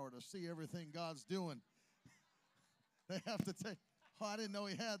 miles an hour to see everything God's doing. They have to take, oh, I didn't know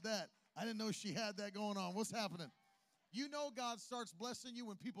he had that. I didn't know she had that going on. What's happening? You know God starts blessing you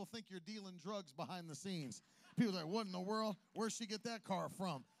when people think you're dealing drugs behind the scenes. People are like, what in the world? Where'd she get that car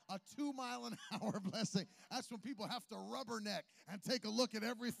from? A 2-mile-an-hour blessing. That's when people have to rubberneck and take a look at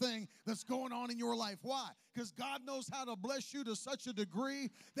everything that's going on in your life. Why? Because God knows how to bless you to such a degree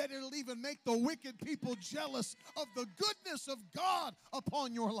that it'll even make the wicked people jealous of the goodness of God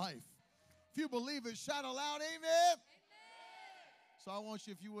upon your life. If you believe it, shout aloud, amen. So I want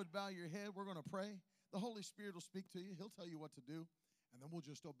you, if you would bow your head, we're going to pray. The Holy Spirit will speak to you. He'll tell you what to do, and then we'll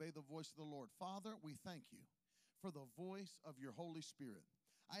just obey the voice of the Lord. Father, we thank you for the voice of your Holy Spirit.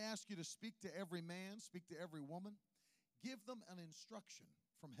 I ask you to speak to every man, speak to every woman. Give them an instruction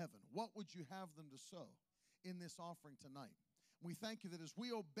from heaven. What would you have them to sow in this offering tonight? We thank you that as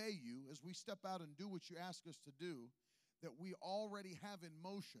we obey you, as we step out and do what you ask us to do, that we already have in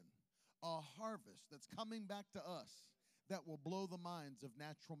motion a harvest that's coming back to us that will blow the minds of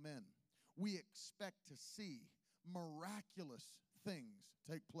natural men. We expect to see miraculous things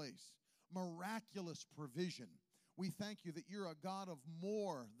take place, miraculous provision. We thank you that you're a God of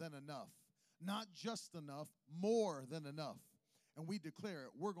more than enough, not just enough, more than enough. And we declare it.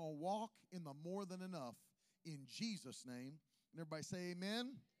 We're going to walk in the more than enough in Jesus' name. And everybody say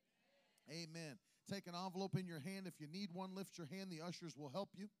amen. Amen. Take an envelope in your hand. If you need one, lift your hand. The ushers will help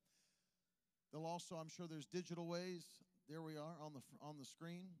you. They'll also, I'm sure there's digital ways. There we are on the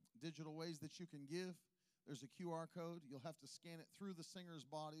screen. Digital ways that you can give. There's a QR code. You'll have to scan it through the singers'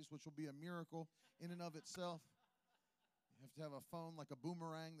 bodies, which will be a miracle in and of itself. You have to have a phone like a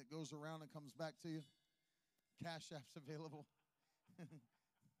boomerang that goes around and comes back to you. Cash App's available.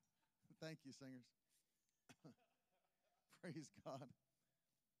 Thank you, singers. Praise God.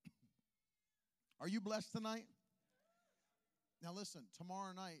 Are you blessed tonight? Now listen,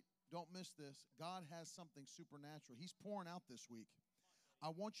 tomorrow night, don't miss this. God has something supernatural. He's pouring out this week. I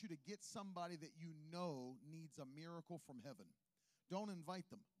want you to get somebody that you know needs a miracle from heaven. Don't invite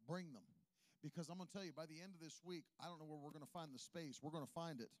them. Bring them. Because I'm going to tell you, by the end of this week, I don't know where we're going to find the space. We're going to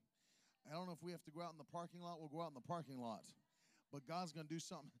find it. I don't know if we have to go out in the parking lot. We'll go out in the parking lot. But God's going to do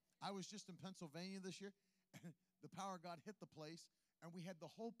something. I was just in Pennsylvania this year. The power of God hit the place, and we had the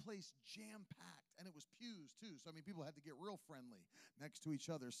whole place jam-packed. And it was pews, too. So, I mean, people had to get real friendly next to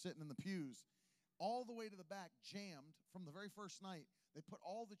each other, sitting in the pews. All the way to the back, jammed from the very first night. They put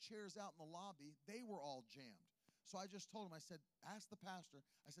all the chairs out in the lobby. They were all jammed. So I just told him, I said, ask the pastor.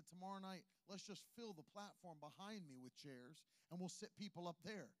 I said, tomorrow night, let's just fill the platform behind me with chairs, and we'll sit people up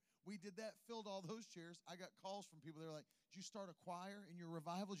there. We did that, filled all those chairs. I got calls from people. They were like, did you start a choir in your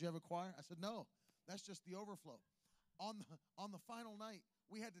revival? Did you have a choir? I said, no, that's just the overflow. On the final night,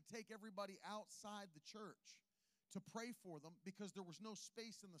 we had to take everybody outside the church to pray for them because there was no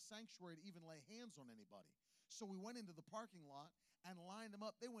space in the sanctuary to even lay hands on anybody. So we went into the parking lot and lined them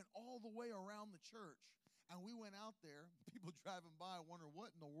up. They went all the way around the church. And we went out there, people driving by wonder,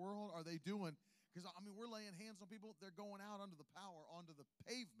 what in the world are they doing? Because, I mean, we're laying hands on people. They're going out under the power, onto the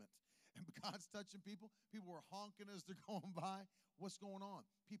pavement. And God's touching people. People are honking as they're going by. What's going on?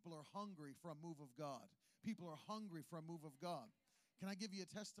 People are hungry for a move of God. People are hungry for a move of God. Can I give you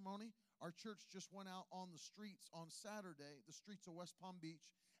a testimony? Our church just went out on the streets on Saturday, the streets of West Palm Beach,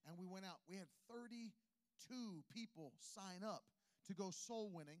 and we went out. We had 32 people sign up to go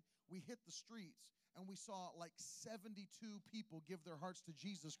soul winning. We hit the streets. And we saw like 72 people give their hearts to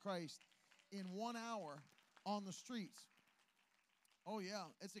Jesus Christ in 1 hour on the streets. Oh, yeah,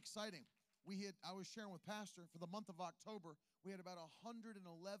 it's exciting. I was sharing with Pastor, for the month of October, we had about 111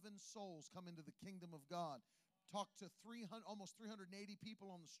 souls come into the kingdom of God. Talked to almost 380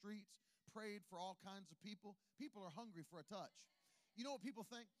 people on the streets, prayed for all kinds of people. People are hungry for a touch. You know what people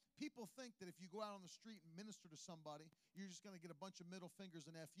think? People think that if you go out on the street and minister to somebody, you're just going to get a bunch of middle fingers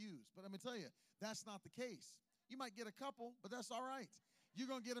and FUs. But I'm going to tell you, that's not the case. You might get a couple, but that's all right. You're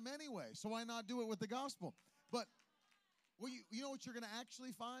going to get them anyway, so why not do it with the gospel? But Well, you know what you're going to actually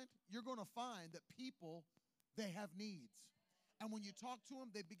find? You're going to find that people, they have needs. And when you talk to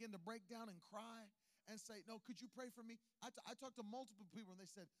them, they begin to break down and cry and say, no, could you pray for me? I talked to multiple people, and they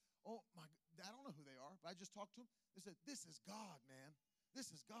said, oh, I don't know who they are, but I just talked to them. They said, this is God, man. This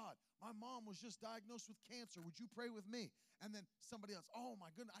is God. My mom was just diagnosed with cancer. Would you pray with me? And then somebody else, oh,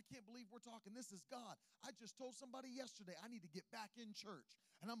 my goodness, I can't believe we're talking. This is God. I just told somebody yesterday I need to get back in church,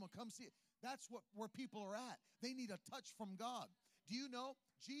 and I'm going to come see it. That's where people are at. They need a touch from God. Do you know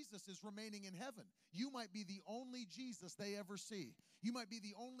Jesus is remaining in heaven? You might be the only Jesus they ever see. You might be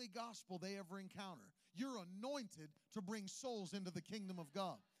the only gospel they ever encounter. You're anointed to bring souls into the kingdom of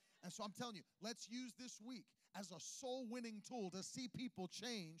God. And so I'm telling you, let's use this week as a soul-winning tool to see people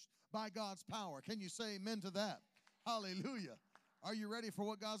changed by God's power. Can you say amen to that? Hallelujah. Are you ready for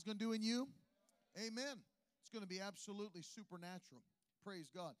what God's going to do in you? Amen. It's going to be absolutely supernatural. Praise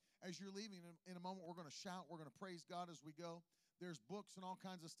God. As you're leaving in a moment, we're going to shout. We're going to praise God as we go. There's books and all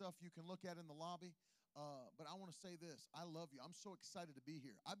kinds of stuff you can look at in the lobby. But I want to say this. I love you. I'm so excited to be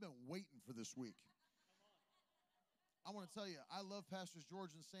here. I've been waiting for this week. I want to tell you, I love Pastors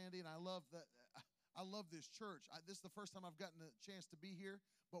George and Sandy, and I love this church. This is the first time I've gotten a chance to be here.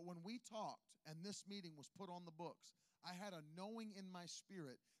 But when we talked and this meeting was put on the books, I had a knowing in my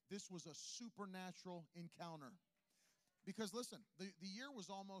spirit this was a supernatural encounter. Because listen, the year was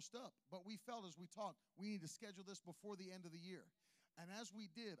almost up, but we felt as we talked, we need to schedule this before the end of the year. And as we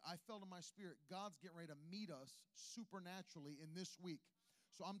did, I felt in my spirit, God's getting ready to meet us supernaturally in this week.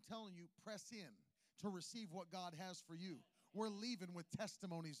 So I'm telling you, press in to receive what God has for you. We're leaving with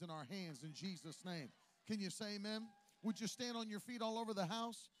testimonies in our hands in Jesus' name. Can you say amen? Would you stand on your feet all over the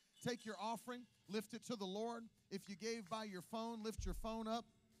house? Take your offering, lift it to the Lord. If you gave by your phone, lift your phone up.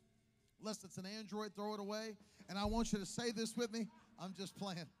 Unless it's an Android, throw it away. And I want you to say this with me. I'm just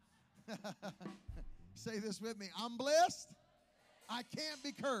playing. Say this with me. I'm blessed. I can't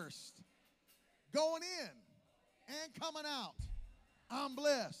be cursed. Going in and coming out. I'm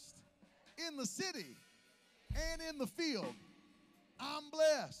blessed. In the city and in the field. I'm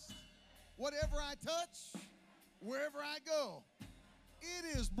blessed. Whatever I touch, wherever I go,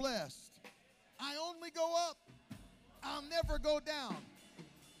 it is blessed. I only go up. I'll never go down.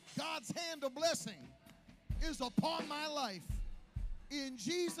 God's hand of blessing is upon my life. In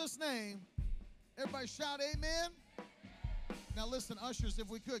Jesus' name, everybody shout amen. Now listen, ushers, if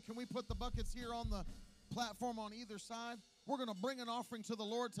we could, can we put the buckets here on the platform on either side? We're going to bring an offering to the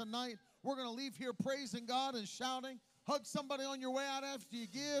Lord tonight. We're going to leave here praising God and shouting. Hug somebody on your way out after you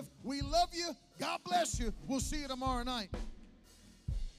give. We love you. God bless you. We'll see you tomorrow night.